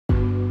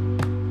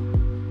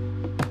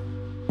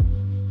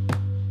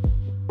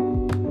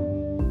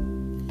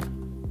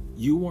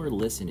You are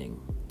listening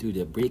to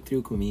the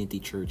Breakthrough Community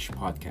Church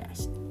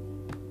podcast.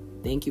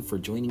 Thank you for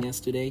joining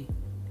us today,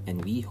 and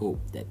we hope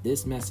that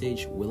this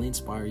message will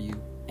inspire you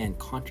and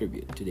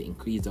contribute to the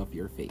increase of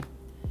your faith.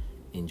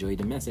 Enjoy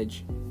the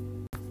message.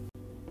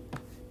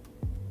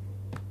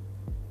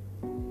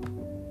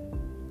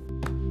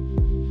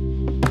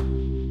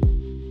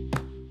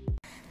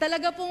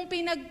 Talaga pong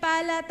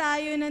pinagpala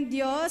tayo ng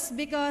Diyos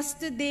because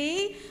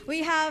today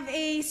we have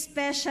a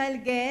special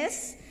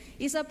guest.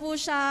 Isa po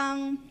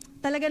siyang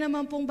talaga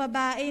naman pong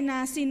babae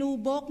na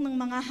sinubok ng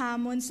mga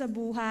hamon sa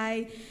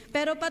buhay.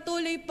 Pero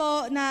patuloy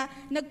po na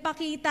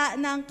nagpakita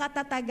ng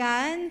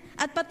katatagan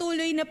at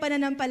patuloy na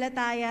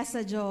pananampalataya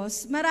sa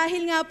Diyos.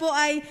 Marahil nga po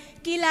ay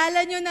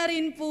kilala nyo na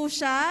rin po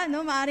siya,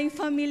 no? Maaring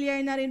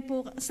familiar na rin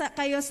po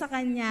kayo sa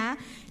kanya.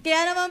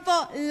 Kaya naman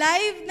po,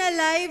 live na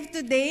live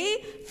today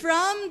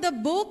from the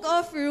Book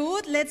of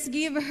Ruth. Let's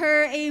give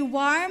her a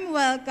warm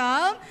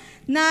welcome,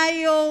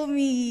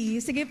 Naomi.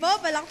 Sige po,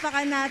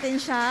 palakpakan natin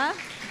siya.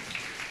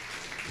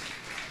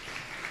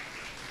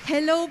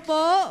 Hello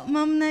po,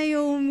 Ma'am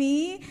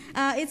Naomi.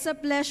 It's a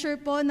pleasure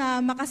po na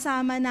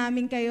makasama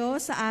namin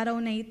kayo sa araw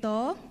na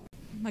ito.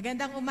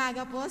 Magandang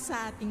umaga po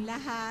sa ating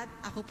lahat.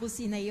 Ako po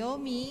si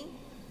Naomi.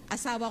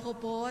 Asawa ko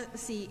po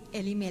si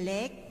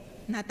Elimelech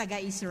na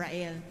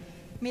taga-Israel.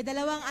 May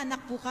dalawang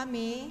anak po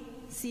kami,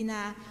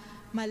 sina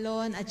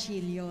Malon at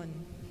Chilion.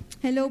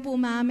 Hello po,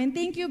 Ma'am. And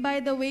thank you,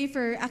 by the way,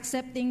 for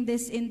accepting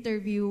this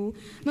interview.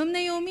 Ma'am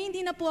Naomi,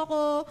 hindi na po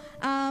ako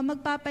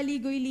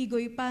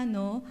magpapaligoy-ligoy pa,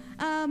 no?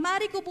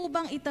 Maaari ko po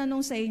bang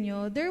itanong sa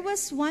inyo, there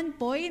was one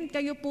point,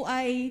 kayo po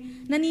ay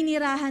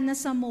naninirahan na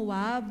sa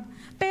Moab,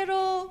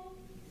 pero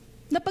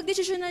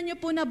napagdesisyonan niyo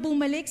po na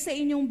bumalik sa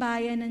inyong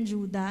bayan ng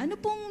Juda.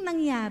 Ano pong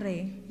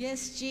nangyari?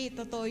 Yes, Chi,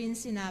 totoo yung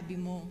sinabi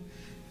mo.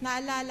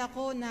 Naalala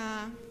ko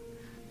na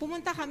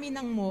pumunta kami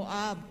ng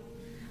Moab.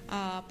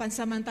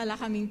 Pansamantala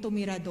kaming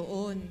tumira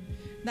doon.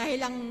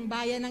 Dahil ang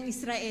bayan ng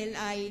Israel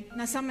ay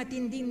nasa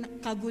matinding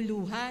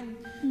kaguluhan,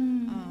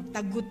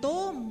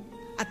 taggutom,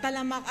 at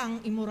talamak ang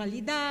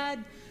imoralidad,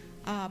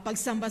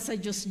 pagsamba sa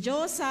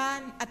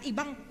Diyos-Diyosan, at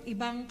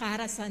ibang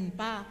karahasan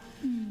pa.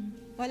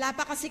 Wala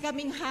pa kasi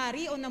kaming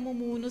hari o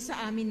namumuno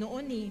sa amin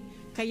noon eh.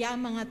 Kaya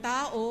ang mga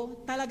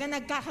tao talaga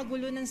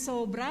nagkakagulo ng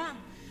sobra.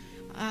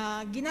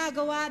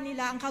 Ginagawa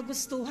nila ang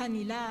kagustuhan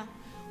nila.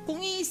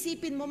 Kung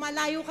iisipin mo,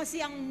 malayo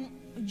kasi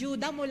ang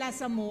Juda mula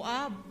sa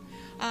Moab,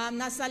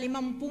 nasa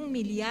 50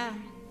 milya.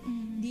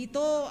 Dito,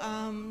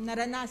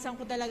 naranasan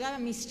ko talaga,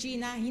 Miss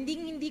China,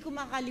 hindi ko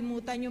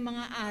makalimutan yung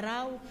mga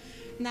araw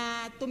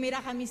na tumira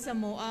kami sa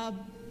Moab.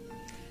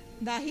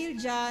 Dahil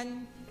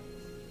dyan,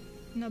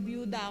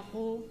 nabiyuda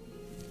ako.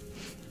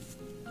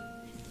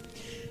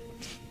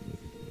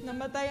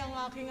 Namatay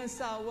ang aking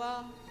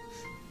asawa.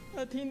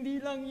 At hindi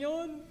lang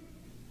yon,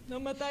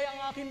 namatay ang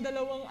aking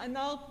dalawang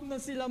anak na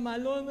sila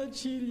Malon at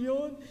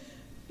Chilion,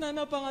 na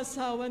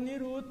napangasawa ni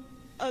Ruth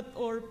at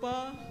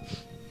Orpa.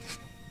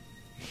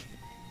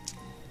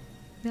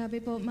 Grabe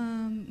po,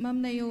 Ma'am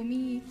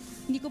Naomi.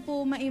 Hindi ko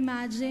po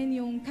ma-imagine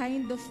yung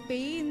kind of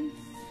pain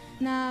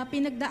na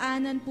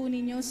pinagdaanan po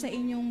ninyo sa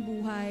inyong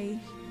buhay.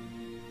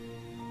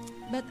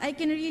 But I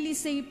can really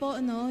say po,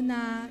 no,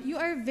 na you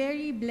are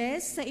very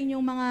blessed sa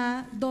inyong mga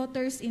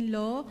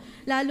daughters-in-law,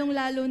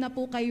 lalong-lalo na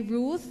po kay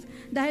Ruth.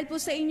 Dahil po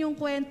sa inyong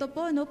kwento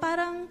po, no,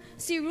 parang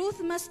si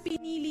Ruth mas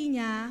pinili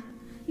niya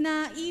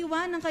na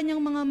iwan ang kanyang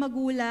mga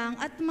magulang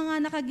at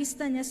mga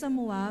nakagista niya sa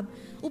Moab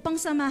upang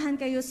samahan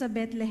kayo sa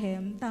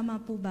Bethlehem.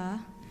 Tama po ba?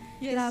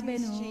 Yes, grabe,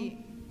 Miss no? Chi.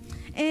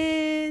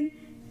 And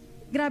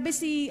grabe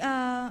si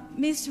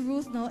Miss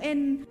Ruth, no?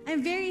 And I'm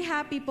very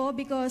happy po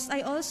because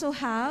I also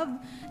have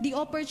the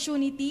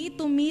opportunity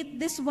to meet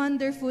this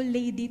wonderful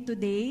lady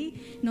today,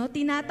 no?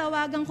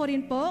 Tinatawagan ko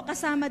rin po,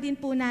 kasama din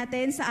po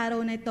natin sa araw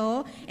na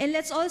ito. And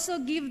let's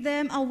also give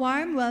them a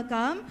warm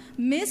welcome,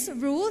 Miss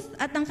Ruth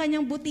at ang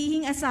kanyang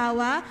butihing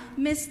asawa,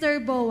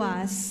 Mr.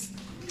 Boaz.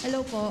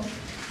 Hello po.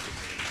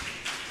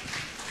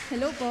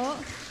 Hello po.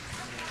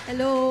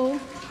 Hello.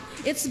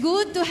 It's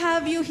good to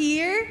have you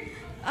here,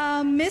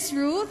 Miss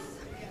Ruth.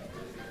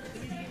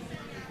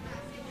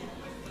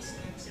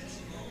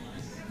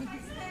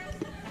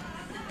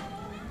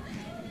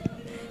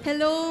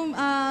 Hello,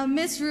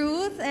 Miss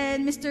Ruth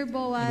and Mr.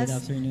 Boaz,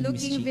 Good afternoon,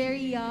 looking Miss Chi.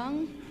 very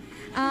young.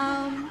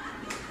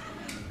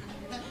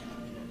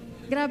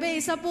 Grabe,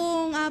 isa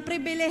pong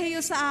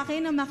pribilehiyo sa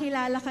akin na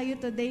makilala kayo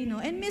today, no?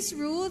 And Miss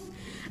Ruth,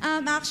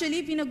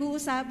 actually,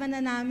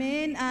 pinag-uusapan na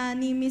namin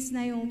ni Miss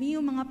Naomi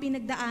yung mga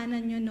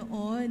pinagdaanan nyo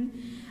noon.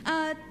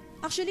 At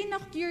actually,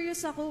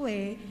 na-curious ako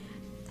eh.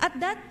 At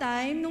that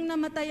time, nung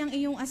namatay ang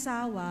iyong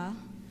asawa,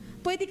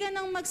 pwede ka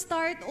nang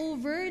mag-start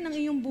over ng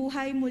iyong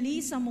buhay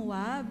muli sa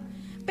Moab.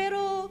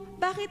 Pero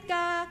bakit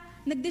ka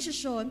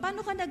nagdesisyon?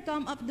 Paano ka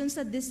nag-come up dun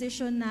sa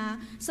decision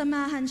na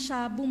samahan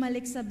siya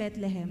bumalik sa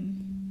Bethlehem?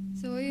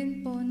 So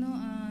yun po, no,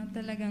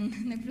 talagang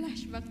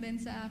nag-flashback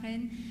din sa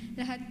akin.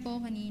 Lahat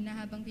po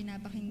kanina habang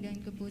pinapakinggan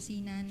ko po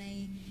si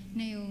Nanay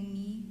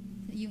Naomi,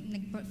 yung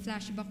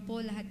nag-flashback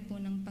po lahat po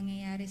ng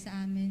pangyayari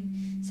sa amin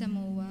sa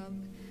Moab.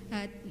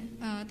 At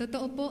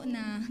totoo po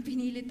na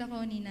pinilit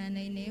ako ni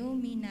Nanay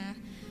Naomi na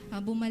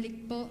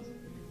bumalik po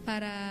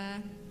para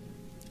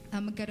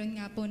magkaroon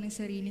nga po ng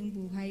sariling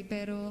buhay.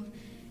 Pero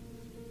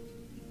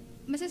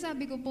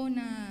masasabi ko po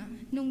na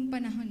nung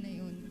panahon na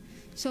yun,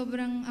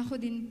 sobrang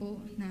ako din po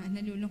na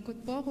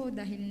nalulungkot po ako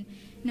dahil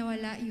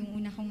nawala yung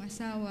una kong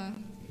asawa.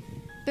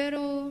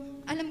 Pero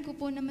alam ko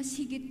po na mas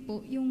higit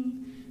po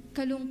yung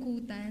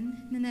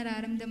kalungkutan na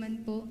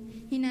nararamdaman po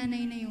ni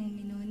Nanay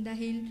Naomi noon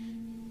dahil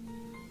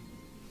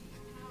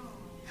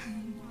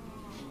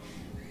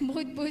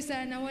bukod po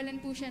sa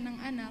nawalan po siya ng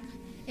anak,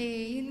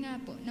 yun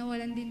nga po,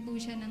 nawalan din po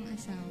siya ng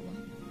asawa.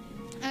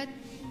 At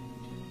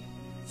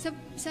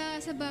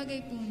sa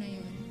bagay po na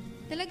yun,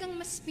 talagang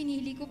mas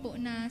pinili ko po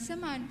na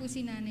samahan po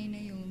si Nanay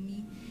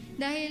Naomi.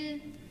 Dahil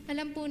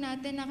alam po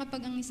natin na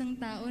kapag ang isang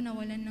tao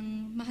nawalan ng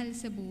mahal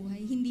sa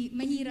buhay, hindi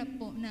mahirap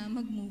po na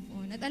mag-move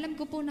on. At alam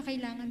ko po na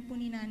kailangan po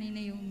ni Nanay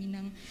Naomi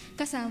ng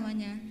kasama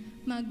niya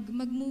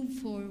mag-move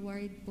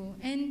forward po.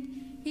 And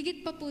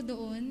higit pa po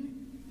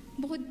doon,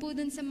 bukod po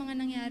doon sa mga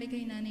nangyari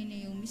kay Nanay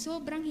Naomi,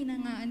 sobrang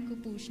hinangaan ko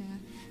po siya.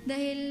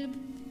 Dahil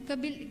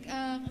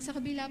sa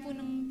kabila po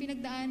ng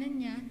pinagdaanan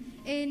niya,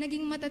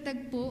 naging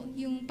matatag po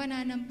yung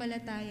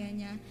pananampalataya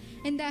niya.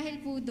 And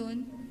dahil po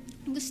doon,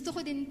 gusto ko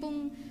din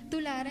pong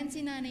tularan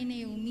si Nanay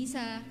Naomi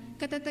sa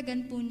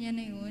katatagan po niya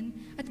na yun.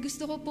 At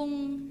gusto ko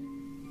pong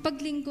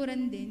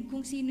paglingkuran din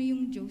kung sino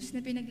yung Diyos na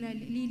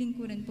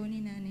pinaglilingkuran po ni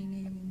Nanay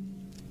Naomi.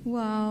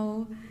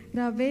 Wow!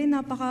 Grabe,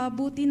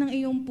 napakabuti ng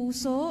iyong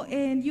puso,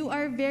 and you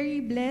are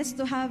very blessed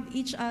to have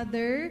each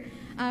other,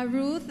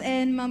 Ruth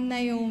and Ma'am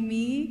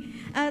Naomi.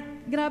 At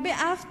grabe,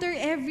 after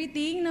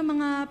everything na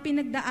mga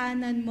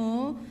pinagdaanan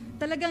mo,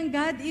 talagang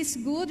God is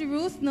good,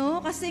 Ruth, no?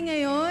 Kasi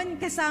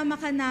ngayon, kasama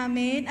ka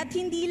namin, at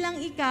hindi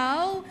lang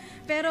ikaw,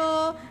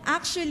 pero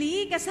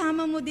actually,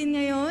 kasama mo din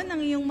ngayon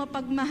ang iyong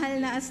mapagmahal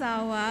na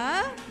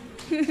asawa.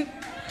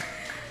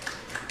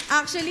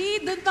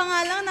 Actually, doon pa nga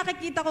lang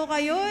nakikita ko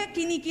kayo,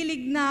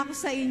 kinikilig na ako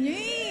sa inyo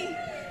eh.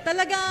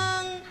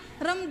 Talagang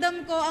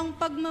ramdam ko ang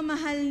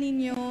pagmamahal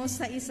ninyo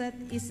sa isa't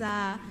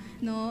isa,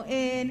 no?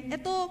 And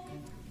ito,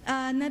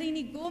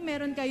 narinig ko,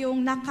 meron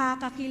kayong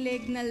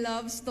nakakakilig na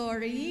love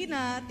story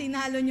na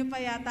tinalo nyo pa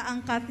yata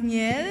ang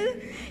Kathniel.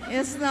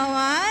 Yes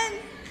naman.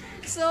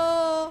 So,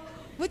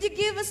 would you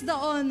give us the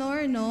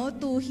honor, no,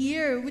 to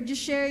hear? Would you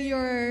share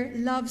your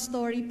love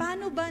story?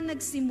 Paano ba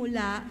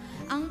nagsimula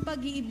ang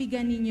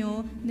pag-iibigan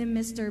ninyo ni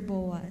Mr.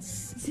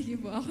 Boaz? Sige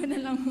po, ako na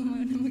lang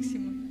muna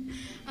magsimula.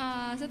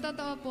 Sa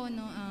totoo po,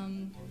 no,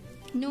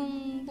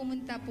 nung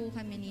pumunta po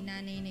kami ni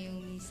Nanay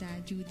Naomi sa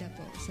Judah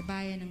po, sa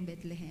bayan ng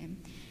Bethlehem,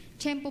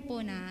 tiyempo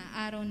po na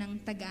araw ng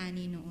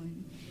tag-ani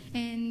noon.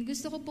 And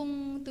gusto ko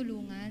pong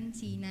tulungan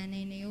si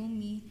Nanay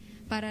Naomi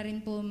para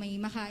rin po may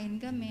makain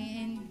kami.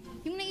 And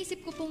yung naisip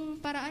ko pong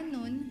paraan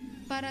noon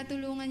para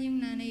tulungan yung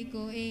nanay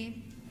ko,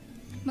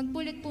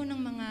 magpulit po ng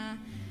mga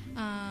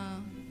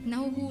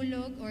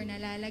nahuhulog or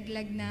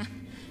nalalaglag na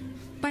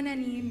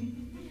pananim.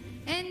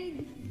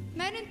 And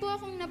meron po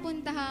akong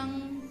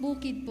napuntahang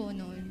bukid po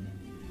noon.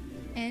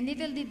 And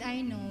little did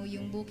I know,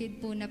 yung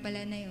bukid po na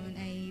pala na yun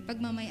ay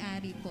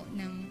pagmamayari po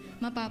ng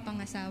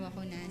mapapangasawa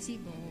ko na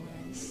si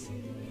Boaz.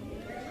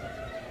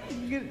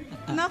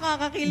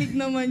 Nakakakilig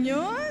naman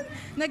yun.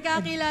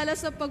 Nagkakilala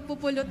sa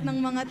pagpupulot ng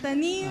mga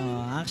tanim.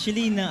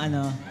 Actually,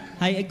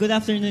 hi, good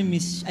afternoon,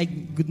 Miss.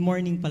 Good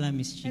morning pala,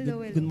 Miss Chi. Hello.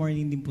 Good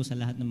morning din po sa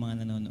lahat ng mga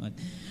nanonood.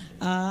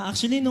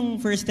 Actually,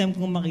 nung first time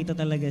kong makita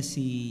talaga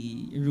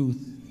si Ruth,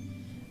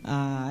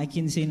 I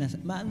can say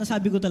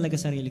nasabi ko talaga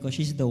sarili ko,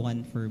 she's the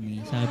one for me.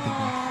 Sabi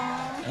ko.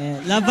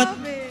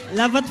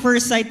 Love at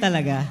first sight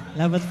talaga.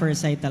 Love at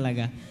first sight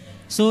talaga.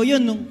 So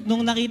yun,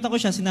 nung nakita ko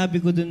siya,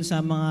 sinabi ko dun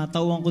sa mga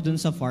tauhan ko dun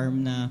sa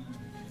farm na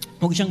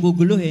huwag siyang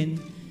guguluhin,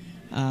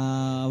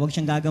 huwag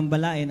siyang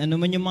gagambalain. Ano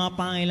man yung mga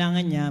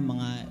pangangailangan niya,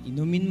 mga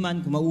inumin man,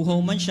 kung mauhaw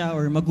man siya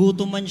or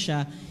magutom man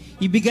siya,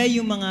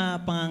 ibigay yung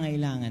mga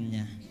pangangailangan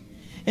niya.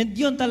 And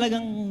yun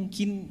talagang,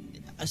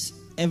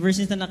 ever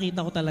since na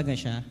nakita ko talaga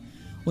siya,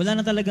 wala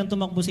na talagang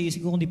tumakbo sa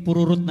isip ko, kundi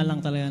pururot na lang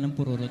talaga ng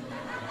pururot.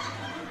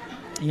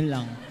 Yun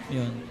lang,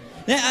 yun.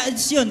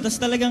 It's yun, tapos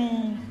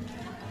talagang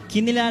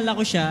kinilala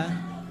ko siya,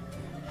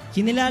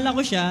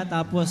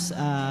 tapos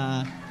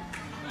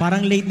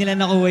parang late nila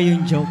nakuha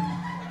yung joke.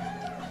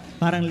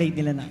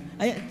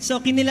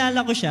 So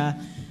kinilala ko siya,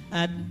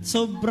 at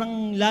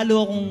sobrang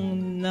lalo akong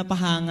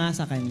napahanga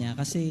sa kanya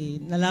kasi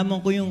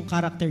nalaman ko yung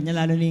karakter niya,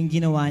 lalo na yung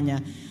ginawa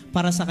niya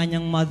para sa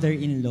kanyang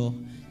mother-in-law.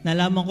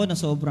 Nalaman ko na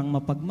sobrang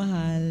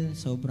mapagmahal,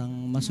 sobrang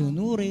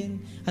masunurin,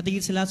 at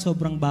higit sa lahat,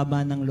 sobrang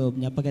baba ng loob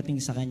niya pagdating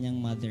sa kanyang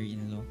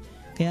mother-in-law.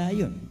 Kaya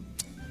yun.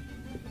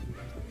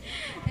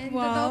 And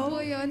totoo po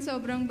yun,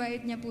 sobrang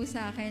bait niya po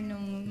sa akin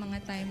nung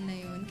mga time na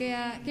yun.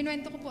 Kaya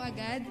kinuwento ko po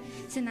agad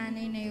sa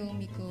Nanay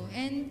Naomi ko.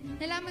 And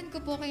nalaman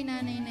ko po kay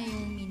Nanay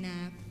Naomi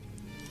na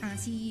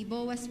si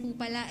Boaz po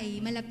pala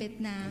ay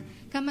malapit na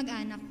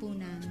kamag-anak po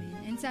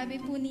namin. And sabi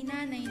po ni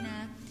Nanay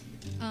na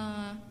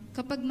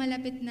kapag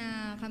malapit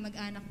na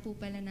kamag-anak po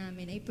pala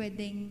namin, ay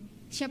pwedeng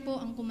siya po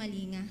ang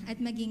kumalinga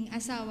at maging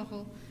asawa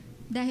ko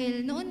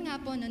Dahil noon nga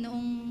po,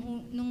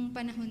 nung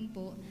panahon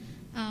po,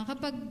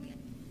 kapag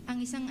ang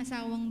isang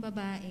asawang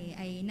babae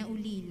ay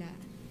naulila,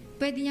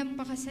 pwede niyang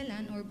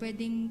pakasalan or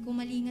pwedeng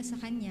kumalinga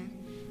sa kanya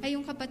ay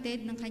yung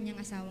kapatid ng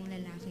kanyang asawang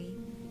lalaki.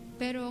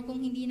 Pero kung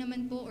hindi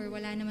naman po or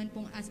wala naman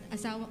pong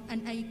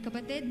ay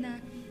kapatid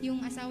na yung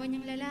asawa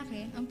niyang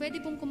lalaki, ang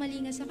pwede pong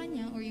kumalinga sa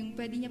kanya or yung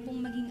pwede niya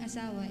pong maging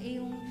asawa ay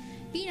yung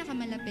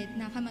pinakamalapit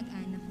na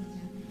kamag-anak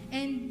nila.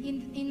 And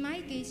in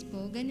my case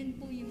po, ganun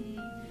po yung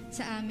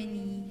sa amin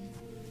ni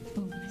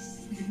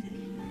Thomas.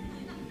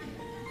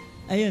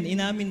 Ayun,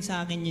 inamin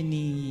sa akin yun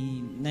ni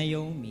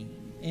Naomi.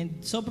 And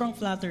sobrang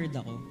flattered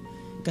ako.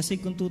 Kasi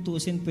kung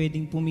tutuusin,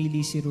 pwedeng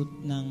pumili si Ruth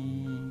ng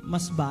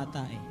mas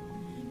bata eh.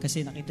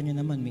 Kasi nakita nyo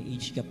naman, may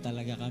age gap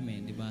talaga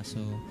kami, di ba?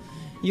 So,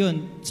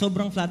 yun,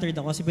 sobrang flattered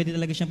ako kasi pwede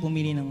talaga siyang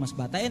pumili ng mas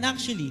bata. And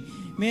actually,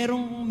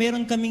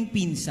 meron kaming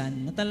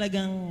pinsan na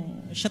talagang,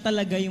 siya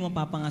talaga yung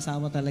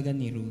mapapangasawa talaga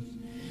ni Ruth.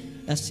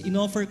 As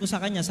in-offer ko sa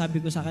kanya,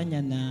 sabi ko sa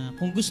kanya na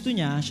kung gusto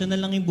niya, siya na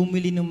lang yung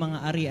bumili ng mga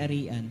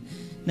ari-arian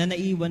na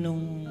naiwan ng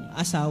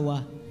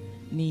asawa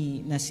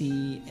na si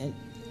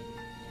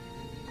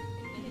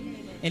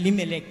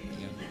Elimelech.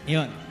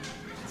 Yun.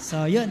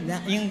 So, yun,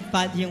 yung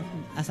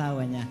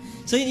asawa niya.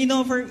 So, yung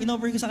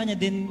in-offer ko sa kanya,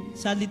 then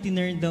sadly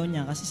tinurn down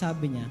niya kasi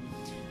sabi niya,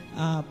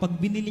 pag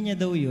binili niya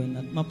daw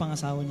yun at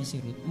mapangasawa niya si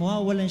Ruth,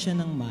 mawawalan siya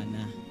ng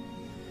mana.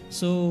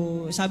 So,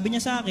 sabi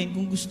niya sa akin,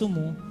 kung gusto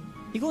mo,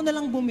 ikaw na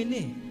lang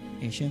bumili.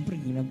 Eh, syempre,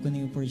 ginab ko na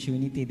yung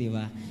opportunity, di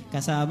ba?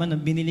 Kasama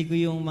nung binili ko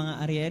yung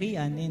mga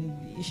ari-arian and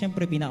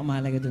syempre,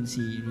 pinakamahalaga doon si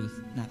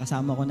Ruth.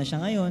 Nakasama ko na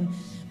siya ngayon.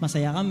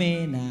 Masaya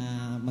kami na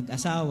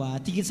mag-asawa.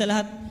 At higit sa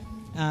lahat,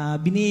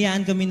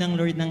 biniyayaan kami ng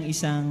Lord ng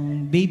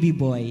isang baby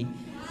boy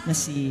na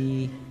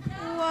si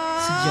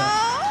John.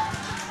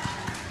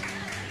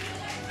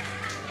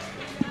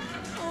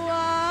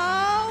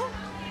 Wow!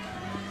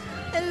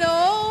 Hello?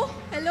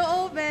 Hello,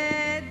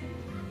 Obed.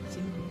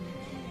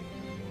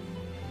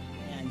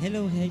 Yan.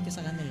 Hello, hey ka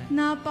sa kanila.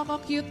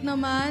 Napaka-cute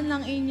naman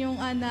ng inyong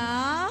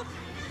anak.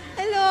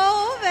 Hello,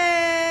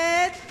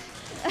 Obed!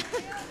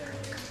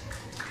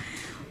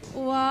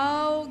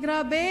 Wow,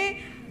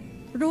 grabe.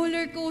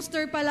 Roller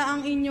coaster pala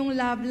ang inyong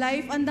love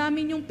life. Ang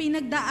dami niyong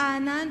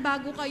pinagdaanan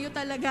bago kayo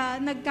talaga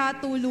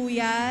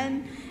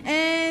nagkatuluyan.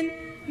 And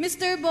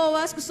Mr.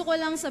 Boaz, gusto ko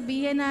lang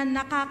sabihin na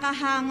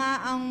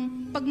nakakahanga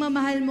ang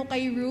pagmamahal mo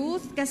kay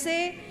Ruth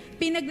kasi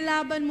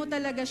pinaglaban mo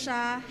talaga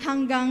siya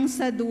hanggang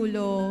sa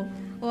dulo.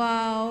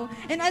 Wow.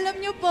 And alam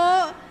niyo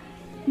po,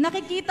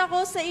 nakikita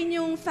ko sa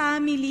inyong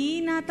family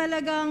na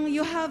talagang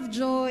you have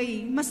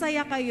joy.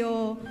 Masaya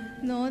kayo.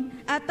 No?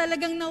 At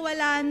talagang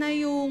nawala na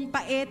yung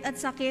pait at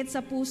sakit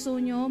sa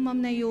puso nyo, Ma'am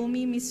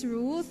Naomi, Miss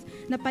Ruth,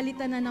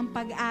 napalitan na ng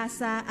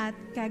pag-asa at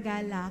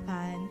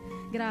kagalakan.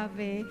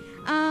 Grabe.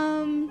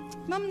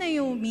 Ma'am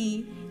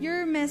Naomi,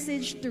 your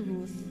message to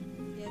Ruth.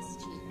 Yes,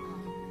 G.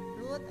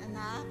 Ruth,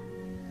 anak,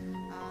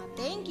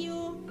 thank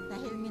you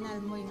dahil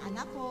minahal mo yung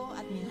anak ko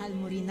at minahal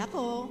mo rin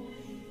ako.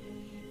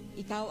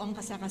 Ikaw ang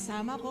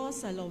kasakasama ko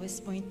sa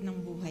lowest point ng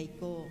buhay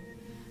ko.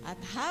 At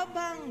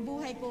habang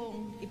buhay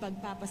kong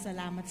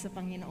ipagpapasalamat sa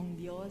Panginoong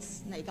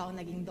Diyos na ikaw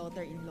naging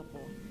daughter-in-law ko.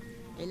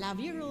 I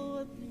love you,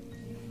 Ruth.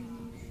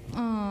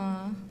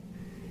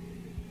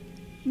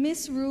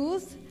 Miss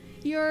Ruth,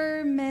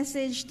 your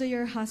message to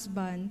your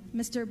husband,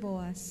 Mr.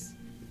 Boaz.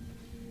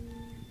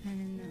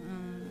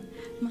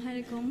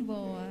 Mahal kong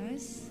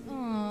Boaz.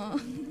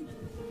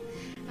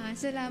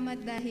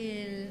 Salamat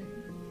dahil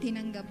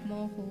tinanggap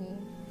mo ko.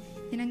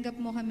 Tinanggap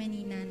mo kami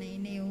ni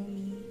Nanay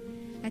Naomi.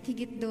 At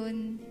higit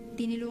doon,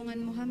 tinulungan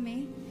mo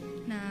kami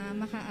na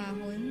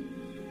makaahon.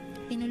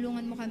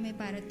 Tinulungan mo kami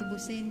para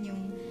tubusin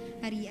yung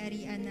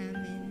ari-arian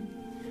namin.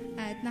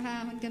 At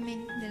nakaahon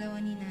kami,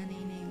 dalawa ni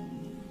Nanay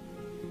Naomi.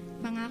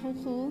 Pangako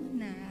ko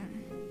na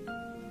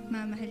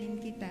mamahalin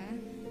kita,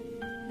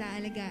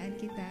 laalagaan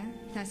kita,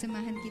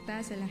 sasamahan kita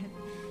sa lahat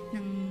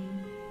ng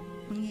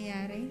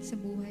mangyayari sa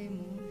buhay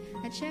mo.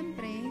 At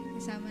syempre,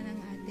 kasama ng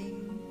ating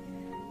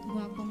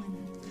gwapong anak.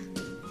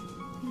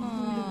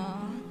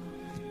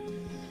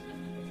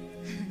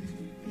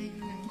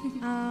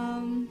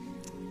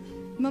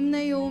 Ma'am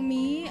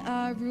Naomi,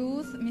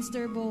 Ruth,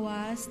 Mr.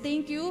 Boaz,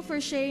 thank you for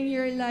sharing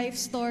your life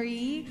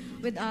story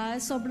with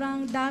us.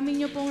 Sobrang dami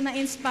niyo pong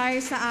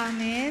na-inspire sa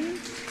amin.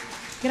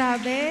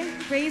 Grabe,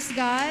 praise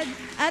God.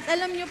 At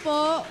alam niyo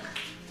po,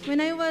 when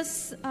I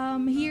was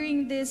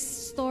hearing this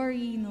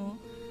story,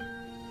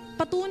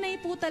 patunay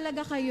po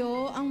talaga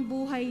kayo ang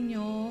buhay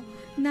nyo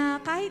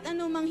na kahit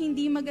anumang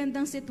hindi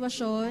magandang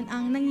sitwasyon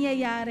ang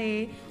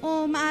nangyayari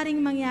o maaring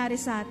mangyari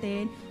sa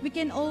atin, we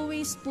can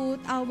always put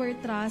our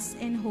trust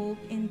and hope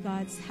in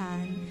God's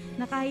hand.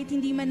 Na kahit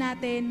hindi man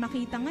natin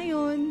makita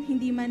ngayon,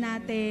 hindi man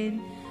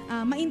natin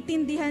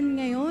maintindihan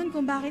ngayon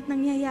kung bakit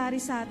nangyayari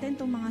sa atin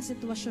itong mga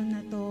sitwasyon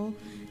na to.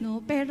 No?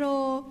 Pero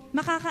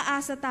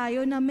makakaasa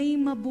tayo na may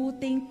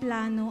mabuting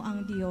plano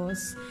ang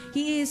Diyos.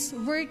 He is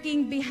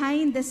working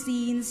behind the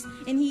scenes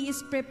and He is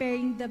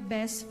preparing the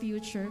best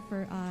future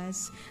for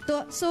us.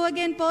 So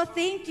again po,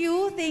 thank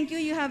you. Thank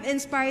you. You have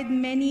inspired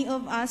many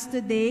of us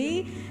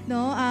today.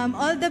 No?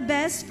 All the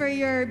best for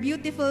your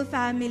beautiful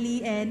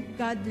family and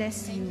God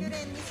bless you.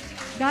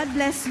 God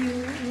bless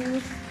you,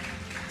 Ruth.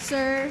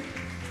 Sir,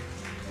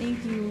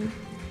 thank you.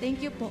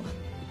 Thank you po.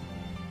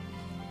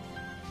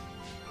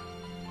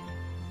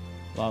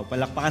 Wow,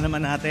 palakpakan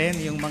naman natin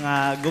yung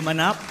mga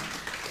gumanap.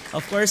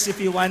 Of course, if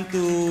you want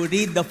to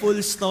read the full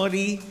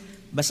story,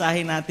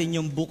 basahin natin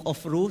yung Book of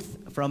Ruth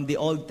from the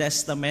Old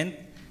Testament.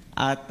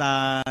 At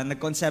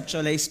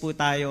nag-conceptualize po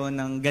tayo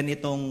ng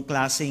ganitong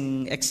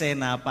klaseng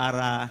eksena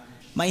para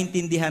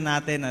maintindihan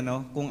natin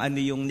kung ano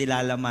yung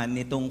nilalaman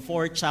nitong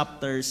 4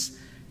 chapters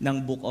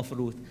ng Book of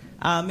Ruth.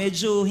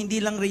 Medyo hindi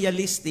lang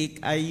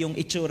realistic ay yung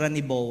itsura ni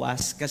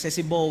Boaz. Kasi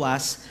si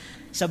Boaz,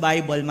 sa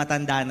Bible,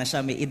 matanda na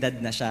siya, may edad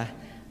na siya.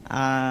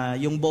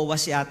 Yung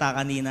Boaz yata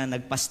kanina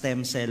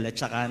nagpa-stem cell at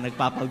saka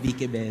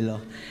nagpapa-Vicibello.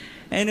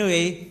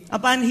 Anyway,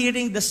 upon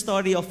hearing the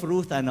story of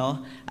Ruth,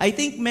 I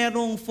think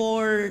merong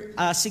 4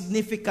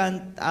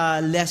 significant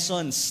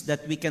lessons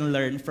that we can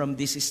learn from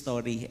this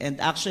story. And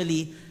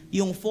actually,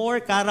 yung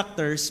 4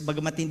 characters,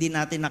 bagamat hindi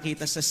natin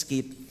nakita sa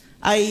skit,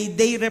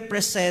 they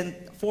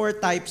represent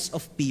 4 types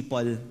of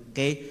people.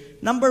 Okay?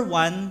 Number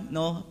 1,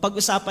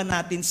 pag-usapan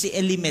natin si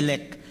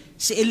Elimelech.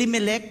 Si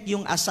Elimelech,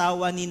 yung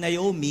asawa ni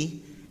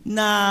Naomi,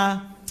 na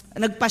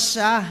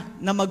nagpasya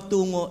na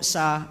magtungo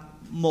sa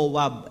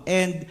Moab.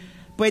 And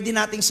pwede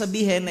nating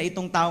sabihin na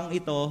itong taong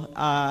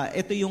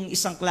ito yung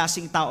isang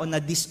klaseng tao na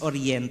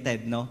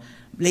disoriented.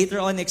 Later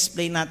on,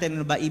 explain natin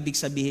ano ba ibig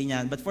sabihin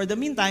niyan. But for the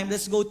meantime,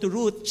 let's go to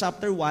Ruth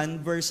chapter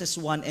 1, verses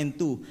 1 and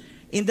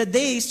 2. In the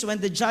days when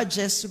the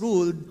judges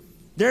ruled,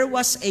 there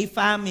was a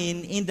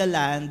famine in the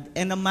land,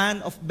 and a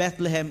man of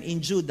Bethlehem in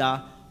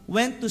Judah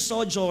went to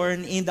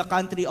sojourn in the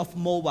country of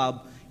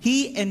Moab,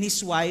 he and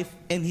his wife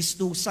and his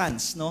 2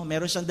 sons.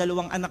 Meron siyang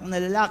 2 anak na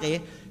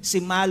lalaki, si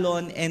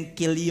Malon and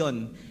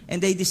Kilion. And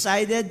they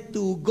decided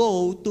to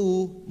go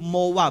to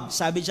Moab.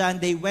 Sabi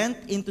dyan, they went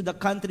into the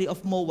country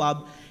of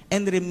Moab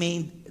and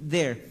remained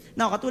there.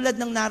 Now, katulad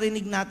ng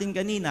narinig natin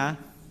kanina,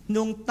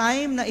 nung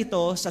time na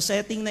ito, sa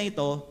setting na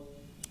ito,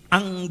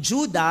 ang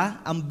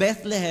Judah, ang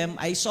Bethlehem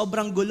ay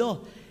sobrang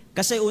gulo.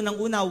 Kasi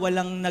unang-una,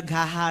 walang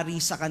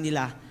naghahari sa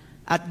kanila.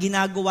 At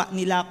ginagawa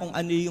nila kung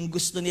ano yung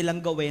gusto nilang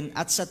gawin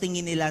at sa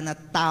tingin nila na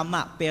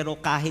tama pero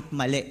kahit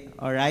mali.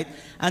 Alright?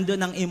 Andun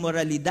ang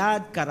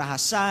immoralidad,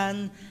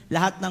 karahasan,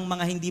 lahat ng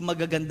mga hindi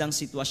magagandang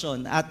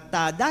sitwasyon. At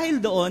dahil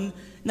doon,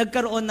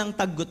 nagkaroon ng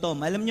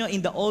taggutom. Alam nyo, in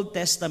the Old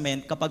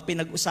Testament, kapag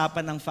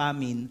pinag-usapan ng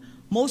famine,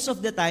 most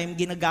of the time,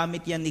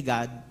 ginagamit yan ni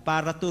God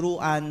para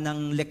turuan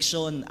ng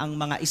leksyon ang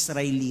mga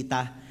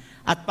Israelita.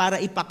 At para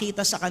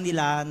ipakita sa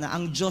kanila na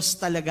ang Diyos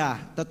talaga,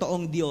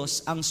 totoong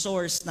Diyos, ang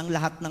source ng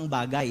lahat ng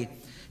bagay.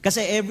 Kasi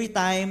every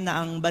time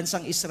na ang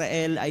bansang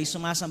Israel ay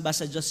sumasamba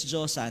sa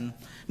Diyos-Diyosan,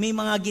 may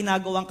mga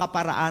ginagawang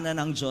kaparaanan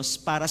ng Diyos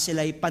para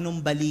sila'y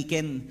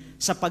panumbalikin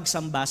sa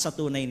pagsamba sa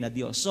tunay na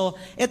Diyos. So,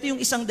 ito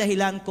yung isang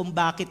dahilan kung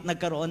bakit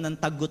nagkaroon ng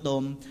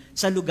taggutom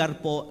sa lugar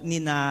po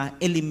ni na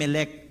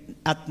Elimelech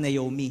at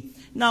Naomi.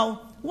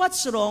 Now,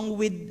 what's wrong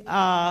with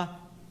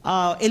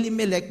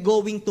Elimelech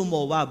going to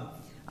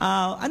Moab?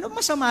 Ano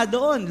masama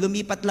doon?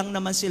 Lumipat lang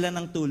naman sila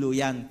ng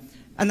tuluyan,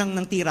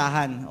 ng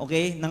tirahan,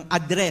 okay? Ng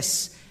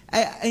address.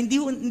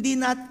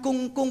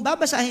 Kung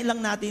babasahin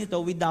lang natin ito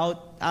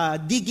without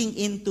digging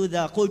into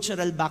the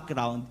cultural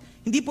background,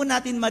 hindi po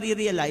natin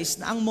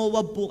marirealize na ang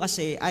Moab po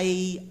kasi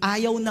ay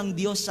ayaw ng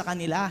Diyos sa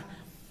kanila.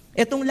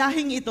 Etong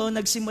lahing ito,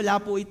 nagsimula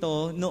po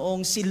ito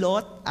noong si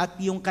Lot at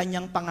yung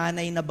kanyang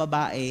panganay na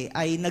babae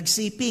ay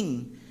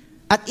nagsiping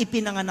at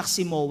ipinanganak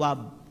si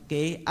Moab.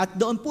 Okay? At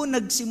doon po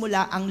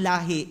nagsimula ang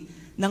lahi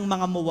ng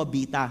mga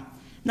Moabita.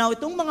 Now,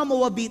 itong mga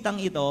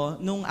Moabitang ito,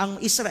 nung ang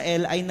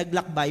Israel ay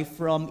naglakbay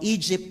from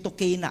Egypt to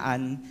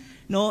Canaan,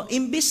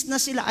 imbis na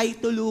sila ay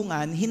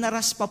tulungan,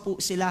 hinaras pa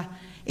po sila.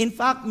 In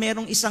fact,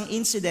 merong isang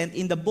incident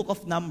in the book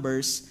of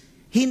Numbers,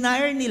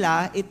 hinire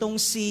nila itong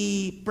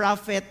si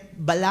Prophet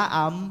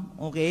Balaam,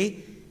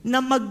 okay, na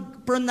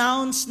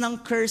mag-pronounce ng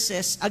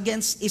curses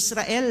against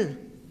Israel.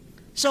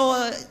 So,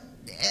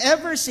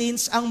 ever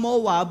since ang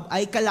Moab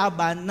ay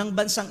kalaban ng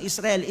bansang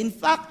Israel. In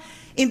fact,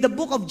 in the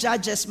book of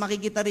Judges,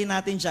 makikita rin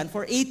natin dyan,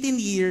 for 18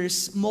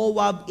 years,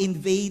 Moab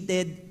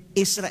invaded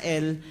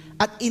Israel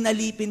at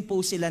inalipin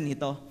po sila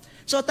nito.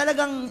 So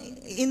talagang,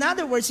 in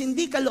other words,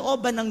 hindi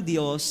kalooban ng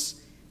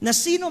Diyos na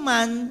sino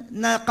man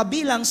na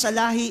kabilang sa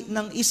lahi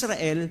ng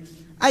Israel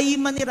ay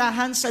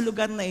manirahan sa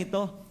lugar na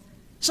ito.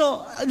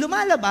 So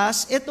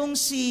lumalabas, itong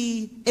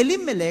si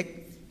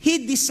Elimelech,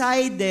 he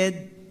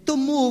decided to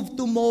move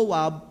to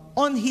Moab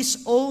on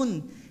his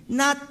own,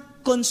 not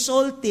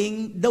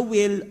consulting the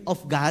will of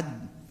God.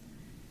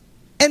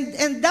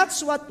 And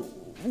that's what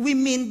we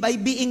mean by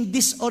being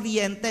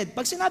disoriented.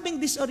 Pag sinabing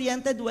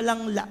disoriented,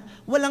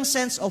 walang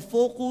sense of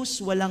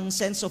focus, walang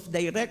sense of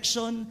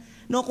direction.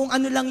 No, kung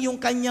ano lang yung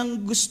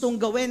kanyang gustong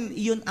gawin,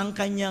 yun ang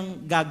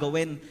kanyang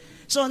gagawin.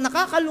 So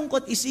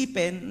nakakalungkot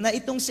isipin na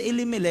itong si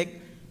Elimelech,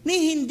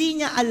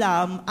 hindi niya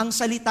alam ang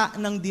salita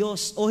ng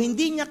Diyos o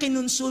hindi niya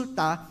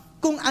kinonsulta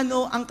kung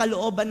ano ang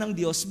kalooban ng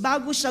Diyos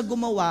bago siya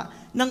gumawa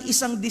ng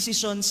isang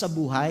desisyon sa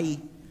buhay.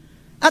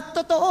 At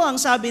totoo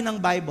ang sabi ng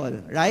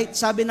Bible, right?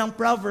 Sabi ng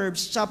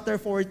Proverbs chapter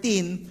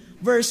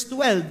 14, verse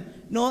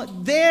 12, no,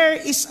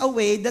 there is a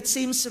way that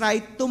seems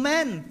right to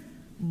man,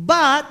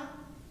 but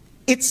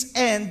its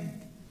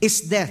end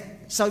is death.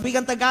 Sa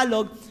wikang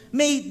Tagalog,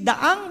 may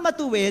daang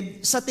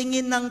matuwid sa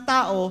tingin ng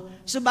tao,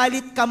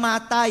 subalit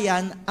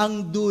kamatayan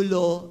ang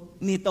dulo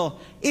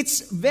nito.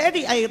 It's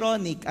very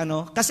ironic,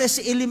 kasi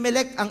si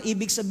Elimelech, ang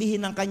ibig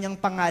sabihin ng kanyang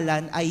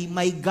pangalan ay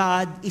My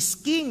God is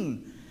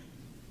King.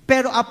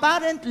 Pero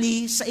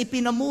apparently, sa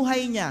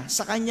ipinamuhay niya,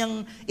 sa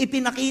kanyang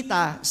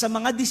ipinakita, sa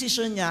mga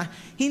desisyon niya,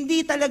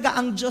 hindi talaga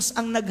ang Diyos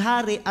ang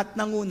naghari at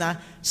nanguna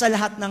sa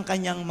lahat ng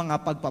kanyang mga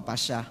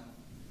pagpapasya.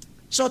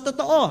 So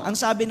totoo, ang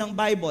sabi ng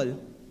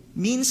Bible,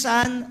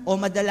 minsan o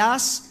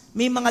madalas,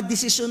 may mga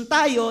desisyon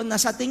tayo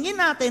na sa tingin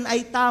natin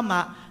ay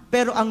tama,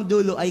 pero ang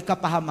dulo ay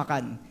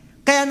kapahamakan.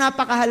 Kaya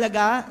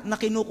napakahalaga na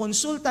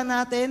kinukonsulta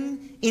natin,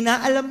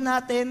 inaalam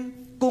natin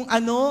kung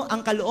ano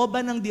ang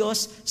kalooban ng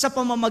Diyos sa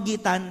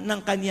pamamagitan ng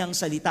Kaniyang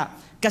salita.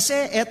 Kasi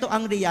ito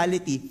ang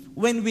reality.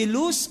 When we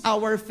lose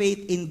our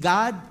faith in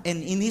God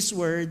and in His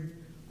Word,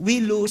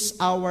 we lose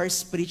our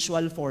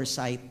spiritual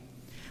foresight.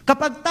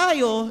 Kapag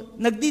tayo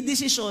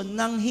nagdidesisyon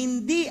ng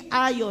hindi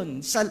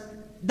ayon sa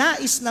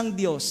nais ng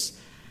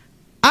Diyos,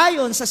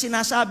 ayon sa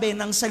sinasabi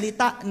ng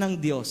salita ng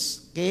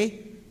Diyos,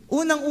 okay?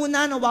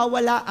 Unang-una,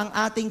 nawawala ang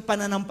ating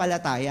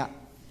pananampalataya.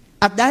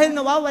 At dahil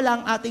nawawala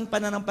ang ating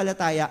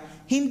pananampalataya,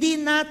 hindi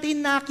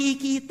natin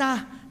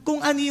nakikita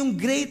kung ano yung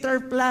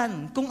greater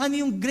plan, kung ano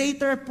yung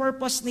greater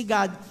purpose ni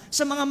God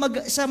sa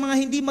mga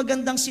hindi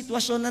magandang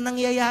sitwasyon na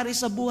nangyayari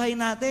sa buhay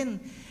natin.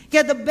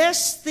 Kaya the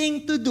best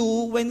thing to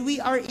do when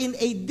we are in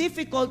a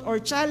difficult or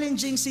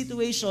challenging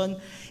situation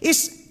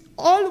is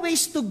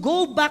always to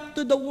go back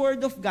to the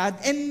Word of God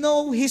and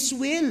know His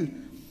will.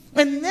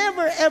 And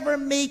never ever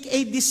make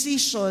a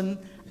decision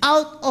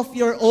out of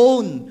your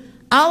own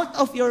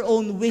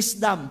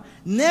wisdom.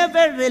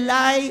 Never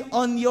rely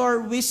on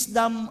your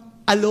wisdom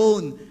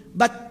alone.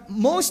 But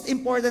most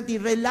importantly,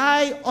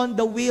 rely on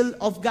the will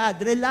of God.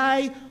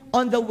 Rely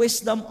on the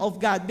wisdom of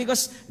God.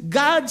 Because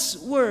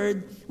God's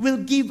Word will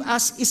give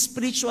us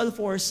spiritual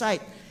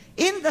foresight.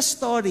 In the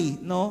story,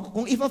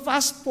 kung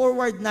ipa-fast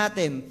forward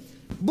natin,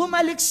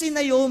 bumalik si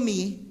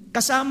Naomi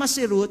kasama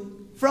si Ruth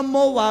from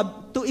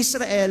Moab to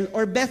Israel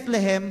or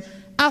Bethlehem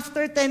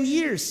after 10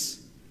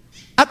 years.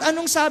 At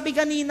anong sabi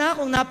kanina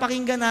kung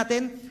napakinggan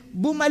natin?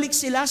 Bumalik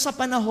sila sa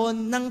panahon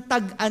ng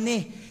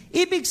tag-ane.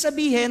 Ibig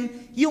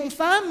sabihin, yung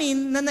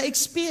famine na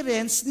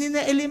na-experience ni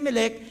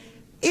Elimelech,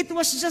 it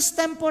was just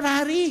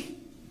temporary.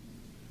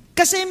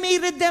 Kasi may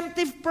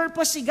redemptive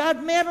purpose si God.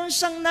 Meron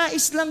siyang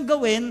nais lang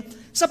gawin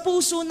sa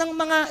puso ng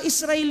mga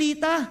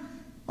Israelita.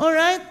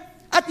 Alright?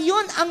 At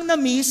yun ang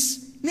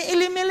na-miss ni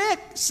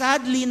Elimelech.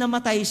 Sadly,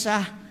 namatay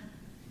siya.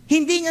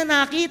 Hindi niya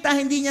nakita,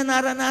 hindi niya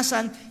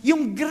naranasan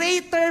yung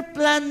greater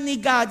plan ni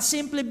God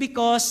simply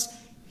because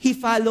he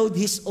followed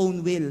his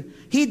own will.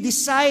 He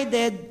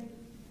decided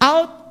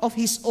out of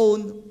his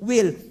own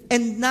will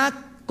and not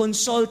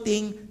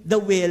consulting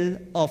the will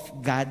of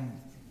God.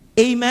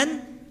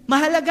 Amen?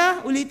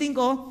 Mahalaga, ulitin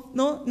ko,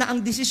 na ang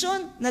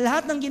desisyon na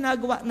lahat ng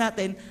ginagawa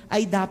natin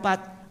ay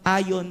dapat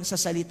ayon sa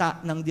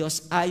salita ng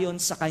Diyos, ayon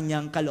sa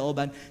Kanyang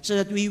kalooban, so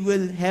that we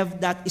will have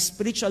that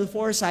spiritual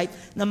foresight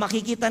na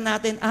makikita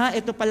natin,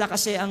 ito pala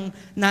kasi ang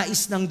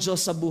nais ng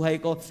Diyos sa buhay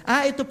ko.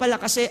 Ito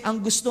pala kasi ang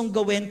gustong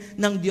gawin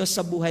ng Diyos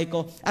sa buhay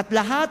ko. At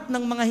lahat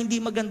ng mga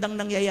hindi magandang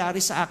nangyayari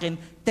sa akin,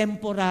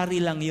 temporary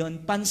lang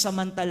yon,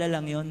 pansamantala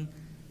lang yon.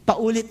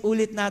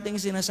 Paulit-ulit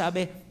nating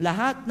sinasabi,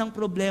 lahat ng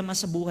problema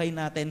sa buhay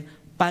natin,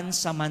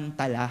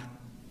 pansamantala.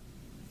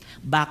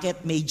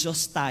 Bakit may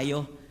Diyos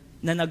tayo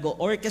na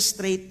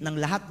nag-orchestrate ng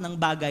lahat ng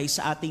bagay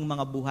sa ating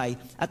mga buhay.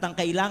 At ang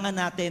kailangan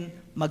natin,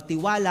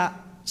 magtiwala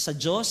sa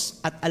Diyos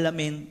at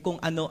alamin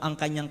kung ano ang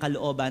Kanyang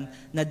kalooban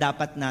na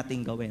dapat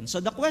nating gawin. So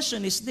the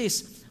question is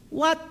this,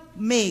 what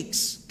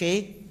makes,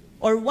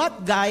 or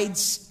what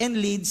guides and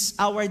leads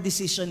our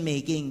decision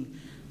making?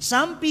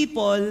 Some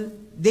people,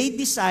 they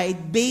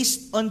decide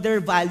based on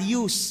their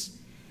values.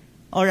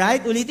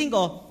 Alright, ulitin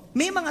ko,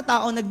 may mga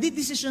tao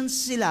nagdidesisyon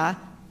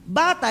sila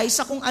batay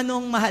sa kung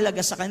anong mahalaga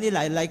sa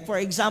kanila. Like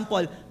for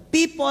example,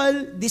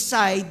 people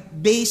decide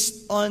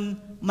based on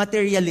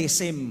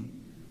materialism.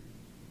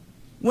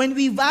 When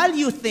we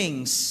value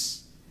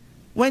things,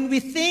 when we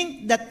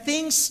think that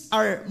things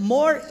are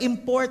more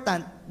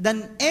important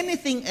than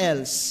anything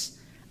else,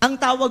 ang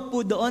tawag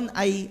po doon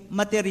ay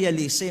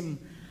materialism.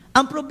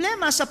 Ang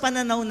problema sa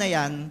pananaw na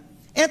yan,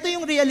 ito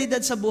yung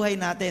realidad sa buhay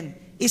natin.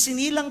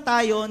 Isinilang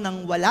tayo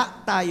nang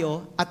wala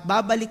tayo at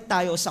babalik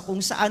tayo sa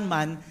kung saan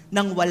man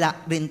nang wala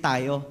rin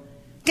tayo.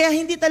 Kaya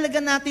hindi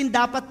talaga natin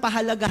dapat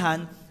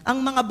pahalagahan ang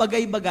mga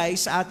bagay-bagay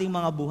sa ating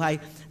mga buhay.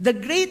 The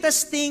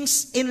greatest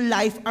things in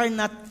life are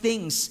not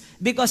things.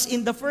 Because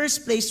in the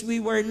first place,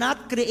 we were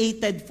not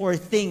created for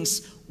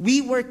things. We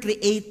were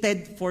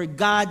created for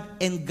God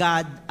and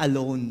God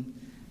alone.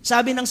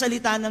 Sabi ng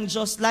salita ng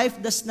Diyos, life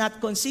does not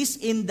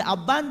consist in the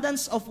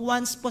abundance of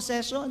one's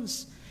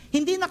possessions.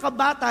 Hindi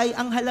nakabatay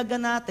ang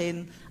halaga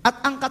natin at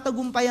ang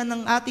katagumpayan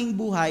ng ating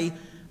buhay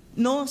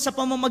sa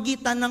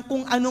pamamagitan ng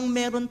kung anong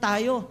meron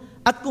tayo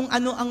at kung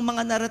ano ang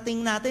mga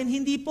narating natin.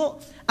 Hindi po.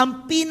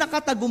 Ang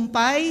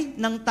pinakatagumpay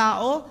ng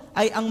tao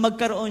ay ang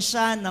magkaroon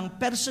siya ng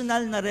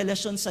personal na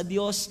relasyon sa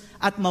Diyos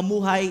at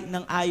mamuhay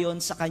ng ayon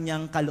sa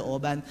kanyang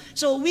kalooban.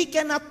 So we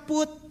cannot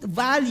put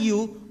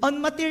value on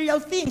material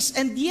things.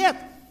 And yet,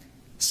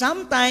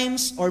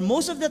 sometimes or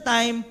most of the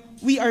time,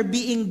 we are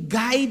being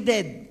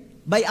guided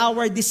by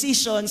our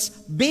decisions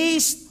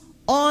based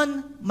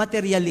on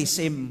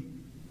materialism.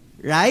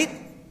 Right?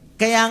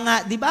 Kaya nga,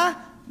 di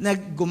ba,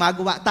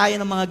 gumagawa tayo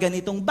ng mga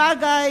ganitong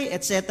bagay,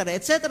 etc.,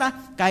 etc.,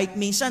 kahit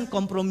minsan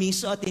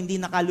kompromiso at hindi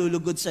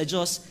nakalulugod sa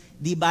Diyos,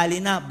 di bali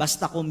na,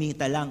 basta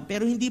kumita lang.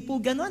 Pero hindi po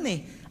ganun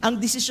eh.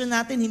 Ang desisyon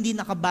natin hindi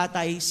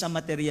nakabatay sa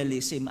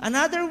materialism.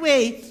 Another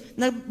way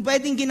na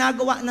pwedeng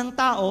ginagawa ng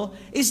tao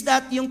is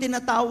that yung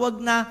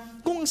tinatawag na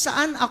kung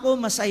saan ako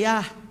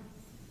masaya,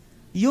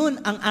 yun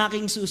ang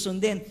aking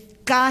susundin.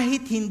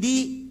 Kahit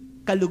hindi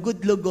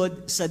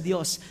kalugod-lugod sa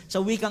Diyos.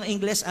 Sa wikang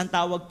Ingles, ang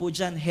tawag po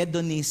dyan,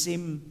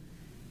 hedonism.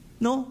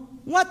 No?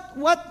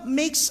 What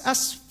makes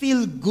us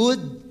feel good?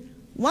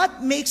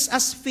 What makes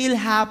us feel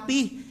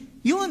happy?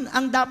 Yun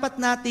ang dapat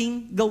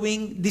nating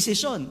gawing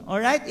desisyon.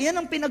 Alright? Yan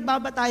ang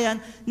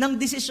pinagbabatayan ng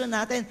desisyon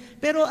natin.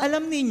 Pero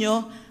alam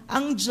niyo,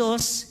 ang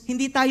Diyos,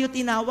 hindi tayo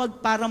tinawag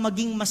para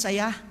maging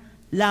masaya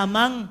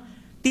lamang.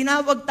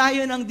 Tinawag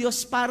tayo ng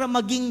Diyos para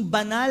maging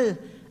banal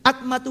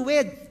at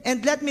matuwid.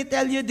 And let me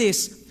tell you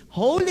this,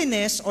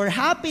 holiness or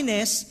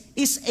happiness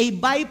is a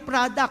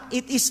byproduct.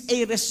 It is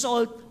a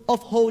result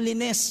of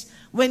holiness.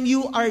 When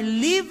you are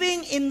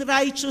living in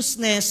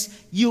righteousness,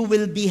 you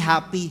will be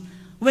happy.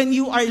 When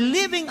you are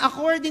living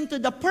according to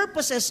the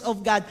purposes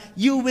of God,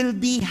 you will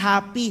be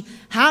happy.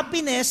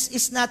 Happiness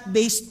is not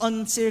based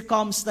on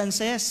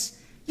circumstances.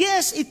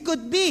 Yes, it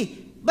could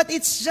be, but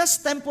it's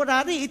just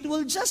temporary. It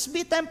will just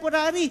be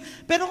temporary.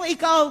 Pero kung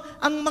ikaw,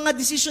 ang mga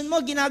desisyon mo,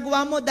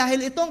 ginagawa mo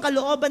dahil itong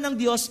kalooban ng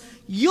Diyos,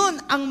 yun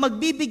ang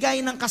magbibigay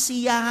ng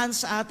kasiyahan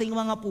sa ating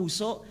mga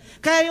puso.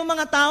 Kaya yung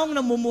mga taong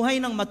namumuhay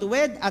ng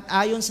matuwid at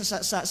ayon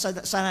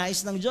sa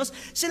nais ng Diyos,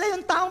 sila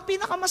yung taong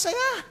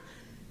pinakamasaya.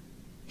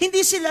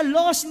 Hindi sila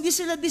lost, hindi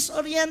sila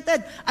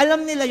disoriented.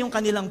 Alam nila yung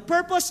kanilang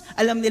purpose,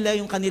 alam nila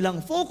yung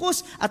kanilang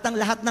focus, at ang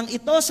lahat ng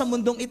ito sa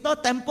mundong ito,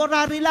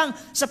 temporary lang,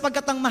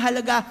 sapagkat ang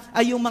mahalaga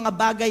ay yung mga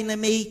bagay na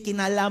may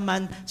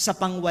kinalaman sa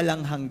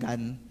pangwalang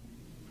hanggan.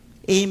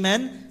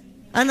 Amen?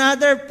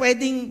 Another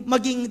pwedeng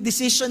maging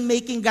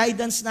decision-making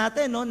guidance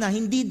natin, na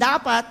hindi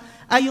dapat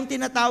ay yung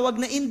tinatawag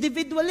na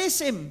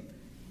individualism.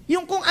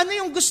 Yung kung ano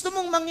yung gusto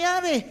mong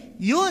mangyari,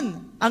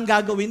 yun ang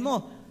gagawin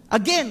mo.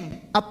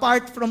 Again,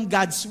 apart from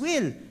God's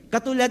will.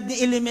 Katulad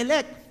ni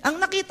Elimelech, ang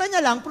nakita niya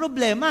lang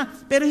problema,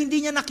 pero hindi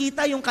niya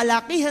nakita yung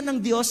kalakihan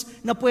ng Diyos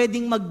na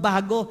pwedeng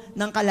magbago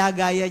ng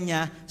kalagayan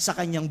niya sa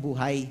kanyang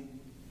buhay.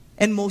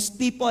 And most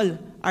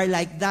people are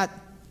like that.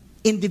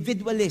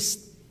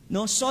 Individualist.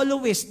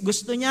 Soloist.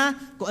 Gusto niya,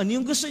 kung ano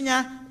yung gusto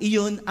niya,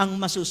 iyon ang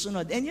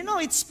masusunod. And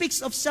it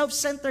speaks of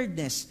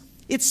self-centeredness.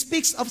 It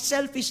speaks of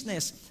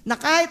selfishness. Na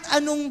kahit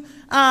anong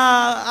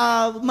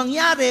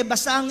mangyari,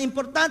 basta ang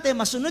importante,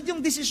 masunod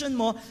yung desisyon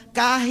mo,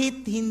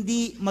 kahit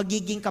hindi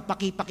magiging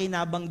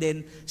kapaki-pakinabang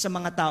din sa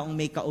mga taong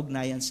may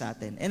kaugnayan sa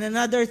atin. And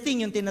another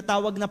thing, yung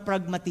tinatawag na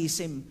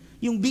pragmatism.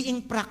 Yung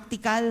being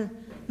practical.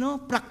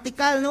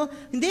 Practical,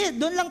 Hindi,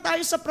 doon lang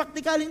tayo sa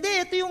practical. Hindi,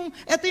 ito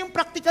yung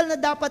practical na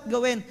dapat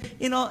gawin.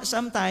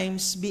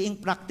 Sometimes, being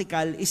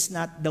practical is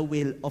not the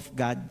will of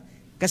God.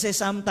 Kasi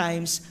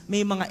sometimes, may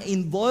mga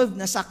involved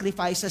na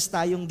sacrifices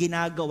tayong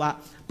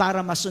ginagawa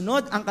para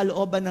masunod ang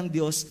kalooban ng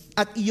Diyos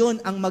at iyon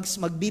ang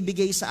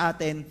magbibigay sa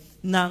atin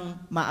ng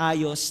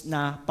maayos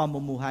na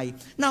pamumuhay.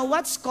 Now,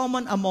 what's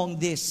common among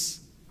this?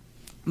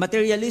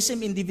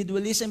 Materialism,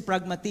 individualism,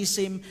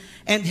 pragmatism,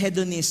 and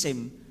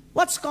hedonism.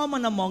 What's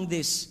common among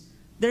this?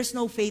 There's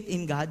no faith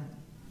in God.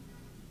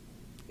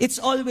 It's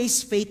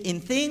always faith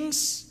in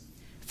things,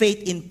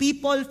 faith in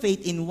people,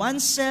 faith in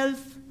oneself,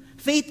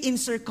 faith in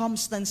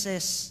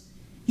circumstances.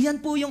 Yan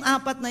po yung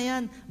apat na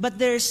yan.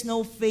 But there's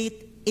no faith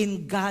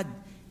in God.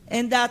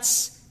 And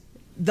that's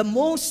the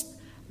most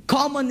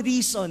common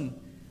reason,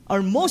 or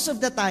most of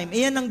the time,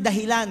 iyan ang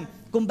dahilan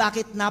kung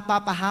bakit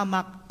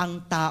napapahamak ang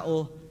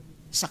tao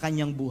sa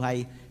kanyang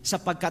buhay.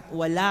 Sapagkat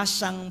wala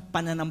siyang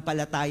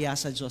pananampalataya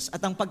sa Diyos.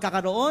 At ang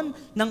pagkakaroon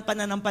ng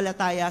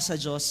pananampalataya sa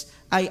Diyos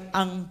ay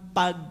ang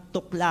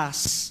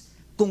pagtuklas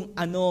kung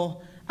ano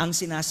ang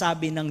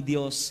sinasabi ng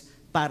Diyos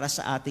para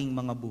sa ating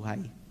mga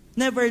buhay.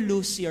 Never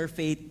lose your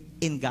faith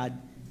in God.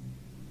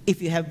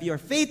 If you have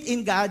your faith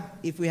in God,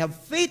 if we have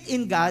faith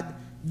in God,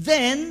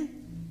 then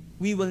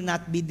we will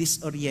not be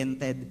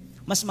disoriented.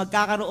 mas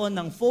magkakaroon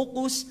ng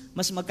focus,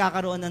 mas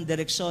magkakaroon ng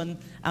direksyon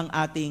ang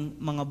ating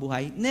mga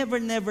buhay. Never,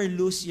 never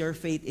lose your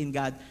faith in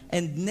God.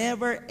 And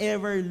never,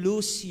 ever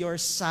lose your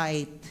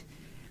sight.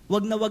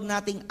 Wag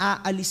nating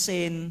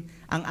aalisin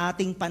ang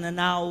ating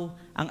pananaw,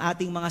 ang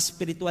ating mga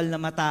spiritual na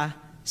mata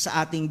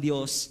sa ating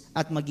Diyos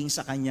at maging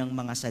sa Kanyang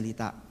mga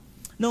salita.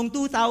 Noong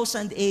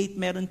 2008,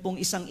 meron pong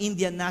isang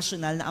Indian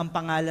national na ang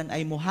pangalan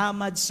ay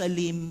Muhammad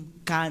Salim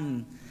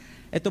Khan.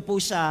 Ito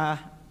po siya,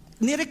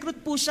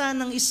 nirecruit po siya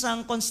ng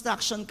isang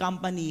construction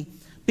company.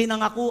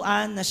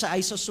 Pinangakuan na siya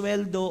ay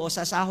sosweldo o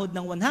sasahod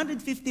ng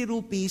 150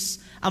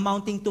 rupees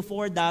amounting to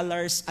 $4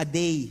 a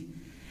day.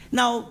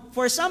 Now,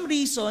 for some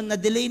reason,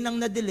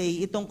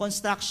 na-delay itong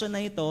construction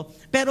na ito,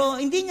 pero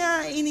hindi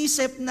niya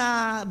inisip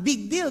na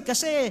big deal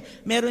kasi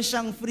meron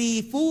siyang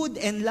free food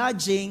and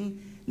lodging,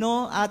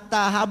 no? At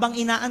habang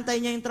inaantay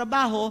niya yung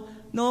trabaho,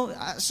 no,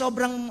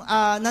 sobrang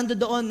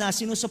nandoon na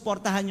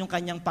sinusuportahan yung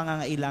kanyang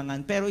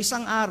pangangailangan. Pero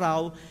isang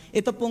araw,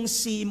 ito pong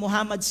si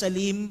Muhammad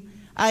Salim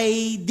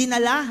ay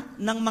dinala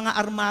ng mga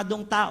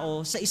armadong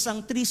tao sa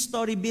isang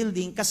 3-story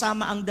building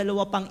kasama ang 2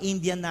 pang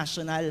Indian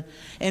national.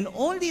 And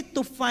only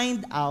to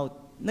find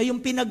out na yung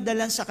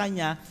pinagdalan sa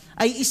kanya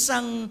ay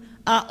isang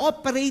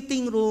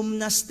operating room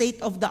na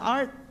state of the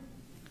art.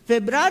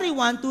 February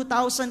 1,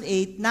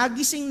 2008,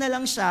 nagising na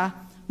lang siya,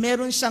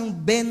 meron siyang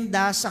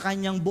benda sa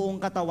kanyang buong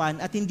katawan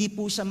at hindi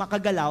po siya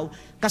makagalaw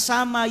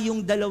kasama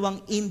yung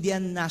 2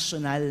 Indian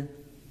national.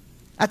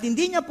 At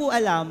hindi niya po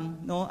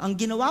alam, no, ang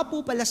ginawa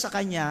po pala sa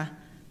kanya,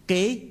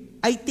 okay,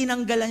 ay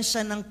tinanggalan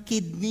siya ng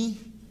kidney.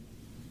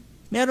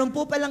 Meron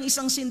po palang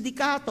isang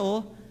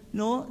sindikato,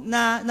 no,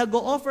 na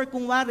nag-o-offer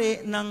kunwari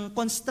ng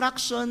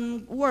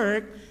construction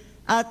work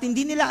at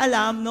hindi nila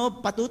alam, no,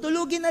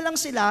 patutulugin na lang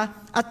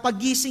sila at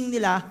paggising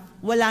nila,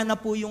 wala na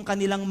po yung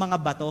kanilang mga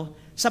bato.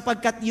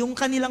 Sapagkat yung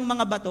kanilang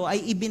mga bato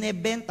ay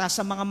ibinebenta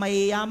sa mga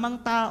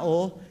mayayamang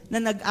tao na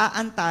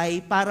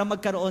nag-aantay para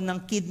magkaroon ng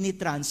kidney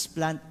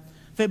transplant.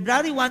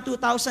 February 1,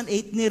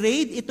 2008,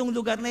 ni-raid itong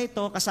lugar na ito,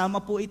 kasama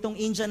po itong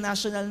Indian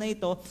national na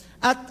ito,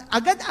 at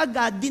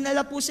agad-agad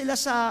dinala po sila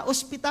sa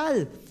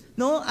ospital.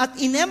 No? At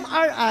in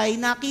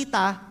MRI,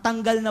 nakita,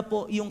 tanggal na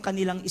po yung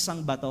kanilang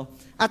isang bato.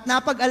 At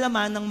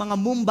napag-alaman ng mga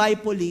Mumbai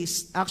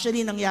police,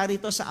 actually nangyari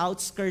ito sa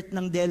outskirt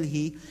ng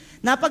Delhi,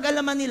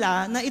 napag-alaman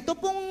nila na ito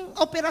pong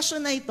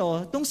operasyon na ito,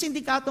 itong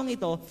sindikatong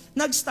ito,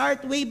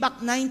 nag-start way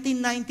back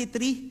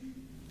 1993.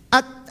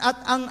 At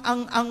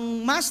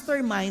ang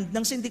mastermind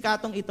ng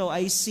sindikatong ito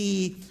ay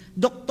si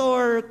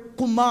Dr.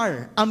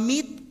 Kumar,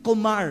 Amit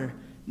Kumar,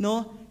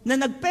 no, na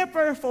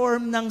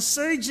nagpe-perform ng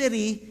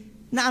surgery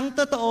na ang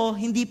totoo,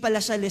 hindi pala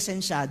siya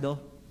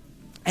lisensyado.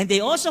 And they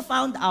also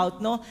found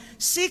out, no,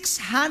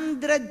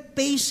 600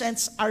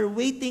 patients are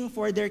waiting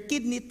for their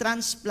kidney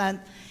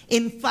transplant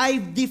in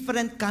 5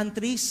 different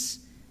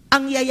countries.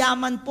 Ang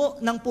yayaman po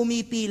ng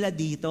pumipila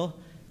dito.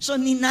 So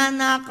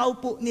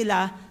ninanakaw po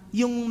nila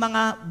yung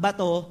mga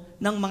bato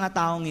ng mga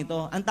taong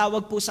ito. Ang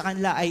tawag po sa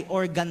kanila ay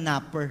organ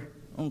napper.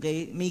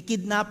 Okay? May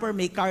kidnapper,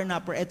 may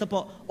carnapper. Ito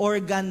po,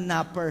 organ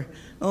napper.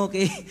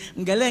 Okay?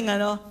 Ang galing,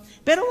 ano?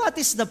 Pero what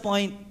is the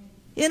point?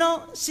 You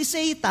know, si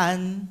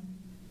Satan,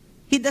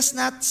 he does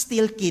not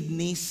steal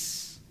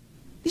kidneys.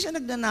 Hindi siya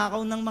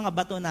nagnanakaw ng mga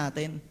bato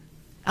natin.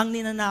 Ang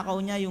ninanakaw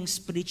niya yung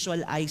spiritual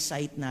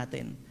eyesight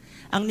natin.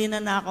 Ang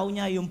ninanakaw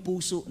niya yung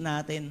puso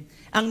natin.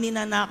 Ang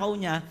ninanakaw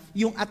niya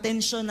yung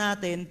atensyon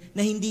natin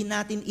na hindi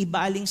natin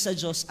ibaling sa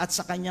Diyos at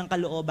sa Kanyang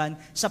kalooban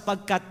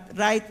sapagkat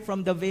right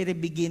from the very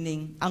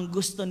beginning, ang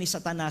gusto ni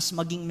Satanas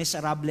maging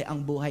miserable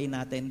ang buhay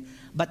natin,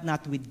 but not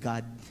with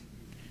God.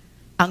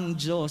 Ang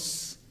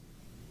Diyos,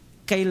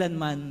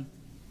 kailanman,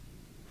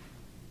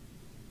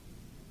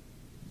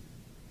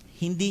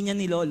 hindi niya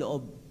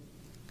niloloob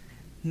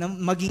na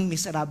maging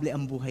miserable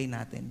ang buhay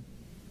natin.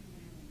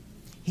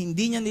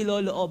 Hindi niya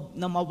niloloob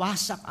na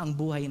mawasak ang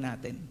buhay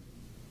natin.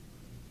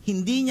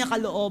 Hindi niya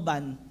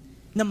kalooban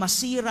na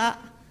masira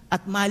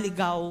at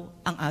maligaw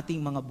ang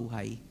ating mga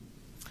buhay.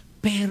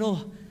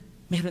 Pero,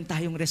 meron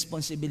tayong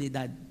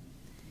responsibilidad.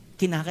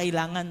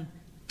 Kinakailangan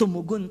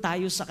tumugon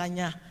tayo sa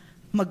Kanya,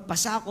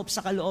 magpasakop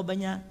sa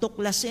kalooban niya,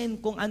 tuklasin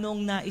kung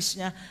anong nais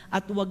niya,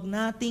 at huwag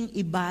nating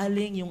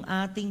ibaling yung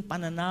ating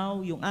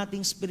pananaw, yung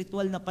ating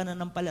spiritual na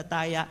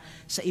pananampalataya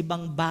sa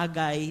ibang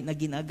bagay na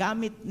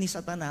ginagamit ni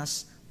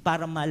Satanas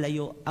para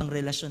malayo ang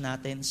relasyon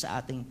natin sa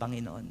ating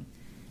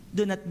Panginoon.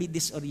 Do not be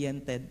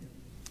disoriented.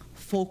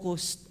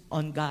 Focused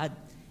on God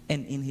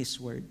and in His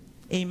Word.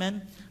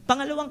 Amen?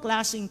 Pangalawang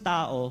klaseng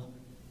tao,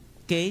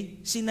 okay,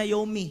 si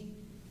Naomi,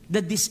 the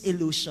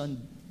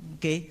disillusioned.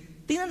 Okay?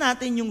 Tingnan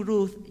natin yung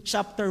Ruth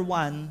chapter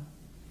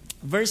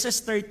 1,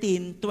 verses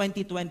 13,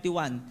 20,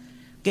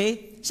 21.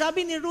 Okay?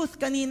 Sabi ni Ruth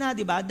kanina,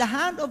 di ba? The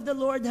hand of the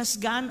Lord has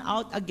gone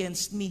out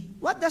against me.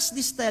 What does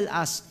this tell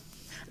us?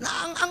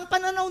 Na ang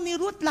pananaw ni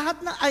Ruth,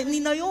 ni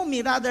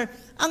Naomi rather,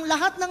 ang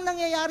lahat ng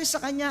nangyayari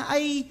sa kanya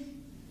ay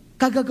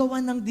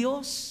kagagawan ng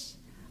Diyos.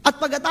 At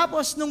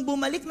pagkatapos, nung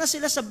bumalik na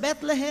sila sa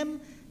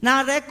Bethlehem,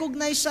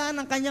 Na-recognize siya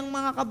ng kanyang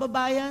mga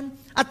kababayan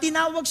at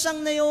tinawag siyang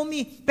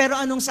Naomi. Pero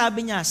anong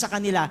sabi niya sa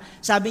kanila?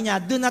 Sabi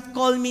niya, "Do not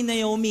call me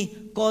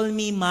Naomi, call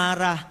me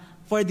Mara.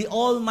 For the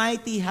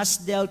Almighty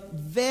has dealt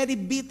very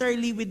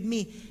bitterly with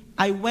me.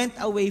 I went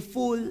away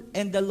full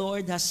and the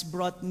Lord has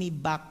brought me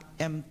back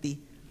empty."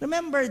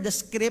 Remember the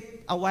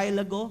script a while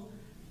ago?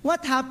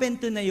 What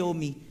happened to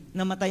Naomi?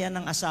 Namatayan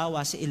ng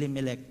asawa si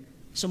Elimelech.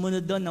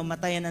 Sumunod doon,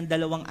 namatayan ng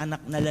 2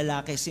 anak na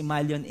lalaki, si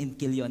Malion and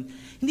Kilion.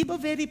 Hindi ba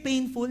very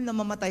painful na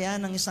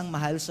mamatayan ng isang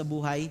mahal sa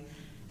buhay?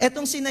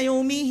 Etong si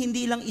Naomi,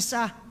 hindi lang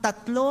isa,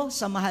 3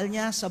 sa mahal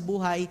niya sa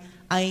buhay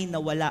ay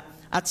nawala.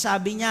 At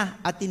sabi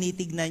niya, at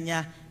tinitignan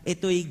niya,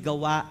 ito'y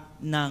gawa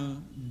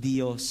ng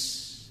Diyos.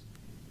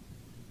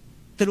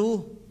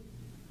 True,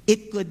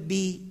 it could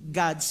be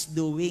God's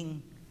doing.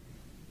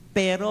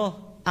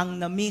 Pero ang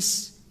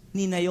na-miss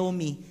ni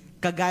Naomi,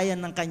 kagaya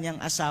ng kanyang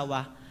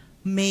asawa,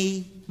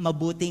 may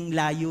mabuting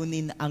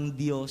layunin ang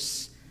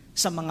Diyos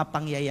sa mga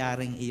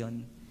pangyayaring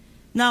iyon.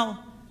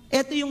 Now,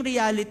 ito yung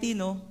reality,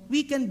 no?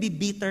 We can be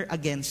bitter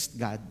against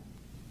God.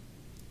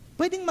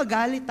 Pwedeng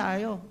magalit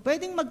tayo.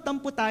 Pwedeng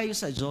magtampo tayo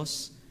sa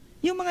Diyos.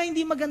 Yung mga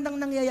hindi magandang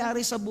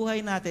nangyayari sa buhay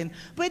natin,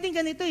 pwedeng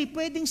ganito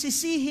pwedeng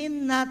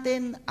sisihin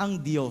natin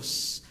ang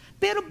Diyos.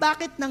 Pero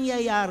bakit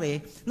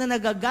nangyayari na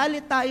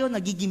nagagalit tayo,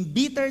 nagiging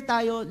bitter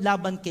tayo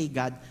laban kay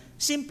God?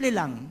 Simple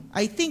lang.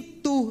 I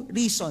think 2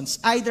 reasons.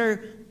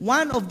 Either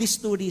one of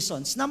these 2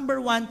 reasons. Number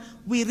 1,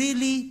 we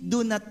really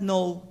do not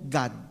know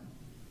God.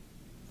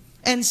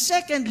 And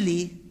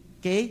secondly,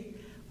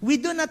 we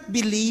do not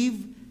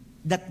believe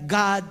that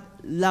God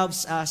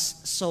loves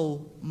us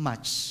so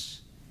much.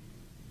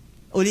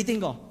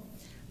 Ulitin ko.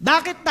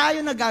 Bakit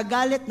tayo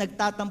nagagalit,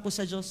 nagtatampo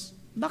sa Diyos?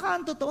 Baka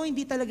ang totoo,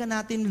 hindi talaga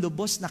natin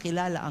lubos na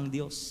kilala ang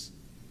Diyos.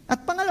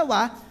 At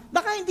pangalawa,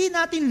 baka hindi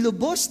natin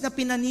lubos na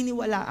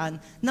pinaniniwalaan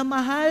na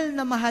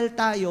mahal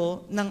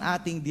tayo ng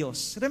ating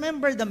Diyos.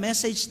 Remember the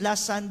message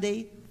last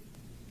Sunday?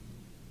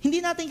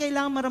 Hindi natin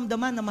kailangan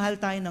maramdaman na mahal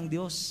tayo ng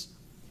Diyos.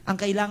 Ang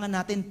kailangan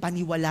natin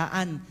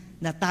paniwalaan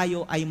na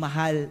tayo ay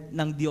mahal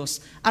ng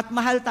Diyos. At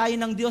mahal tayo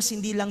ng Diyos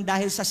hindi lang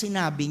dahil sa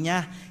sinabi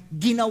niya.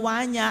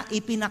 Ginawa niya,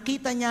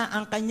 ipinakita niya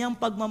ang kanyang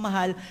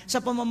pagmamahal sa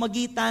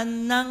pamamagitan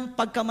ng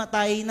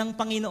pagkamatay ng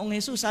Panginoong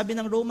Hesus. Sabi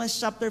ng Romans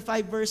chapter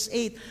 5 verse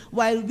 8,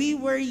 "While we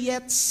were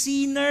yet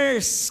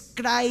sinners,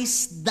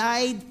 Christ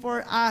died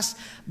for us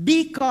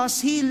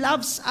because He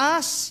loves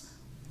us."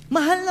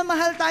 Mahal na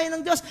mahal tayo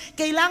ng Diyos.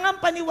 Kailangan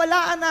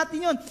paniwalaan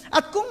natin yun.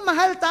 At kung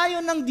mahal tayo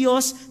ng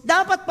Diyos,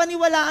 dapat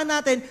paniwalaan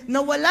natin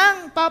na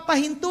walang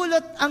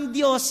papahintulot ang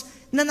Diyos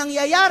na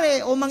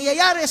nangyayari o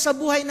mangyayari sa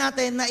buhay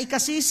natin na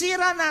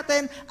ikasisira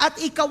natin at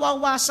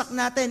ikawawasak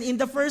natin.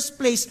 In the first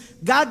place,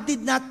 God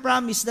did not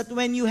promise that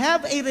when you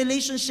have a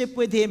relationship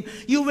with Him,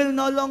 you will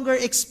no longer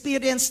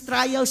experience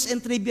trials and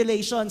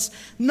tribulations.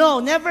 No,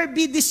 never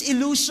be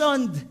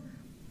disillusioned.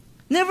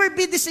 Never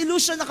be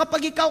disillusioned na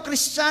kapag ikaw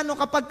Kristiyano,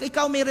 kapag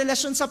ikaw may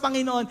relasyon sa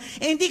Panginoon,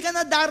 hindi ka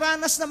na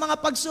daranas ng mga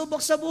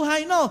pagsubok sa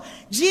buhay. No,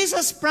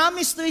 Jesus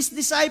promised to His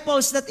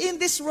disciples that in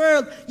this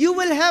world, you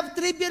will have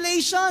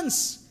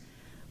tribulations.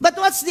 But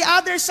what's the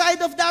other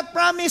side of that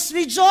promise?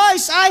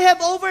 Rejoice, I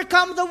have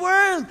overcome the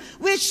world.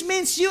 Which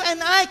means you and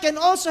I can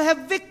also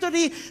have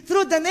victory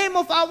through the name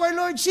of our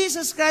Lord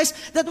Jesus Christ,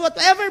 that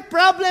whatever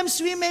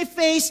problems we may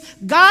face,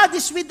 God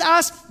is with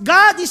us,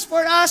 God is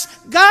for us,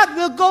 God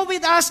will go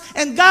with us,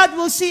 and God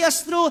will see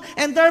us through,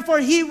 and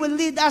therefore He will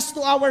lead us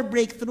to our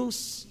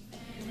breakthroughs.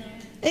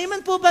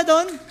 Amen po ba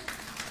doon?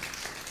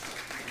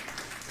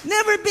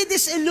 Never be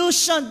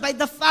disillusioned by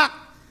the fact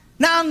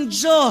na ang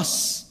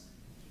Diyos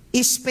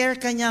spare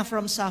ka niya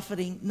from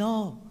suffering.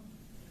 No.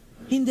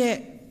 Hindi.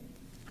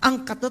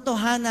 Ang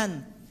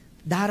katotohanan,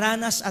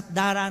 daranas at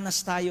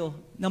daranas tayo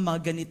ng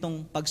mga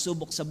ganitong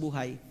pagsubok sa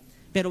buhay.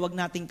 Pero wag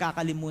nating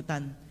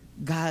kakalimutan,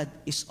 God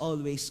is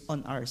always on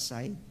our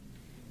side.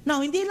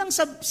 Now, hindi lang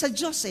sa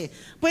Diyos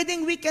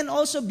Pwedeng we can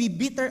also be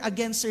bitter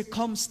against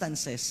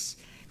circumstances.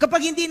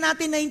 Kapag hindi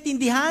natin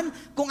naintindihan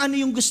kung ano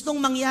yung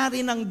gustong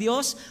mangyari ng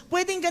Diyos,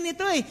 pwedeng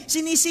ganito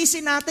sinisisi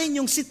natin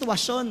yung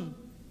sitwasyon.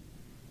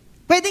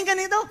 Pwedeng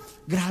ganito,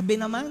 grabe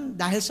naman,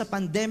 dahil sa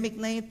pandemic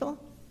na ito,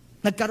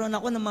 nagkaroon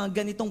ako ng mga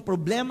ganitong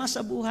problema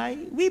sa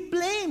buhay. We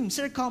blame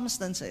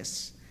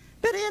circumstances.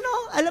 Pero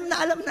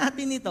alam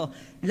natin ito.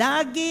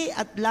 Lagi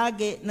at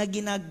lagi na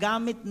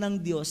ginagamit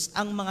ng Diyos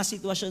ang mga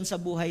sitwasyon sa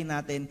buhay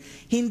natin,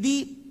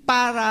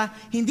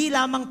 hindi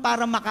lamang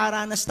para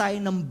makaranas tayo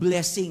ng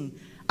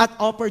blessing at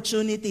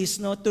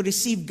opportunities to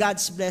receive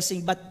God's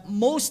blessing, but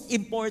most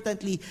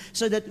importantly,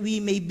 so that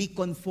we may be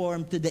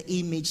conformed to the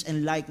image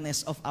and likeness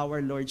of our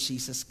Lord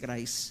Jesus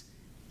Christ.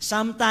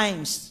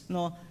 Sometimes,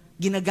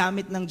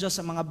 ginagamit ng Diyos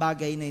ang mga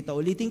bagay na ito.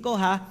 Ulitin ko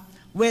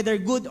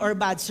whether good or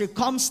bad,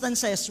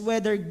 circumstances,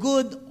 whether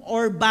good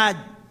or bad.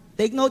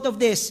 Take note of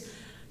this.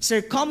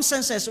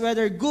 Circumstances,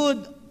 whether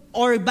good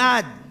or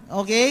bad.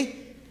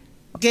 Okay?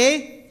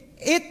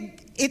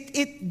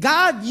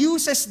 God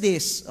uses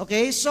this,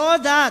 so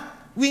that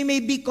we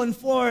may be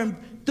conformed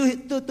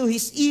to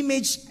His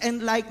image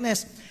and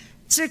likeness.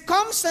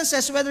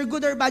 Circumstances, whether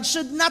good or bad,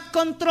 should not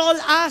control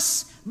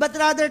us, but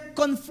rather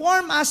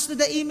conform us to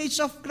the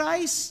image of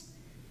Christ.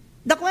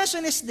 The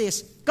question is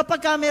this,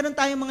 kapag meron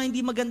tayong mga hindi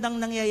magandang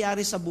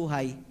nangyayari sa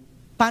buhay,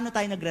 paano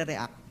tayo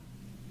nagre-react?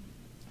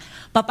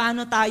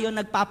 Paano tayo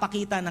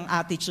nagpapakita ng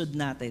attitude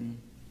natin?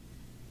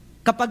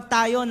 Kapag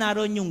tayo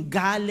naroon yung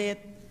galit,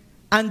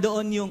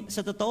 andoon yung, sa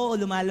totoo,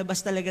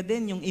 lumalabas talaga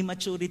din yung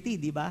immaturity,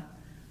 di ba?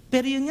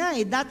 Pero yun nga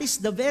that is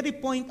the very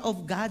point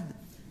of God.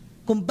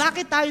 Kung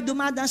bakit tayo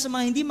dumadaan sa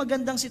mga hindi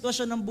magandang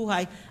sitwasyon ng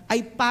buhay,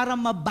 ay para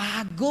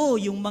mabago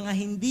yung mga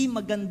hindi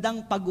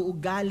magandang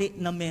pag-uugali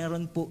na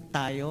meron po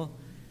tayo.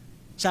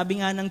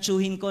 Sabi nga ng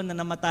tsuhin ko na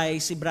namatay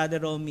si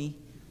Brother Romy,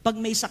 pag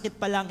may sakit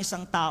pa lang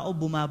isang tao,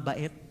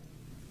 bumabait.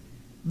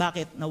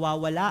 Bakit?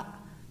 Nawawala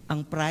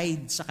ang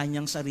pride sa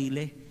kanyang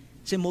sarili.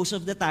 Kasi most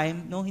of the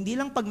time, hindi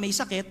lang pag may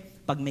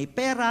sakit, pag may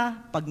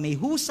pera, pag may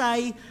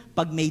husay,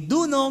 pag may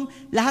dunong,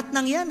 lahat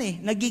ng yan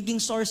nagiging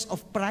source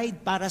of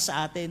pride para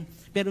sa atin.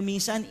 Pero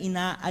minsan,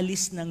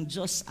 inaalis ng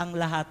Diyos ang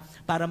lahat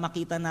para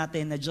makita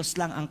natin na Diyos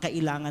lang ang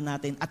kailangan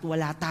natin at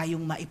wala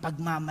tayong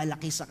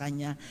maipagmamalaki sa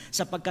Kanya.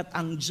 Sapagkat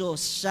ang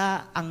Diyos,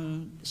 siya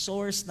ang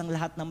source ng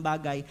lahat ng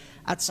bagay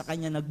at sa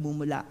Kanya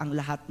nagmumula ang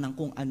lahat ng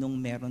kung anong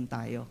meron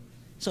tayo.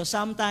 So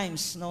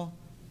sometimes,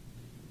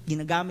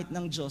 ginagamit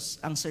ng Diyos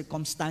ang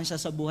circumstansya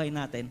sa buhay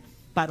natin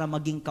para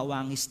maging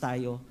kawangis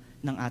tayo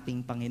ng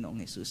ating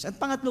Panginoong Yesus. At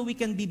pangatlo, we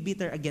can be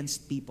bitter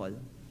against people.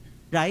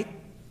 Right?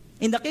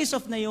 In the case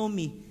of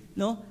Naomi,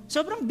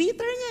 sobrang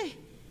bitter niya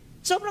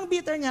Sobrang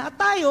bitter niya. At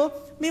tayo,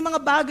 may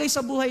mga bagay sa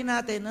buhay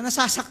natin na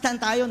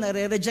nasasaktan tayo,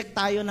 nare-reject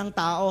tayo ng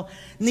tao,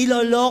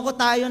 niloloko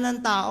tayo ng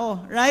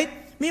tao.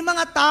 Right? May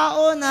mga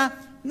tao na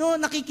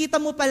nakikita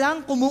mo pa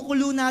lang,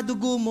 kumukulo na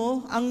dugo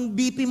mo, ang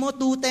BP mo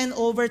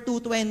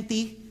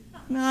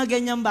 210/220. Mga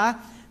ganyan ba?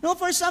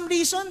 For some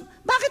reason,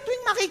 bakit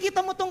tuwing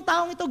makikita mo tong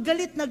taong ito,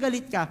 galit na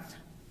galit ka?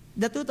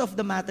 The truth of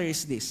the matter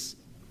is this.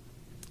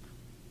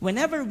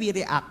 Whenever we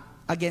react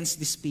against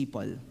these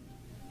people,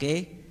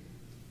 okay,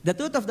 the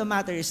truth of the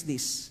matter is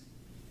this.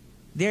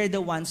 They're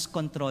the ones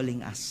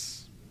controlling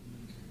us.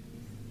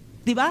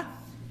 Diba?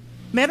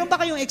 Meron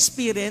ba kayong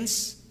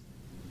experience,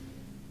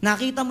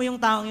 nakita mo yung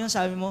taong yun,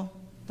 sabi mo,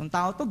 itong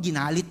tao to,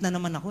 ginalit na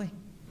naman ako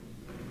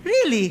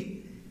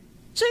Really?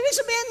 So, ibig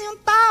sabihin, yung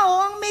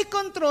tao ang may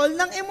control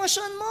ng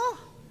emosyon mo.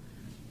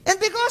 And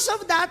because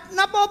of that,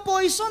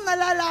 napopoison,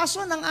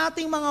 nalalason ang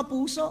ating mga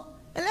puso.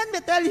 And let me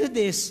tell you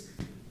this,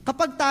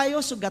 kapag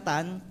tayo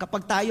sugatan,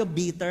 kapag tayo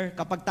bitter,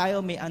 kapag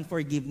tayo may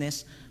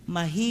unforgiveness,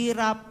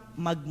 mahirap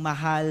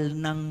magmahal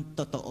ng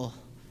totoo.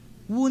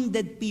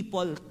 Wounded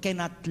people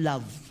cannot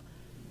love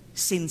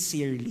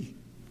sincerely.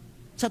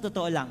 Sa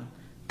totoo lang.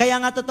 Kaya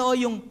nga totoo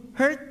yung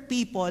hurt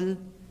people.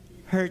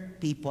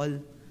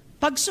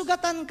 Pag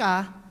sugatan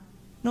ka,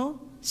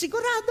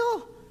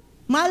 sigurado,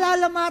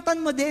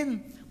 malalamatan mo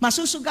din.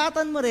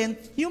 Masusugatan mo rin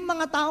yung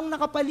mga taong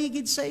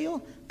nakapaligid sa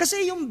iyo.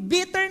 Kasi yung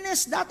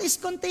bitterness, that is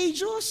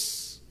contagious.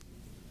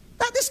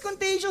 That is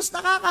contagious,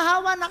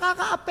 nakakahawa,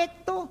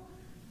 nakakaapekto.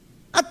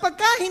 At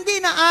pagka hindi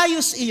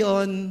naayos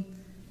iyon,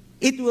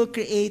 it will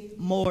create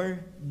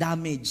more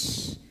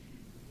damage.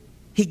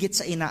 Higit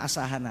sa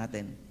inaasahan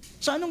natin.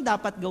 So anong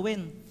dapat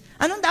gawin?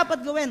 Anong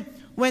dapat gawin?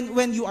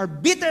 When you are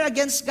bitter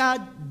against God,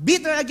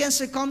 bitter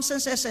against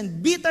circumstances, and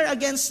bitter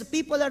against the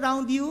people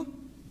around you,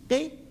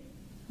 okay?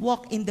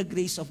 Walk in the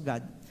grace of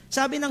God.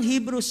 Sabi ng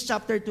Hebrews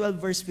chapter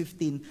 12 verse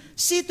 15,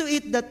 see to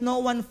it that no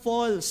one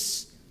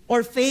falls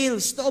or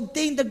fails to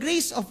obtain the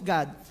grace of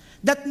God,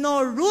 that no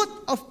root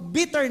of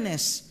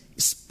bitterness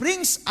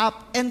springs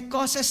up and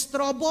causes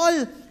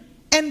trouble,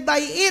 and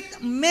by it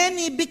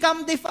many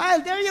become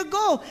defiled. There you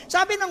go.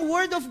 Sabi ng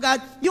Word of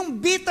God, yung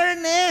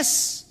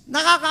bitterness,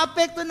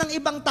 nakakaapekto ng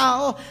ibang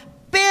tao.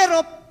 Pero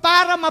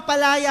para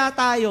mapalaya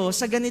tayo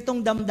sa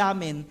ganitong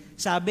damdamin,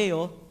 sabi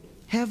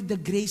have the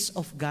grace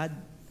of God.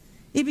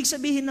 Ibig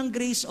sabihin ng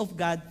grace of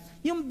God,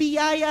 yung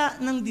biyaya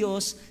ng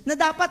Diyos na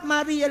dapat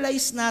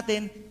ma-realize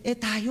natin,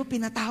 tayo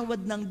pinatawad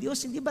ng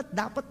Diyos, hindi ba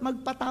dapat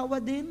magpatawad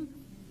din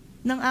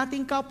ng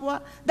ating kapwa?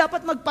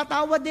 Dapat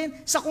magpatawad din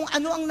sa kung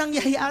ano ang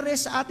nangyayari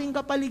sa ating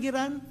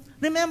kapaligiran.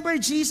 Remember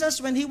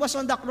Jesus when He was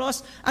on the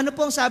cross, ano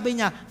pong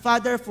sabi niya?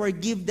 Father,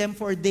 forgive them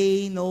for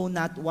they know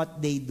not what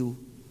they do.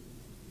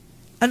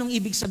 Anong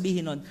ibig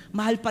sabihin nun?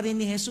 Mahal pa rin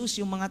ni Jesus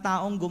yung mga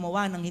taong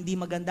gumawa ng hindi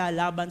maganda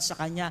laban sa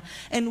Kanya.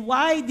 And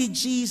why did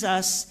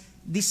Jesus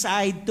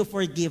decide to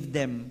forgive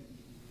them?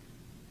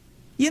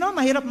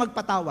 Mahirap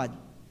magpatawad.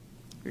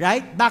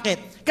 Right?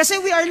 Bakit? Kasi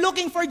we are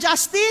looking for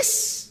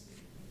justice.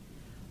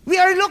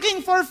 We are looking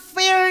for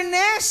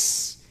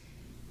fairness.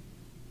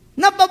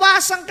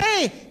 Nababasan ka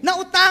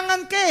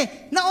nautangan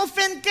ka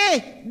na-offend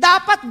ka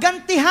dapat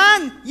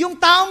gantihan yung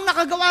taong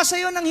nakagawa sa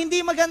iyo ng hindi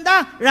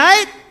maganda.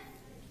 Right?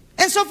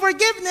 And so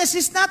forgiveness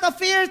is not a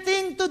fair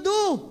thing to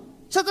do.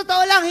 Sa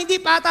totoo lang,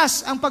 hindi patas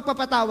ang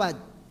pagpapatawad.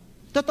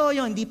 Totoo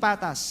yun, hindi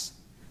patas.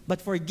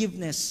 But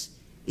forgiveness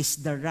is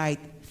the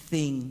right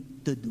thing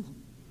to do.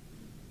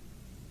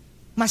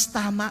 Mas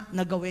tama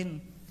na gawin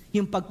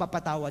yung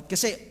pagpapatawad.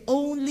 Kasi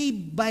only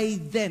by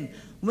then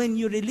when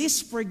you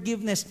release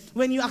forgiveness,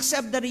 when you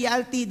accept the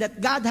reality that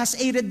God has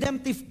a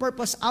redemptive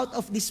purpose out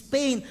of this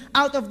pain,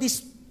 out of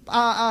this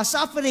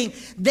suffering,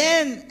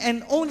 then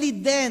and only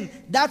then,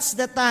 that's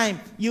the time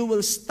you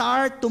will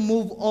start to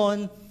move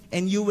on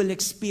and you will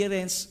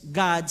experience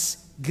God's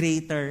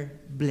greater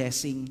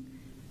blessing.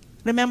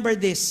 Remember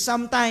this,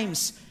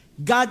 sometimes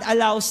God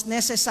allows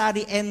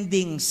necessary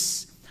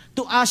endings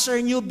to usher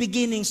new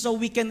beginnings so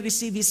we can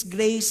receive His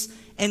grace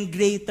and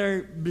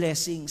greater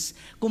blessings.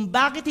 Kung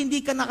bakit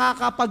hindi ka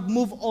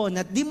nakakapag-move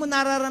on at di mo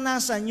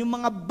nararanasan yung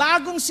mga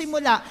bagong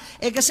simula,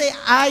 kasi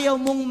ayaw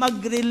mong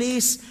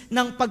mag-release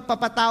ng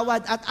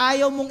pagpapatawad at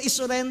ayaw mong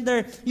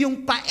isurrender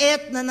yung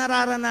pait na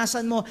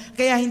nararanasan mo,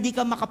 kaya hindi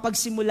ka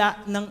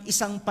makapagsimula ng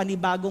isang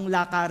panibagong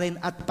lakarin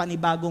at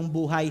panibagong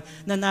buhay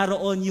na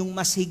naroon yung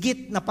mas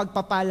higit na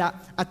pagpapala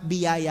at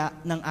biyaya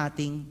ng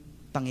ating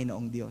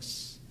Panginoong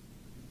Diyos.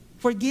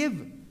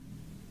 Forgive.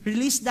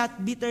 Release that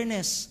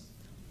bitterness.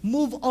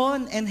 Move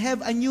on and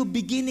have a new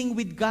beginning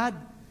with God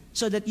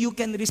so that you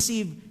can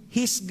receive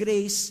His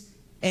grace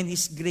and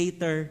His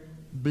greater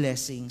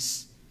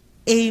blessings.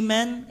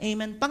 Amen?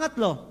 Amen.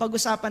 Pangatlo,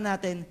 pag-usapan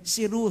natin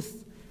si Ruth,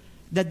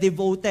 the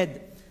devoted.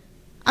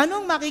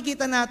 Anong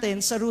makikita natin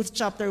sa Ruth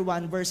chapter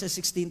 1 verses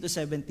 16 to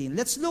 17?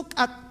 Let's look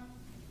at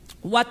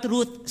what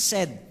Ruth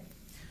said.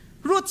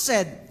 Ruth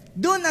said,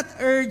 "Do not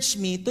urge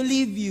me to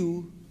leave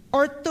you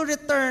or to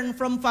return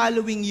from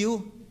following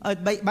you."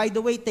 By the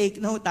way,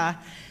 take note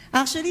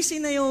Actually, si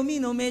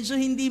Naomi, medyo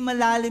hindi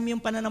malalim yung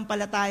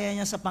pananampalataya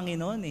niya sa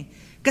Panginoon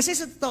Kasi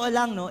sa totoo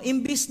lang,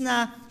 imbis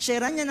na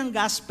share niya ng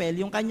gospel,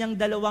 yung kanyang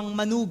dalawang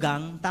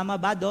manugang, tama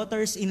ba,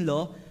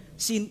 daughters-in-law,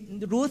 si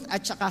Ruth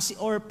at saka si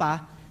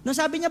Orpah, nung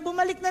sabi niya,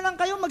 bumalik na lang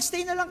kayo,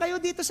 magstay na lang kayo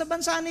dito sa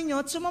bansa ninyo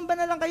at sumamba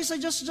na lang kayo sa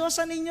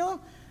Diyos-Diyosan ninyo.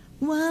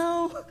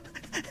 Wow!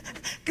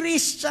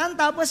 Christian,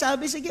 tapos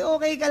sabi, sige,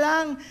 okay ka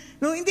lang.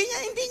 Hindi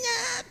niya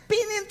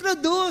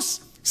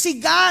pinintroduce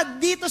si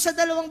God dito sa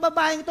dalawang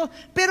babaeng to.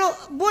 Pero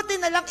buti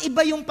na lang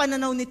iba yung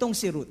pananaw nitong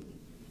si Ruth.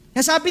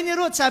 Sabi ni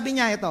Ruth, sabi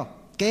niya ito,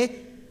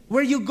 okay?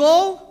 Where you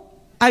go,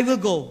 I will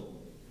go.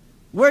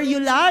 Where you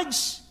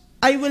lodge,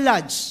 I will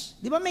lodge.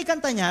 Di ba may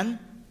kanta niyan?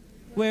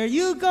 Where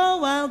you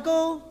go, I'll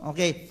go.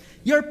 Okay.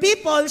 Your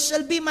people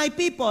shall be my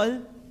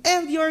people,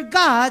 and your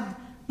God,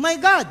 my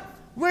God.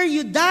 Where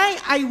you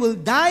die, I will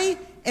die,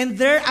 and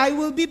there I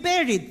will be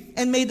buried.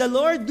 And may the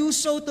Lord do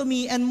so to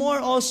me, and more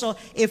also,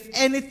 if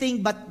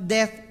anything but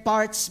death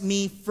parts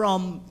me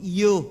from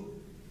you.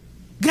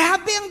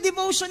 Grabe ang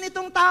devotion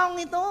nitong taong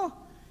ito.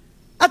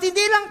 At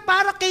hindi lang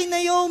para kay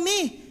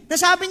Naomi.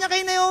 Nasabi niya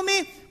kay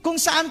Naomi, kung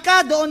saan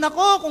ka, doon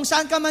ako. Kung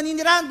saan ka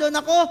maninirahan, doon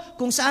ako.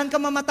 Kung saan ka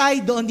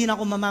mamatay, doon din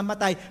ako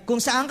mamamatay. Kung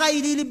saan ka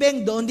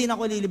ililibing, doon din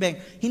ako lilibing.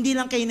 Hindi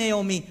lang kay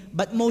Naomi,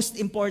 but most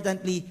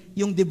importantly,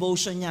 yung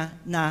devotion niya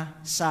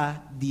na sa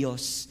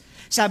Diyos.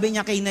 Sabi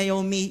niya kay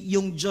Naomi,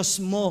 yung Diyos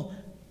mo,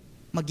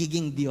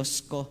 magiging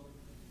Diyos ko.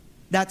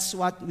 That's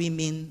what we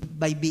mean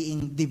by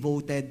being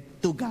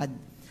devoted to God.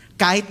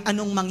 Kahit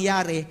anong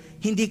mangyari,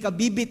 hindi ka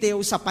bibitiw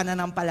sa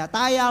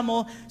pananampalataya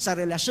mo, sa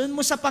relasyon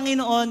mo sa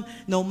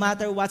Panginoon, no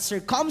matter what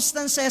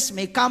circumstances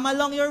may come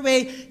along your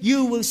way,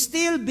 you will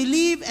still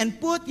believe and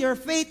put your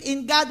faith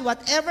in God.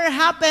 Whatever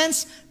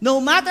happens,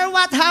 no matter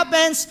what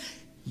happens,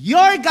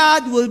 your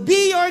God will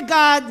be your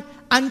God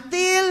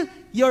until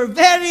your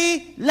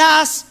very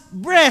last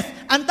breath.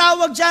 Ang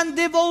tawag dyan,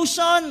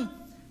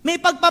 devotion. May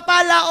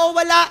pagpapala o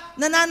wala,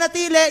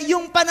 nananatili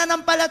yung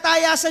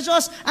pananampalataya sa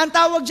Diyos. Ang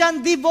tawag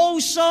dyan,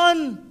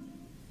 devotion.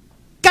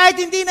 Kahit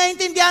hindi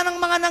naintindihan ng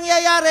mga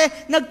nangyayari,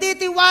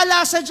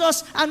 nagtitiwala sa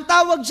Diyos, ang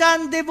tawag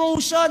dyan,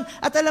 devotion.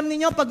 At alam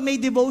niyo, pag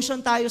may devotion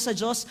tayo sa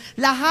Diyos,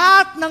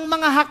 lahat ng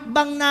mga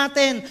hakbang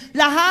natin,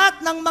 lahat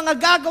ng mga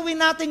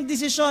gagawin nating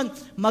desisyon,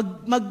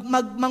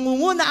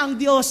 mangunguna ang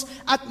Diyos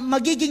at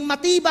magiging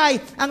matibay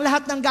ang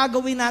lahat ng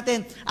gagawin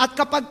natin. At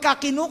kapag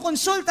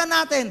kinukonsulta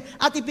natin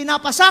at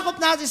ipinapasakop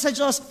natin sa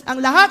Diyos, ang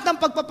lahat ng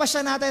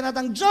pagpapasya natin at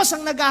ang Diyos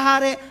ang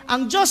naghahari,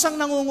 ang Diyos ang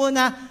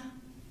nangunguna,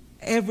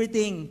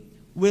 everything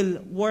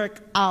will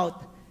work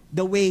out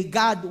the way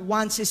God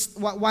wants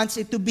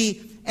it to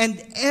be, and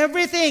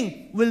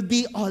everything will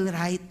be all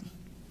right.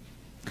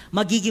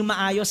 Magiging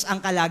maayos ang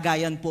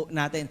kalagayan po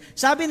natin.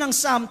 Sabi ng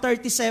Psalm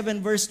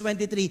 37 verse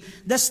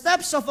 23, the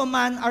steps of a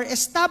man are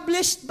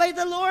established by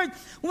the Lord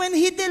when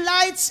he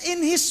delights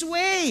in his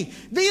way.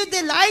 Do you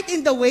delight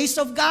in the ways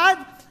of God?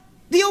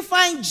 Do you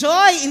find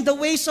joy in the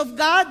ways of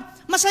God?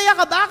 Masaya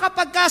ka ba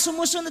kapag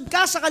sumusunod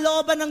ka sa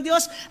kalooban ng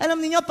Diyos? Alam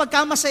niyo,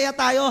 pagka masaya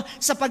tayo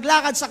sa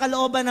paglakad sa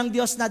kalooban ng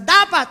Diyos na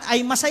dapat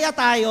ay masaya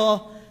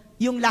tayo,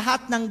 yung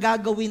lahat ng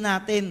gagawin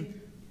natin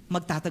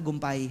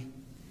magtatagumpay.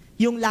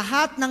 Yung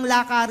lahat ng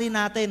lakarin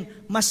natin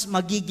mas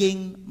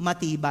magiging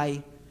matibay.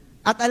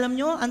 At alam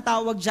niyo, ang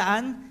tawag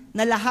dyan,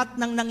 na lahat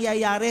ng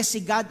nangyayari,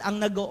 si God ang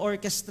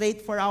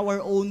nag-orchestrate for our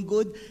own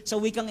good. Sa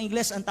wikang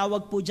Ingles, ang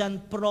tawag po dyan,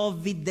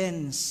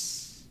 providence.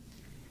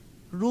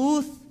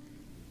 Ruth,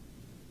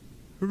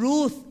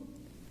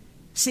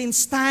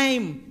 since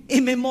time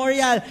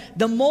immemorial,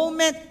 the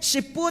moment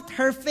she put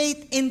her faith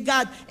in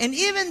God, and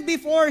even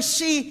before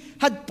she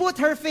had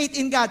put her faith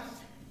in God,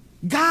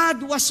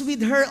 God was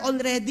with her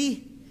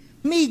already.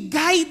 May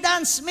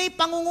guidance, may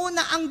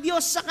pangunguna ang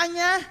Diyos sa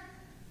kanya.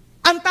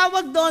 Ang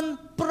tawag doon,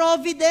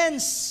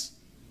 providence.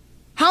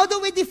 How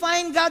do we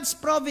define God's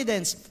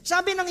providence?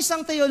 Sabi ng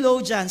isang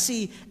theologian,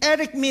 si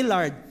Eric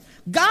Millard,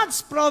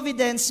 God's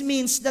providence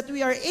means that we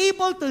are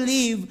able to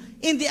live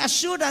in the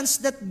assurance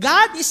that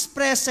God is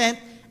present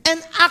and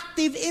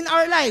active in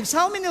our lives.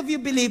 How many of you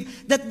believe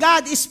that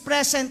God is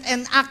present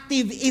and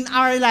active in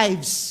our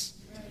lives?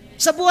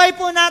 Sa buhay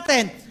po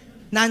natin,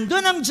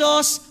 nandun ang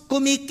Diyos,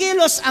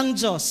 kumikilos ang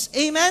Diyos.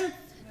 Amen?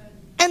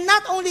 And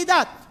not only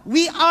that,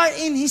 we are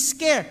in His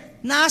care.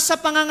 Nasa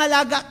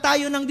pangangalaga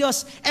tayo ng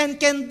Diyos and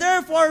can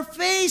therefore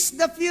face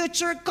the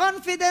future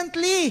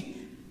confidently.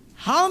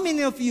 How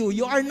many of you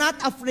are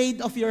not afraid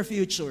of your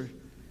future?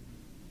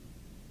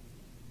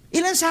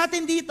 Ilan sa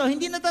atin dito,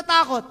 hindi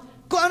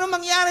natatakot kung ano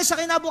mangyari sa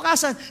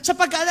kinabukasan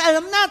sapagkat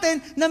alam natin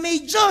na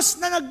may Diyos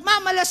na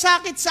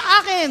nagmamalasakit sa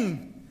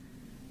akin.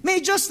 May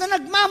Diyos na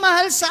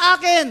nagmamahal sa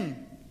akin.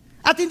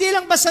 At hindi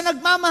lang basta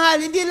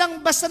nagmamahal, hindi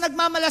lang basta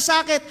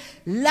nagmamalasakit,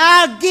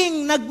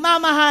 laging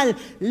nagmamahal,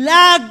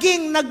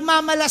 laging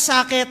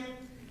nagmamalasakit.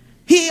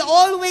 He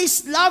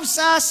always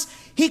loves us,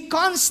 He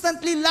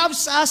constantly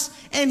loves us,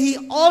 and He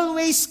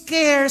always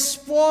cares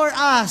for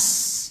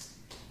us.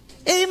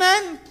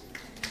 Amen?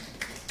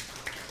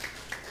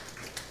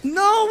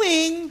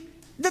 Knowing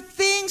that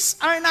things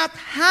are not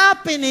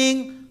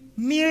happening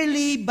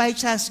merely by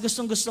chance.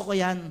 Gustong-gusto ko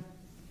yan.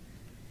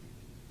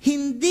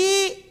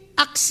 Hindi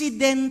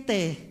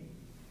aksidente.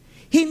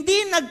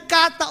 Hindi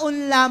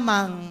nagkataon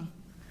lamang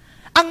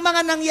ang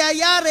mga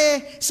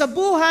nangyayari sa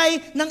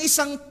buhay ng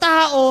isang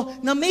tao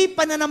na may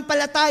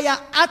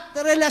pananampalataya at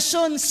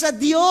relasyon sa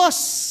Diyos.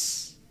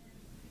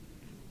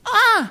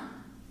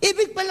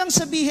 Ibig palang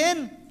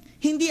sabihin,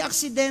 hindi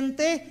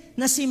aksidente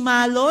na si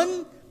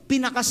Malon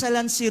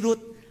pinakasalan si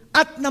Ruth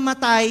at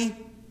namatay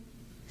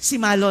si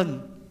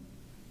Malon.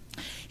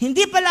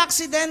 Hindi pala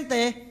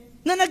aksidente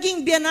na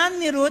naging biyanan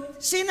ni Ruth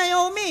si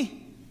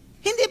Naomi.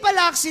 Hindi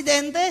pala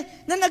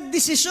aksidente na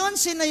nagdesisyon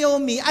si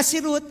Naomi,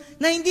 si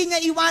Ruth, na hindi niya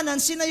iwanan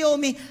si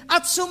Naomi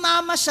at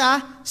sumama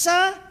siya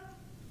sa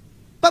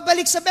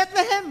pabalik sa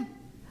Bethlehem.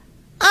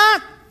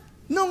 At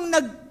nung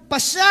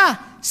nagpasya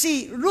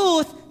si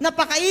Ruth na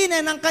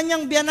pakainin ng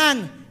kanyang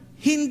biyanan,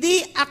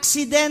 hindi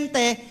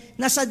aksidente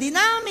na sa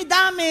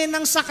dinami-dami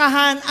ng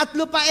sakahan at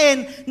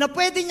lupain na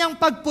pwede niyang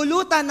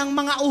pagpulutan ng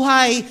mga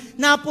uhay,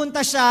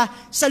 napunta siya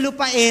sa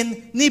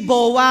lupain ni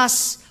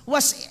Boaz.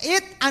 Was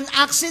it an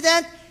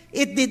accident?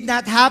 It did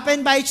not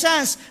happen by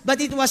chance, but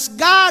it was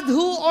God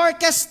who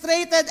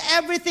orchestrated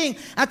everything.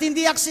 At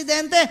hindi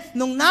aksidente,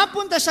 nung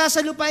napunta siya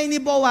sa lupain ni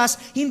Boaz,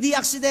 hindi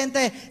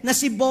aksidente na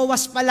si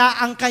Boaz pala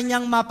ang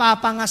kanyang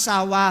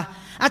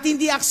mapapangasawa. At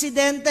hindi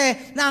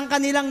aksidente na ang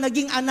kanilang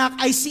naging anak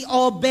ay si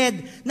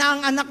Obed, na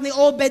ang anak ni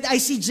Obed ay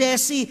si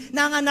Jesse,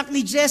 na ang anak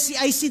ni Jesse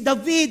ay si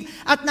David,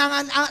 at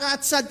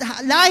sa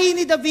lahi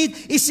ni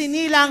David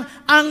isinilang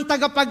ang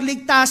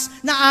tagapagligtas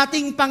na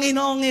ating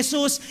Panginoong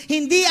Yesus.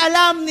 Hindi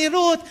alam ni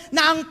Ruth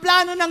na ang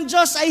plano ng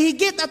Diyos ay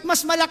higit at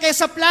mas malaki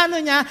sa plano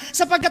niya,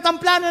 sapagkat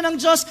ang plano ng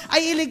Diyos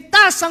ay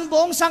iligtas ang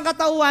buong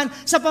sangkatauhan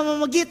sa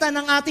pamamagitan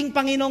ng ating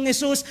Panginoong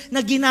Yesus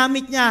na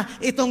ginamit niya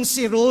itong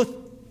si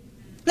Ruth.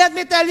 Let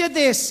me tell you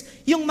this,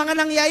 yung mga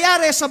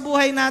nangyayari sa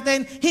buhay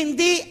natin,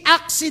 hindi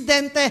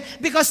aksidente,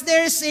 because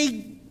there's a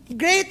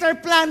greater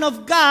plan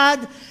of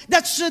God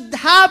that should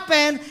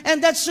happen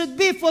and that should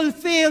be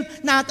fulfilled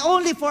not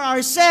only for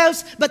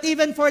ourselves, but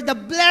even for the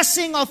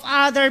blessing of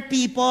other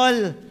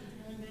people.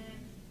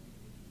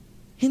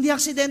 Hindi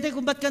aksidente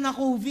kung ba't ka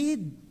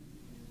na-COVID.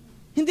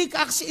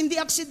 Hindi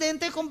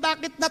aksidente kung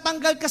bakit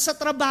natanggal ka sa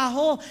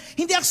trabaho.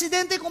 Hindi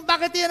aksidente kung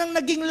bakit yan ang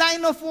naging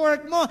line of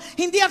work mo.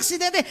 Hindi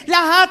aksidente.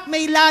 Lahat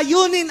may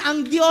layunin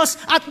ang Diyos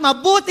at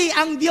mabuti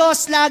ang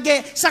Diyos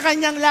lagi sa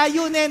kanyang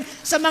layunin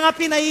sa mga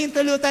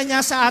pinahihintulutan niya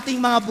sa ating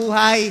mga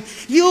buhay.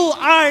 You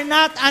are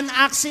not an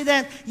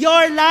accident.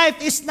 Your life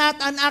is not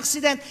an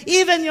accident.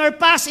 Even your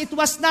past, it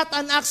was not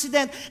an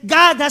accident.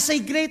 God has a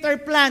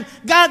greater plan.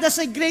 God has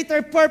a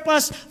greater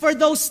purpose for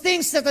those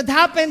things that had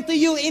happened to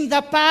you in the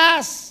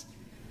past.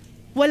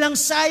 Walang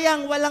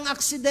sayang, walang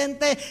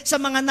aksidente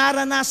sa mga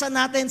naranasan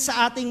natin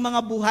sa ating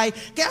mga buhay.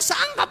 Kaya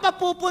saan ka pa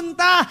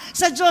pupunta?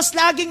 Sa Diyos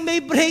laging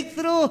may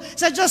breakthrough.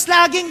 Sa Diyos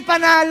laging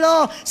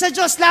panalo. Sa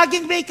Diyos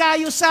laging may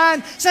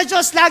kaayusan. Sa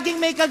Diyos laging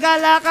may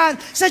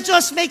kagalakan. Sa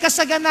Diyos may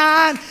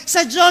kasaganaan.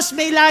 Sa Diyos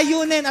may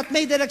layunin at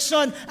may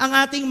direksyon ang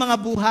ating mga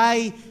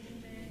buhay.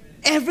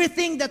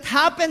 Everything that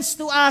happens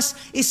to us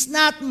is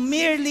not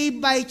merely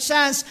by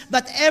chance,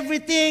 but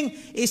everything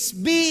is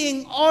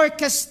being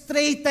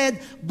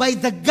orchestrated by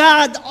the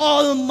God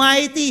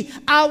Almighty,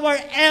 our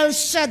El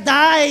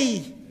Shaddai.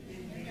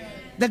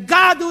 The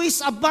God who is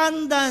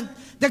abundant,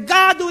 the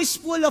God who is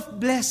full of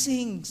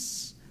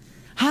blessings.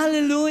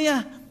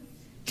 Hallelujah!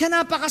 Kaya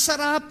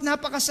napakasarap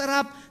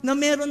na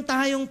meron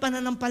tayong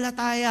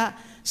pananampalataya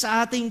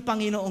sa ating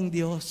Panginoong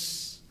Diyos.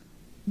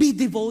 Be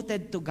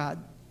devoted to God.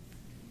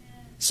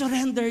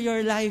 Surrender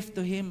your life to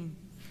Him.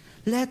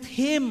 Let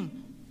Him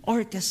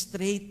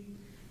orchestrate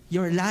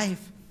your life.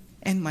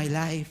 and my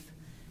life.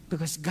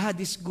 Because God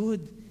is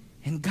good,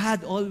 and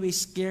God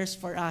always cares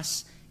for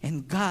us,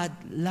 and God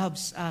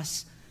loves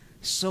us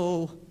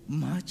so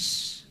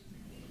much.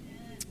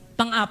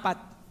 Pang-apat,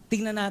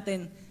 tingnan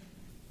natin.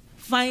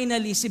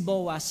 Finally, si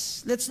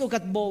Boaz. Let's look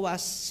at Boaz.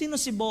 Sino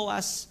si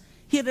Boaz?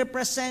 He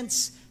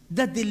represents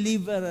the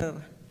deliverer.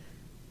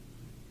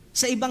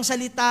 Sa ibang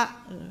salita,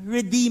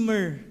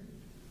 redeemer,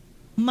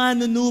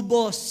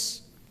 manunubos.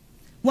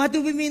 What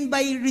do we mean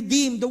by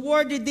redeem? The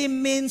word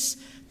redeem means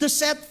to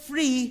set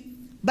free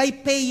by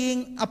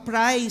paying a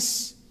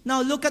price.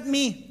 Now, look at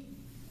me.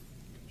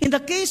 In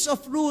the case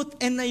of Ruth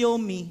and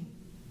Naomi,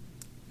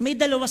 may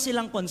dalawa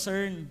silang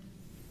concern.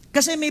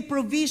 Kasi may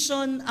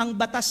provision ang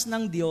batas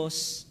ng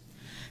Diyos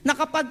na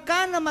kapag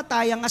ka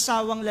namatay ang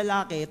asawang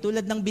lalaki,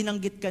 tulad ng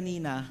binanggit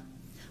kanina,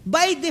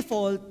 by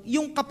default,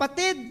 yung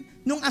kapatid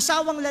nung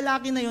asawang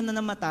lalaki na yun na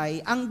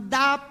namatay, ang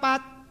dapat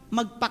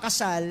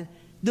magpakasal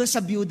doon sa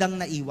biyudang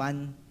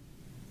naiwan.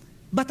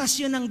 Batas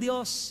yun ng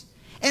Diyos.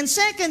 And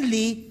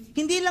secondly,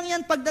 hindi lang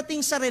yan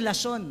pagdating sa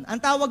relasyon. Ang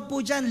tawag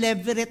po dyan,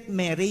 levirate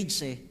marriage.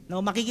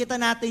 No, makikita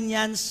natin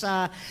yan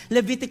sa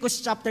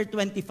Leviticus chapter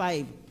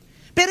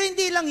 25. Pero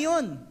hindi lang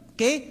yun.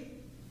 Okay?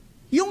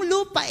 Yung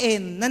lupain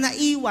na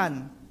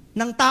naiwan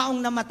ng taong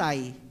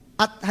namatay,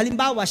 at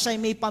halimbawa siya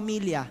may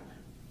pamilya,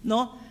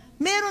 no?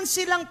 Meron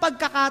silang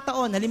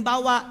pagkakataon,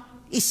 halimbawa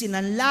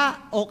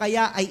isinanla o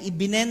kaya ay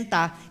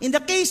ibinenta. In the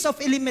case of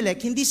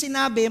Elimelech, hindi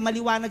sinabi,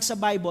 maliwanag sa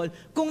Bible,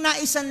 kung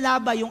naisanla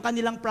ba yung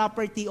kanilang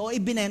property o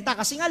ibinenta,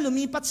 kasi nga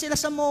lumipat sila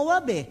sa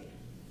Moab eh.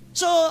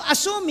 So,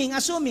 assuming,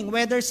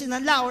 whether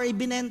sinanla or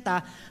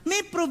ibinenta, may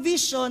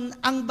provision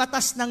ang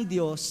batas ng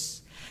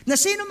Diyos na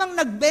sino mang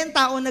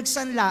nagbenta o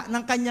nagsanla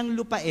ng kanyang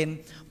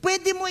lupain,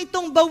 pwede mo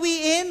itong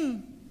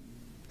bawiin.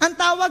 Ang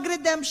tawag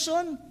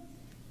redemption.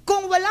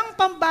 Kung walang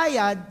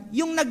pambayad,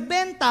 yung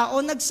nagbenta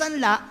o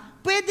nagsanla,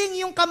 pwedeng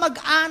yung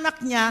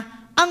kamag-anak niya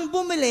ang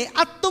bumili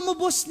at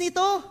tumubos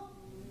nito.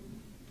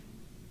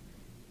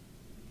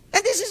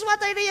 And this is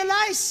what I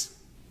realize.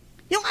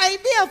 Yung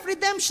idea of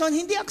redemption,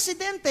 hindi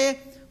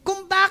aksidente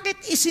kung bakit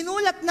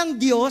isinulat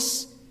ng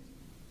Diyos.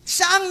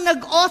 Siya ang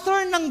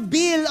nag-author ng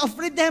Bill of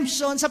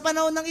Redemption sa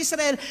panahon ng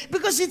Israel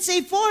because it's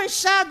a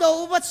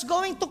foreshadow of what's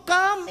going to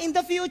come in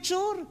the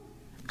future.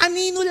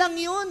 Anino lang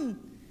yun.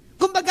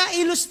 Kumbaga,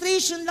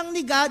 illustration lang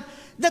ni God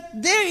that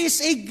there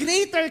is a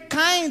greater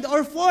kind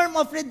or form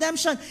of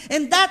redemption,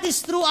 and that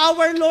is through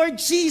our Lord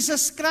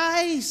Jesus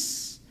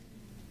Christ.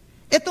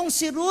 Itong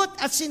si Ruth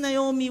at si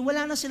Naomi,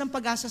 wala na silang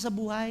pag-asa sa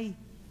buhay.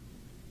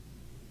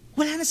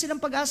 Wala na silang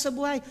pag-asa sa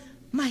buhay.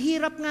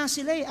 Mahirap nga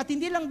sila eh. At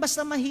hindi lang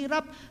basta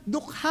mahirap,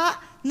 dukha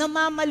na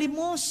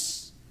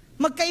mamalimos.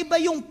 Magkaiba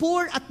yung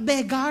poor at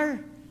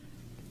beggar.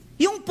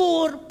 Yung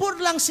poor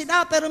lang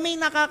sila pero may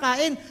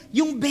nakakain.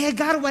 Yung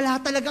beggar,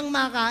 wala talagang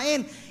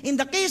makain. In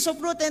the case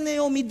of Ruth and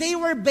Naomi, they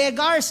were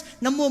beggars.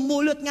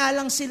 Namumulot nga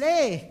lang sila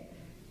eh.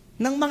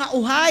 Ng mga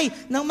uhay,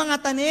 ng mga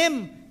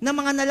tanim, ng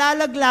mga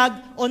nalalaglag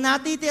o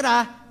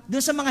natitira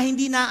doon sa mga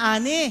hindi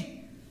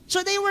naani.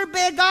 So they were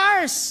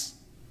beggars.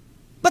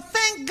 But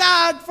thank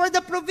God for the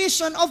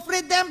provision of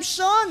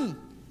redemption.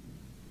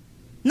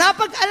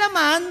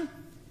 Napag-alaman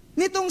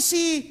nitong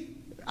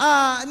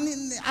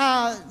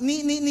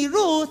ni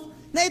Ruth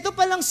na ito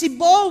palang si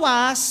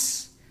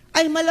Boaz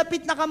ay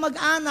malapit na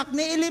kamag-anak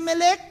ni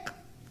Elimelech.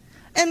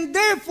 And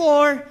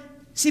therefore,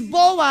 si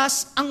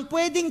Boaz ang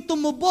pwedeng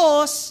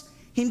tumubos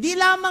hindi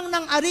lamang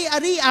ng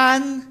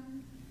ari-arian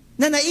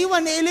na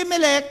naiwan ni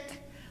Elimelech,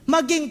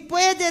 maging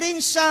pwede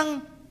rin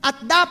siyang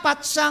at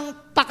dapat siyang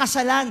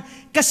pakasalan.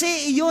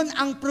 Kasi iyon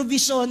ang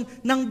provision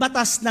ng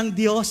batas ng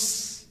Diyos.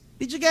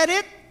 Did you get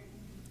it?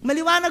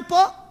 Maliwanag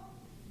po?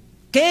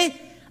 Okay?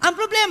 Ang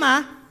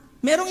problema,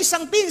 merong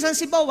isang pinsan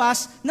si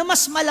Boaz na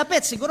mas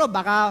malapit. Siguro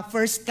baka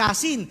first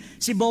cousin.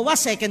 Si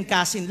Boaz, second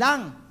cousin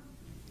lang.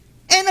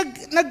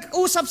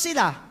 Nag-usap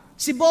sila.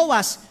 Si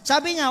Boaz,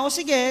 sabi niya, o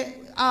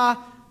sige,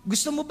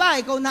 gusto mo ba,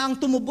 ikaw na ang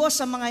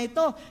tumubos sa mga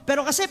ito?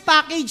 Pero kasi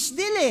package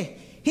deal eh.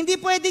 Hindi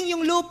pwedeng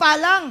yung lupa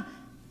lang.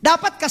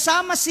 Dapat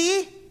kasama si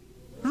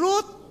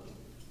Ruth.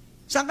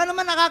 Saan ka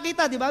naman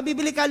nakakita, di ba?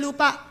 Bibili ka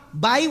lupa,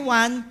 buy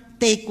one,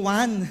 take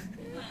one.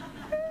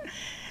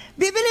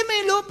 Bibili mo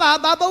yung lupa,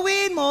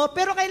 babawiin mo,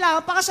 pero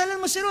kailangan pakasalan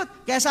mo si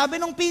Ruth. Kaya sabi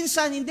nung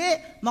pinsan, hindi,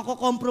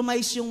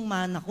 mako-compromise yung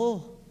mana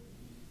ko.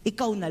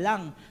 Ikaw na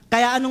lang.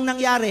 Kaya anong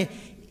nangyari?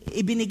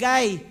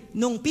 Ibinigay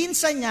nung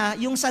pinsan niya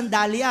yung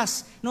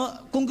sandalyas. No,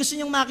 kung gusto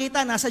niyong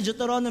makita, nasa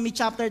Deuteronomy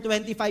chapter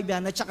 25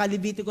 yan, at saka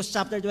Leviticus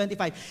chapter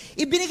 25.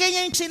 Ibinigay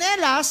niya yung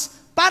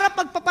tsinelas para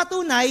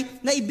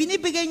pagpapatunay na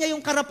ibinibigay niya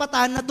yung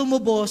karapatan na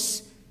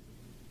tumubos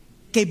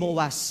kay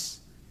Boaz.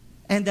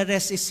 And the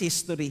rest is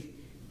history.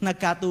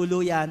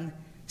 Nagkatuluyan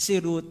si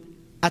Ruth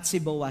at si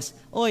Boaz.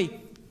 Oy,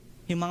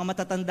 yung mga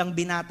matatandang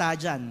binata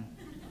dyan,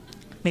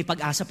 may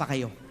pag-asa pa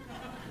kayo.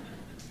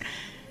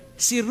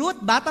 Si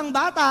Ruth,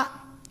 batang-bata,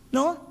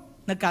 no?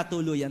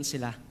 Nagkatuluyan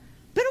sila.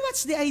 Pero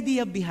what's the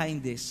idea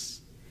behind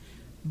this?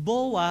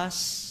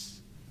 Boaz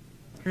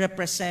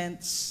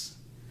represents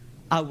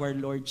our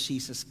Lord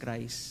Jesus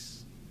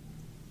Christ.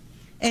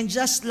 And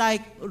just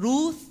like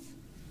Ruth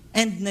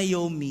and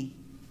Naomi,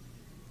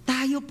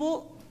 tayo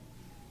po,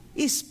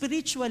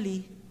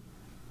 spiritually,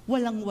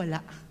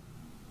 walang-wala.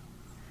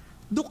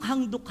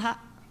 Dukhang-dukha.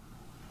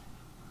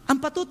 Ang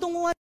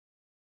patutunguhan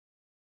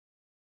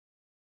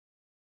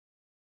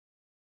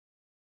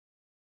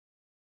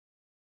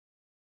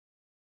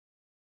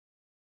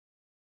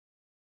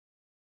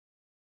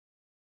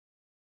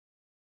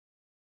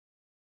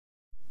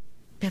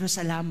pero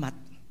salamat,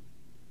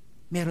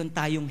 meron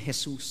tayong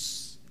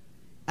Jesus.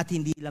 At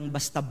hindi lang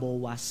basta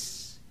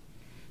Boaz.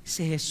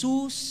 Si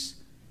Jesus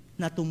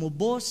na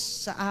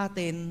tumubos sa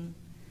atin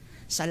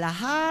sa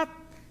lahat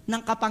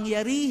ng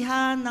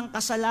kapangyarihan ng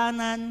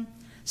kasalanan,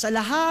 sa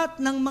lahat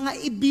ng mga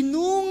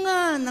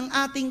ibinunga ng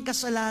ating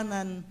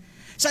kasalanan,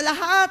 sa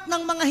lahat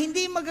ng mga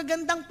hindi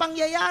magagandang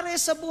pangyayari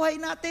sa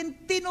buhay natin,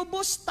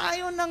 tinubos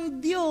tayo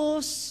ng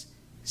Diyos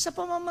sa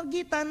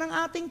pamamagitan ng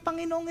ating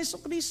Panginoong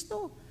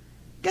Jesucristo.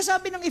 Kaya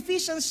sabi ng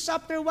Ephesians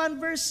chapter 1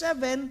 verse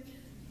 7,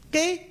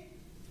 okay?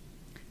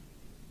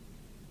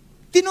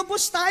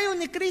 Tinubos tayo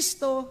ni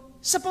Kristo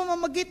sa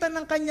pamamagitan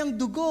ng kanyang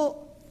dugo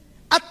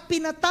at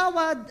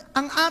pinatawad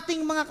ang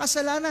ating mga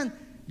kasalanan.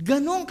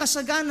 Ganong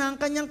kasagana ang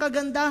kanyang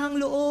kagandahang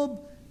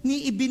loob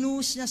ni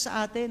ibinuhos niya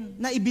sa atin,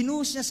 na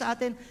ibinuhos niya sa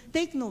atin.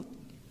 Take note.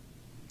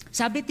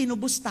 Sabi,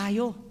 tinubos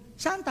tayo.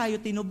 Saan tayo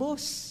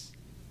tinubos?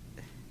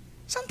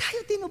 Saan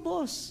tayo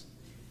tinubos?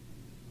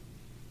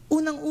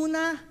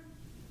 Unang-una,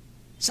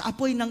 sa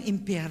apoy ng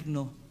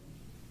impyerno.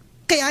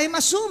 Kaya I'm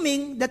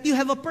assuming that you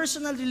have a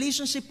personal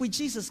relationship with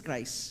Jesus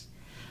Christ.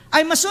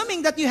 I'm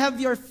assuming that you have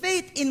your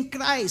faith in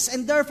Christ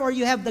and therefore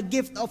you have the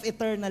gift of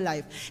eternal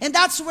life. And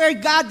that's where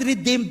God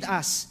redeemed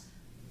us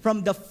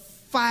from the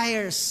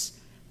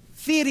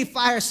fiery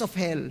fires of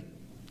hell.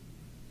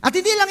 At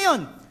hindi lang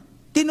yun.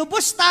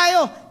 Tinubos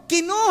tayo,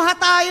 kinuha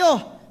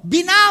tayo,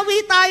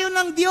 binawi tayo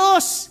ng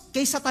Diyos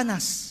kay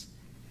Satanas.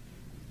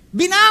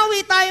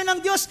 Binawi tayo ng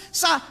Diyos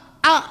sa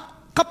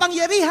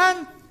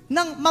kapangyarihan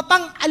ng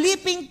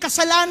mapang-aliping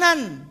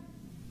kasalanan.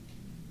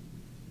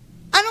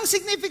 Anong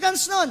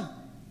significance nun?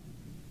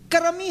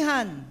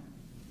 Karamihan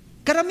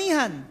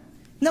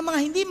ng mga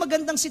hindi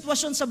magandang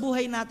sitwasyon sa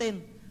buhay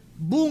natin,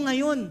 bunga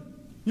yun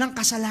ng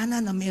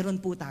kasalanan na meron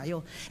po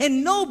tayo.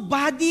 And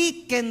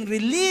nobody can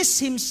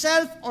release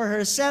himself or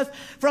herself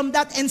from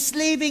that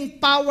enslaving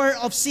power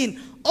of sin.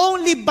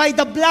 Only by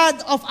the blood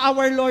of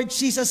our Lord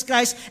Jesus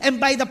Christ and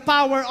by the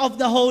power of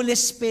the Holy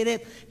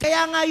Spirit.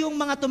 Kaya nga yung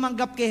mga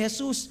tumanggap kay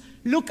Jesus,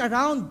 look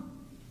around.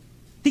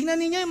 Tingnan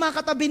ninyo yung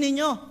mga katabi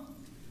ninyo.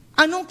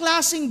 Anong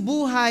klaseng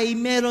buhay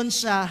meron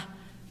siya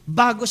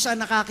bago siya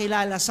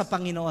nakakilala sa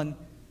Panginoon?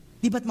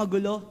 Di ba't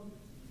magulo?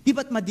 Di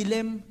ba't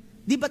madilim?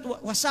 Di ba't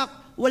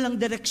wasak? Walang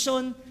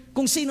direksyon?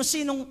 Kung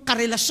sino-sinong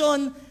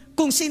karelasyon?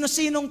 Kung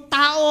sino-sinong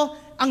tao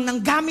ang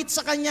nanggamit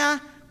sa kanya?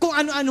 Kung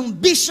ano-anong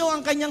bisyo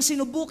ang kanyang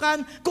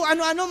sinubukan, kung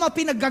ano-ano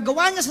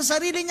mapinaggagawa niya sa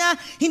sarili niya,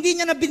 hindi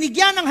niya na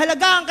binigyan ng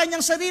halaga ang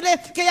kanyang sarili,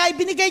 kaya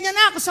ibinigay niya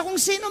na sa kung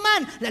sino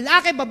man,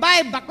 lalaki,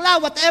 babae,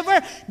 bakla,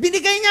 whatever,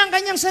 binigay niya ang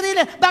kanyang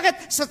sarili.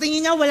 Bakit? Sa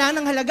tingin niya wala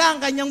nang halaga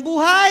ang kanyang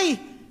buhay.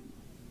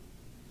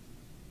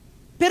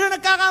 Pero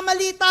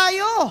nagkakamali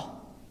tayo.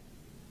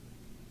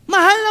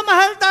 Mahal na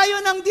mahal tayo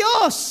ng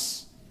Diyos.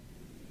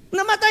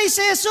 Namatay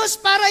si Jesus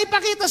para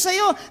ipakita sa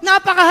iyo,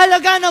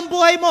 napakahalaga ng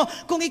buhay mo.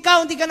 Kung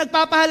ikaw hindi ka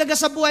nagpapahalaga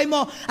sa buhay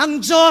mo, ang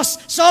Diyos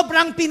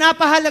sobrang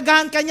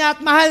pinapahalagahan ka niya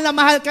at mahal na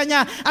mahal ka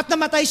niya at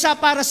namatay siya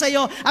para sa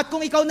iyo. At kung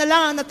ikaw na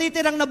lang ang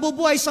natitirang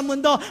nabubuhay sa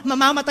mundo,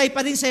 mamamatay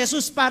pa rin si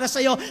Jesus para sa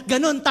iyo.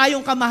 Ganon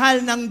tayong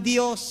kamahal ng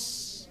Diyos.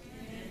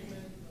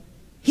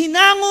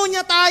 Hinango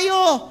niya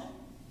tayo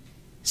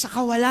sa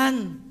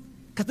kawalan.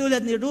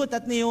 Katulad ni Ruth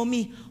at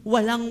Naomi,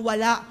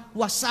 walang-wala,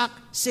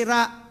 wasak,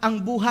 sira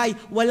ang buhay,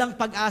 walang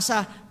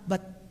pag-asa.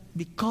 But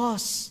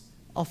because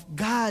of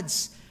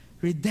God's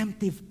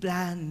redemptive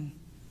plan,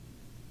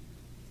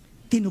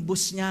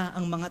 tinubos niya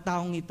ang mga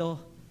taong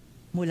ito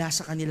mula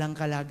sa kanilang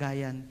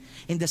kalagayan.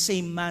 In the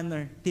same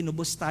manner,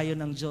 tinubos tayo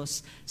ng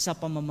Diyos sa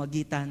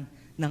pamamagitan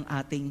ng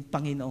ating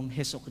Panginoong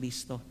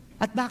Hesukristo.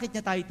 At bakit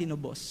niya tayo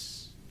tinubos?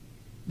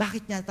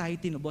 Bakit niya tayo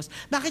tinubos?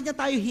 Bakit niya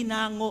tayo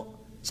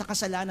hinango sa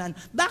kasalanan?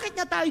 Bakit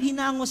niya tayo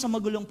hinango sa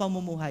magulong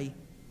pamumuhay?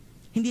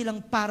 Hindi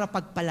lang para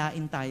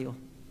pagpalain tayo,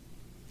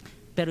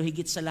 pero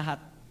higit sa lahat,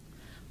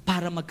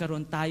 para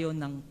magkaroon tayo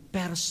ng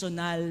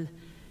personal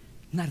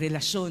na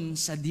relasyon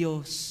sa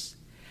Diyos,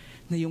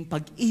 na yung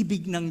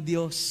pag-ibig ng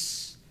Diyos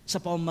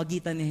sa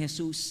pamamagitan ni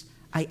Jesus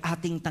ay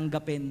ating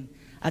tanggapin.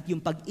 At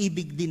yung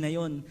pag-ibig din na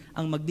yon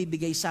ang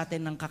magbibigay sa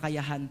atin ng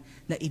kakayahan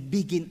na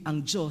ibigin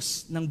ang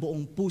Diyos ng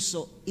buong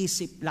puso,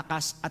 isip,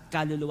 lakas at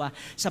kaluluwa.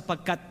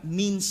 Sapagkat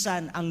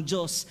minsan ang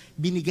Diyos,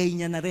 binigay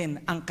niya na rin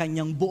ang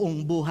kanyang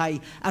buong buhay.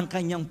 Ang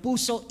kanyang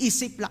puso,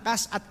 isip,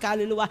 lakas at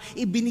kaluluwa,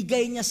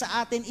 ibinigay niya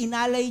sa atin,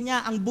 inalay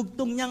niya ang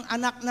bugtong niyang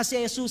anak na si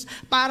Jesus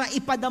para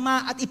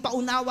ipadama at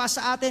ipaunawa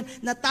sa atin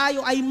na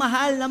tayo ay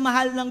mahal na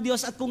mahal ng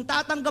Diyos. At kung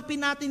tatanggapin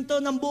natin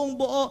to ng buong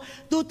buo,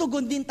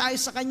 tutugon din tayo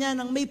sa Kanya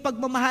ng may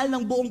pagmamahal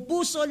ng buong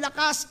puso,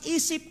 lakas,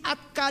 isip at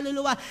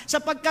kaluluwa.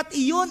 Sapagkat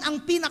iyon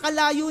ang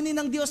pinakalayunin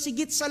ng Diyos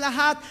higit sa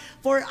lahat,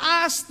 for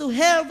us to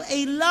have a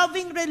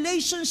loving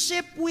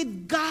relationship with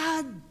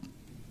God.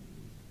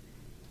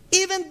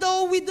 Even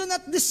though we do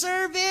not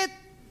deserve it,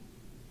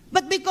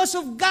 but because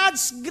of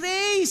God's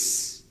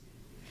grace.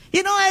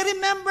 You know, I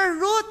remember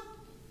Ruth.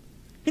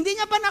 Hindi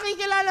niya pa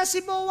nakikilala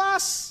si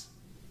Boaz.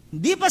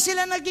 Hindi pa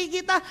sila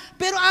nagkikita,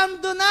 pero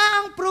ando na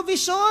ang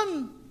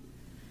provision.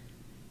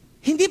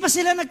 Hindi pa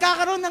sila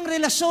nagkakaroon ng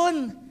relasyon.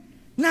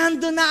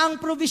 Nando na ang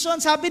provision.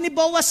 Sabi ni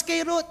Boaz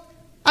kay Ruth,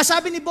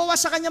 sabi ni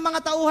Boaz sa kanyang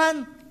mga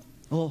tauhan,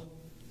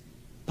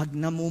 pag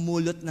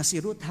namumulot na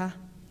si Ruth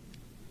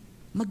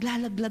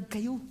maglalaglag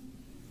kayo.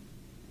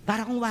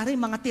 Para kung wari,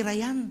 mga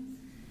tirayan.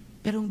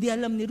 Pero hindi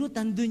alam ni Ruth,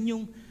 andun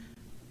yung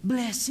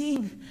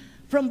blessing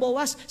from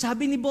Boaz.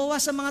 Sabi ni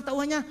Boaz sa mga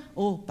tauhan niya,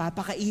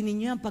 papakainin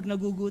niyo yan pag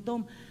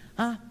nagugutom.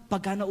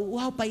 Pagka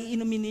nauuhaw,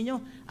 paiinumin ninyo.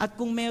 At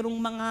kung merong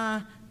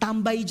mga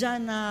tambay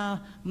dyan na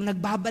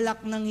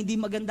nagbabalak ng hindi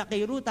maganda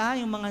kay Ruth,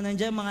 yung mga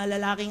nandiyan, mga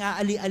lalaking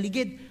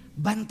aali-aligid,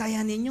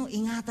 bantayan ninyo,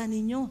 ingatan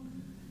ninyo.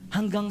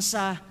 Hanggang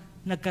sa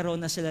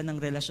nagkaroon na sila ng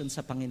relasyon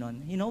sa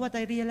Panginoon. You know what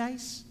I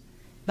realize?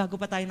 Bago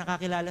pa tayo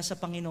nakakilala sa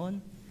Panginoon,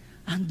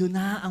 ando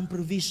na ang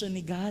provision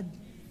ni God.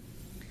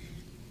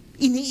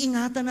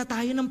 Iniingatan na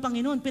tayo ng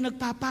Panginoon,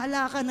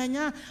 pinagpapala ka na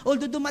niya.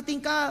 Although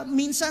dumating ka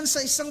minsan sa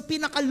isang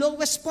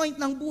pinaka-lowest point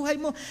ng buhay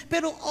mo,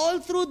 pero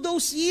all through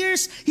those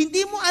years,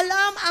 hindi mo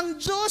alam ang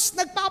Diyos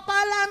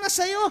nagpapala na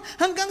sa'yo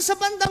hanggang sa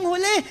bandang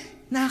huli.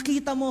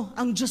 Nakita mo,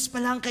 ang Diyos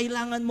pala ang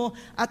kailangan mo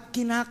at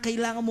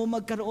kinakailangan mo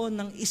magkaroon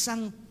ng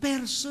isang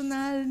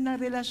personal na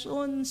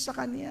relasyon sa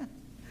Kanya.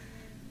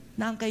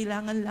 Na ang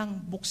kailangan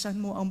lang, buksan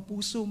mo ang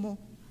puso mo.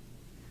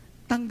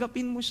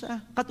 Tanggapin mo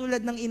siya.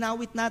 Katulad ng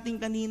inawit natin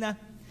kanina.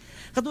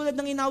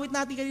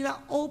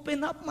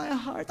 Open up my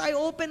heart. I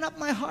open up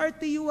my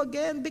heart to you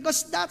again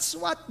because that's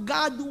what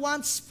God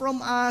wants from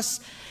us.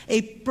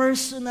 A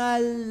personal,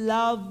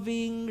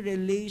 loving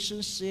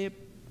relationship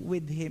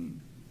with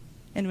Him.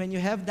 And when you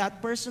have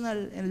that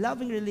personal and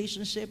loving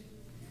relationship,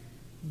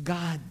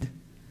 God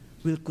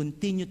will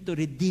continue to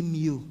redeem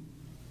you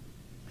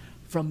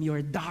from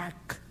your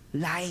dark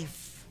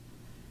life,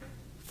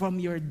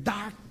 from your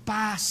dark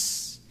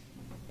past.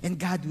 And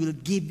God will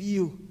give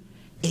you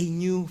a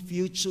new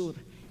future,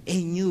 a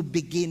new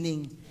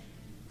beginning,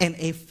 and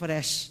a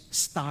fresh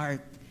start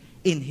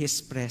in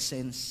His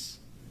presence.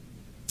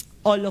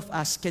 All of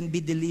us can be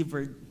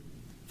delivered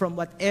from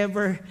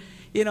whatever,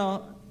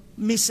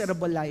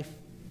 miserable life,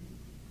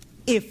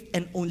 if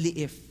and only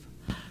if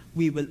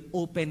we will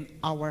open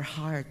our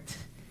heart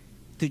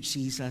to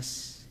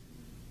Jesus.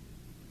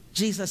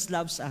 Jesus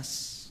loves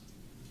us,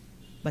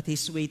 but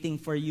He's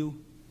waiting for you.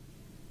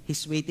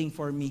 He's waiting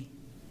for me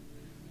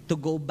to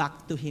go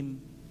back to Him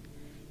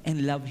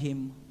and love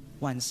Him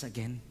once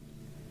again.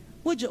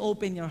 Would you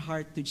open your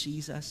heart to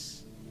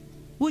Jesus?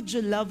 Would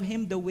you love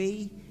Him the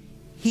way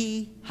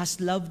He has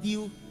loved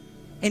you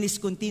and is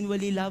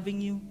continually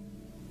loving you?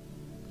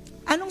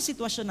 Anong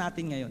sitwasyon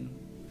natin ngayon?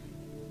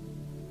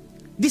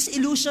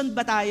 Disillusioned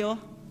ba tayo?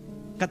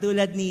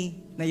 Katulad ni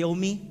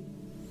Naomi?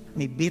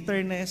 May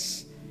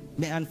bitterness,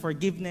 may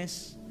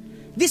unforgiveness.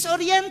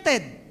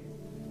 Disoriented.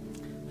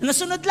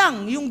 Nasunod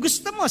lang yung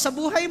gusto mo sa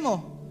buhay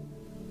mo.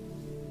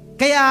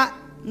 Kaya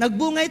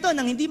nagbunga ito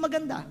ng hindi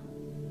maganda.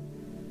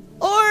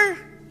 Or,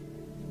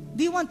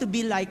 do you want to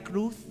be like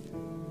Ruth?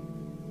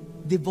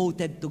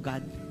 Devoted to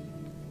God.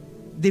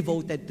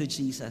 Devoted to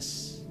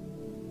Jesus.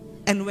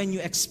 And when you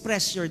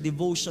express your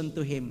devotion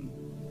to Him,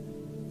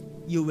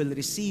 you will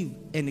receive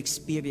and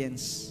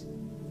experience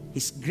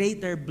His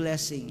greater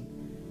blessing,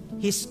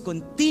 His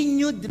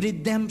continued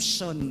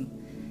redemption,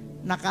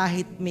 na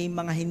kahit may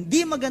mga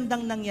hindi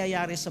magandang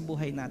nangyayari sa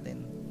buhay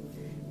natin,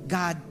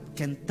 God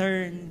can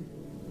turn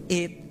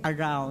it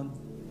around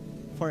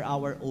for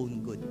our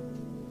own good.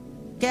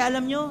 Kaya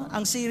alam nyo,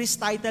 ang series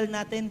title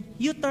natin,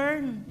 You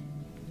Turn.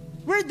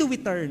 Where do we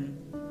turn?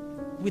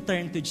 We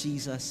turn to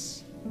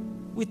Jesus.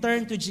 We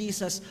turn to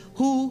Jesus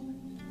who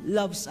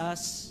loves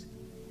us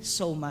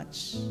so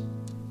much.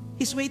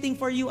 He's waiting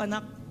for you,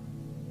 anak.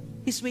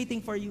 He's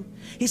waiting for you.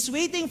 He's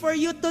waiting for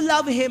you to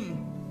love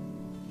Him.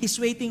 He's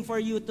waiting for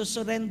you to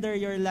surrender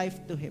your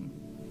life to Him.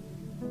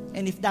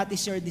 And if that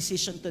is your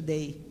decision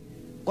today,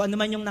 kung ano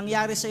man yung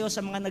nangyari sa iyo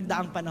sa mga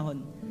nagdaang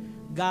panahon,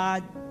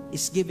 God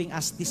is giving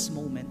us this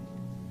moment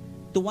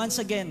to once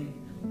again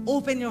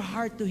open your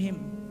heart to Him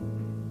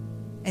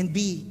and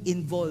be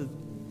involved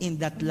in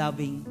that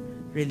loving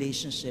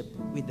relationship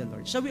with the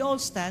Lord. Shall we all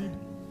stand?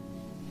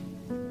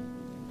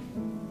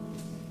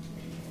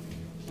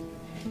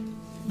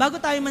 Bago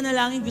tayo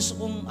manalangin, gusto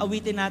kong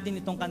awitin natin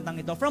itong kantang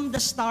ito. From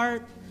the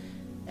start,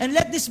 and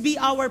let this be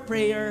our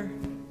prayer.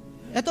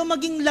 Ito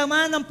maging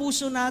laman ng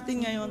puso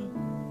natin ngayon.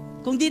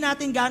 Kung di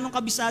natin ganong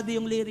kabisado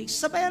yung lyrics,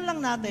 sabayan lang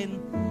natin.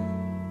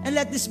 And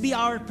let this be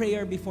our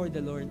prayer before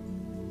the Lord.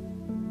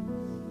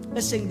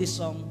 Let's sing this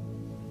song.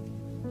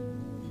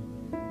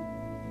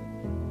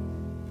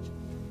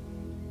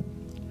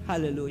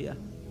 Hallelujah.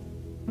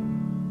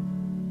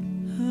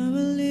 I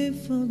will live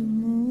for the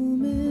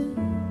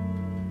moment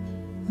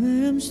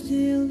I'm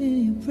still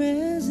in your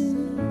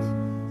presence.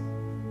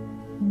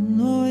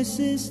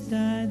 Voices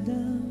died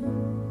down.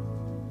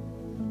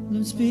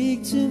 Lord,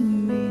 speak to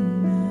me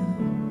now.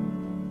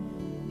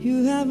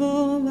 You have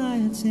all my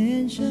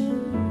attention.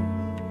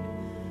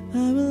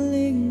 I will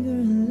linger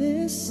and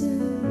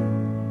listen.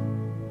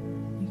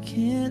 You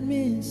can't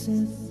miss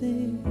a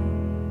thing.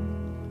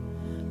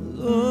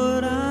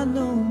 Lord, I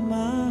know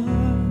my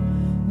heart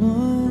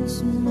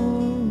wants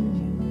more of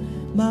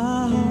you.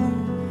 My heart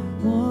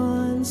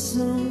wants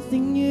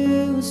something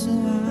new, so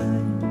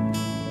I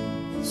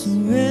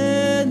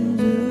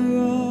surrender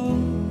all.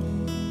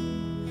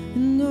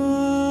 And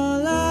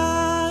all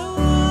I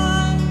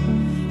want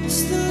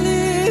is to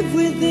live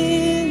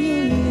within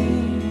your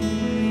love,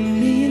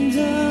 being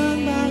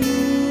done by who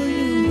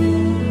you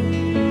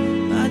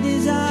are. My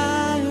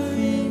desire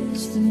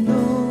is to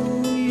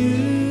know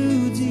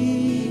you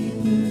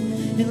deeper.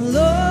 And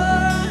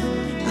Lord,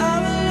 I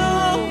will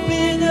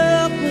open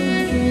up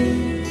again,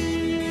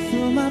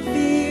 throw my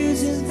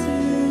fears into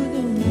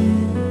the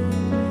wind.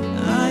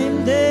 I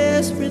am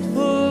desperate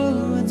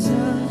for a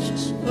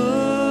touch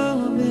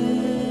of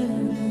it.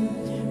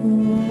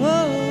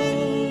 Whoa,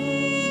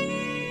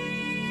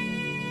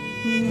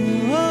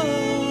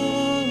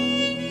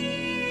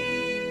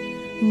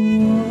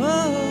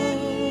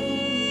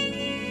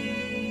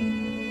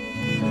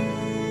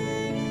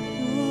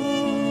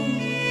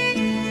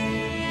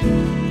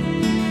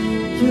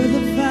 You're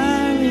the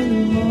fire in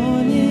the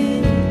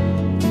morning.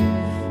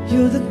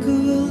 You're the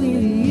cool in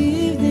the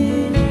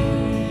evening.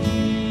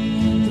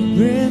 The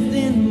breath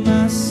in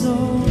my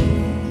soul,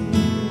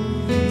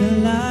 the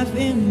life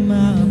in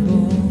my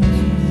bones.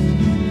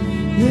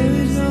 There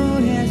is no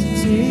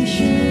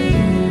hesitation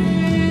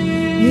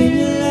in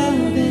your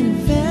love and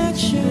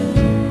affection.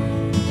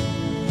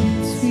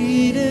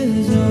 Sweet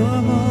as your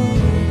home.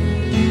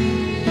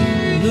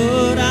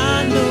 Lord,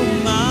 I know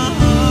my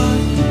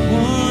heart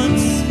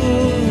wants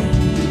more.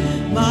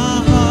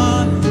 My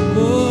heart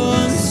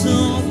wants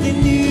something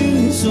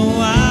new, so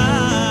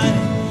I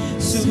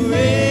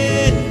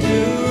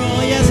surrender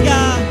all. Yes,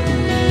 God.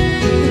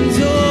 And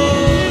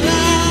all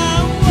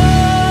I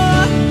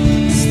want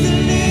is to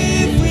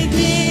live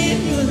within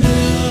your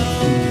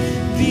love,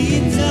 be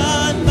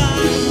done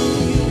by who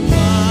you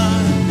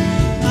are.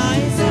 My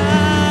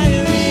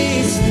desire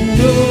is to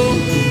know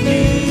you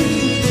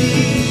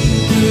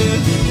deeper.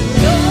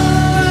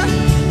 Lord,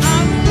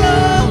 I'm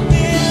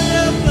going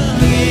up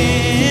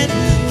again,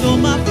 throw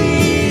my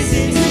fears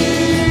into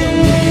the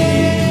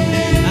wind.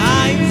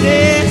 I'm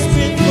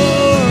desperate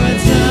for a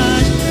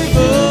touch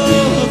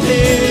of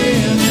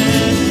heaven.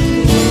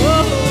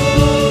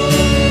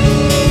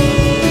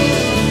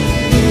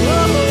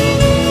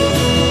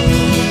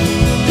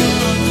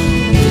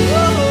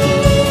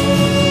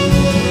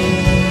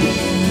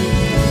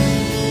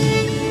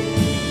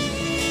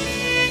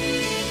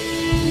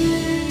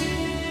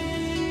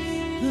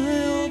 I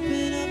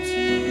open up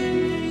to you.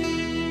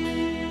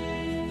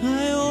 I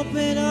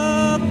open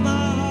up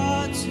my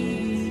heart to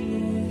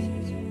you.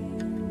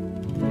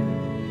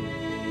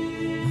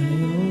 I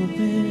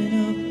open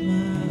up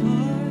my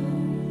heart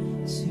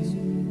to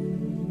you.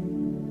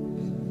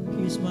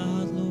 Here's my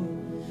heart, Lord.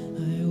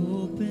 I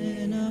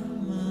open up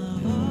my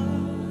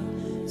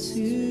heart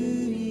to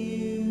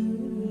you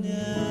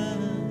now.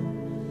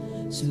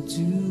 So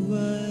do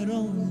what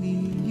only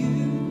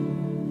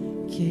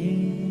you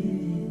can.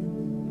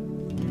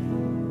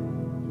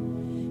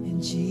 And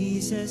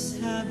Jesus,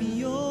 have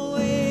your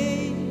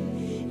way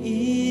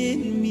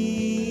in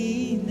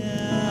me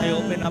now. I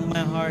open up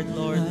my heart,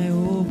 Lord. I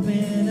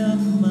open up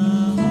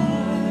my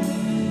heart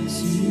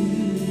to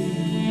you.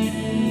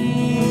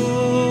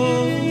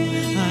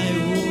 I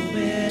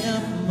open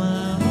up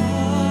my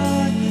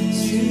heart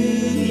to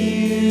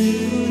you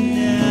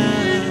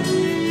now.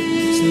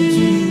 So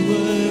do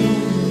what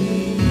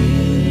only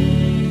you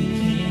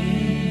can.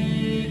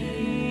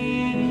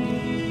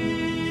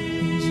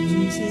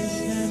 Jesus,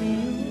 have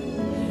your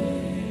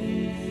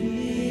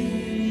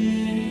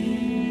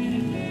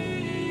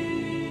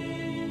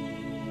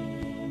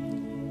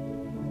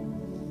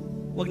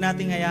Huwag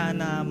nating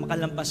hayaan na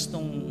makalampas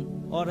tong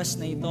oras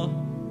na ito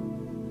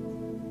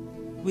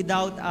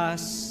without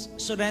us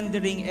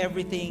surrendering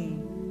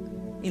everything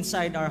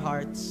inside our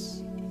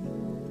hearts.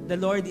 The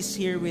Lord is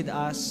here with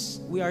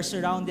us. We are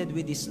surrounded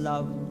with His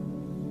love.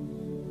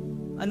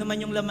 Ano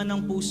man yung laman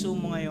ng puso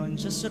mo ngayon,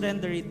 just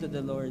surrender it to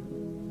the Lord.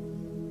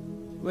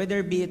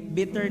 Whether be it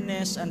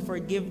bitterness,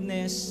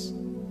 unforgiveness,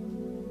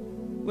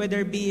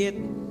 whether be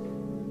it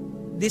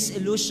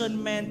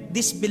disillusionment,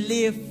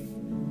 disbelief,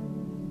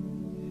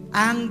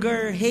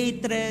 anger,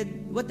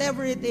 hatred,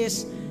 whatever it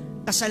is,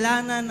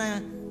 kasalanan na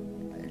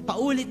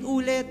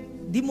paulit-ulit,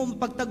 di mo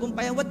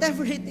mapagtagumpayan,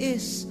 whatever it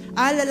is,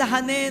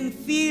 alalahanin,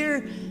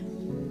 fear,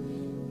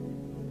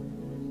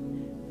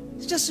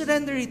 just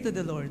surrender it to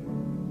the Lord.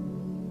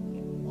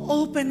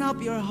 Open up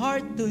your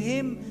heart to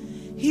Him.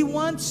 He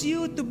wants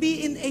you to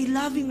be in a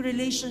loving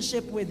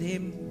relationship with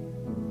Him.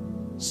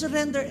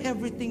 Surrender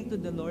everything to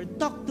the Lord.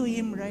 Talk to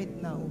Him right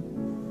now.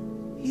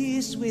 He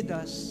is with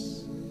us.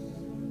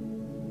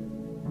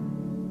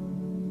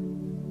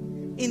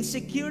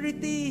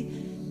 insecurity,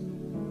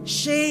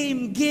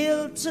 shame,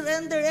 guilt,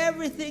 surrender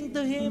everything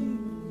to Him.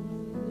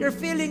 Your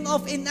feeling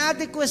of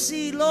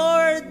inadequacy,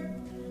 Lord,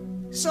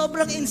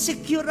 sobrang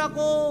insecure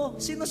ako.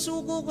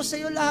 Sinusugo ko sa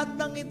iyo lahat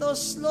ng ito.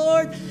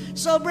 Lord,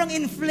 sobrang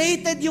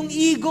inflated yung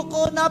ego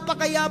ko.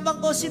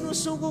 Napakayabang ko.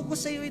 Sinusugo ko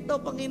sa iyo ito,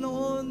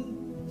 Panginoon.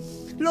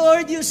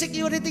 Lord, yung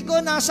security ko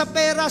nasa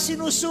pera.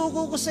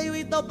 Sinusugo ko sa iyo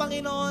ito,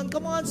 Panginoon.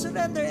 Come on,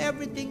 surrender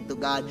everything to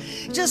God.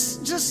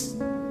 Just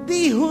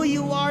be who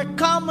you are.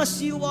 Come as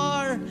you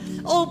are.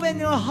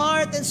 Open your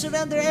heart and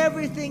surrender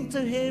everything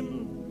to Him.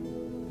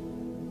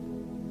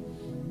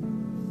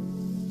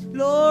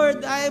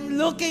 Lord, I am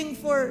looking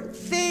for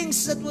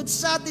things that would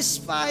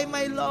satisfy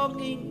my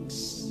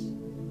longings.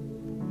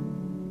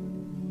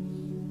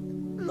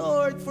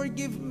 Lord,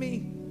 forgive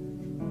me.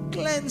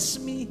 Cleanse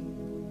me.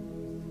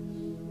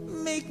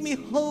 Make me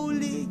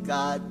holy,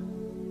 God.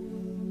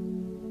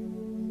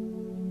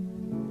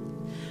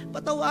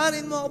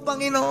 Patawarin mo ako,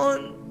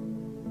 Panginoon.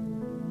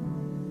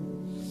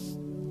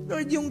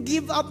 Lord, yung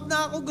give up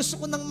na ako,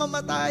 gusto ko nang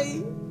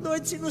mamatay.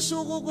 Lord,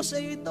 sinusuko ko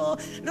sa iyo ito.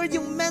 Lord,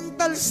 yung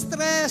mental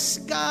stress,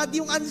 God,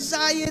 yung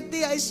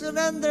anxiety, I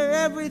surrender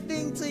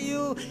everything to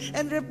you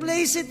and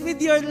replace it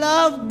with your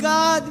love,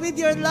 God, with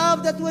your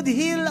love that would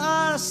heal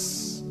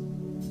us.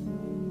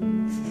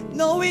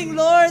 Knowing,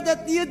 Lord,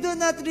 that you do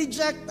not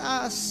reject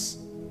us.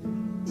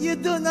 You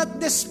do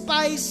not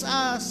despise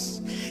us.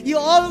 You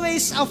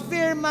always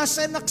affirm us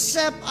and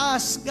accept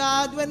us,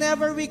 God,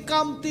 whenever we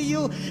come to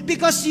you,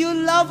 because you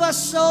love us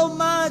so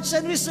much,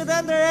 and we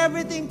surrender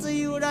everything to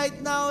you right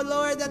now,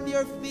 Lord, at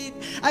your feet.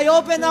 I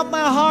open up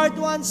my heart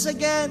once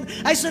again.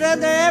 I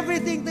surrender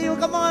everything to you.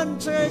 Come on,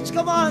 church,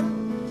 come on.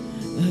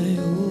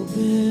 I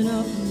open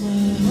up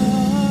my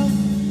heart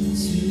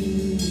to you.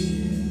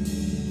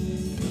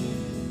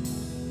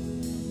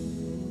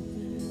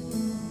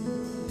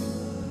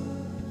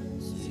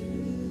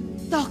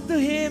 Talk to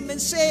Him and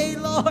say,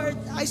 Lord,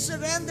 I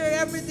surrender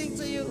everything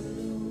to you.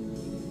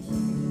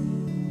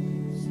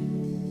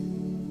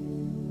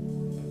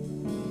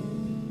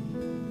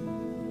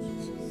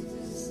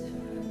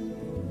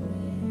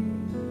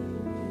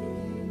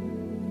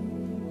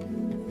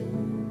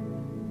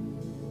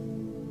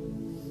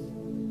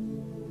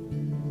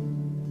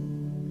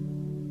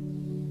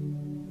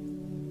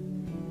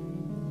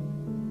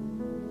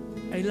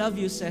 I love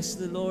you, says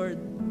the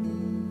Lord.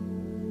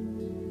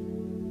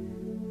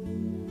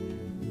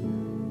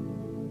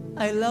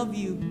 I love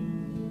you.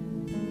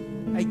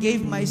 I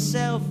gave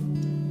myself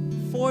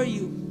for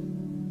you.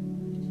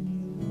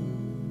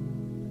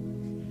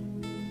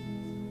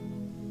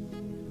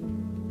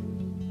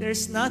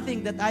 There's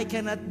nothing that I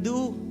cannot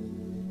do.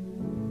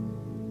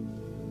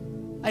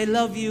 I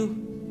love you.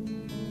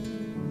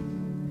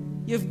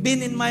 You've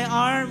been in my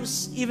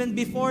arms even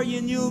before you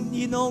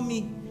know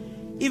me.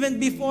 Even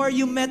before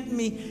you met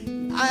me.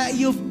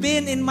 You've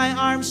been in my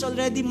arms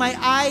already. My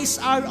eyes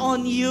are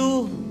on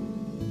you.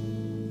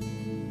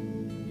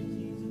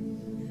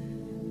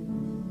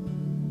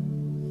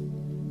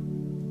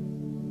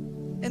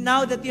 And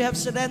now that you have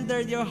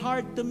surrendered your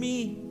heart to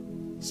me,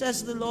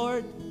 says the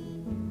Lord,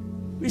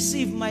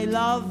 receive my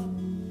love,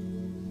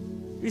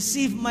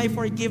 receive my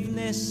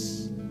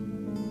forgiveness,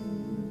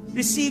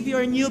 receive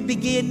your new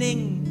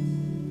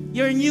beginning,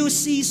 your new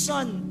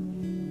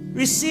season.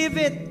 Receive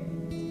it.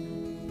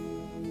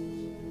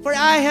 For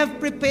I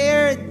have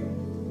prepared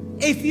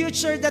a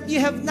future that you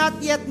have not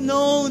yet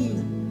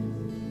known.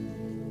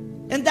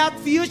 And that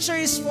future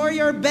is for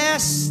your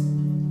best.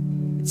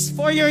 It's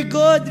for your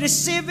good.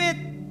 Receive it.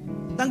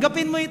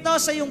 Tanggapin mo ito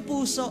sa iyong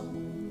puso.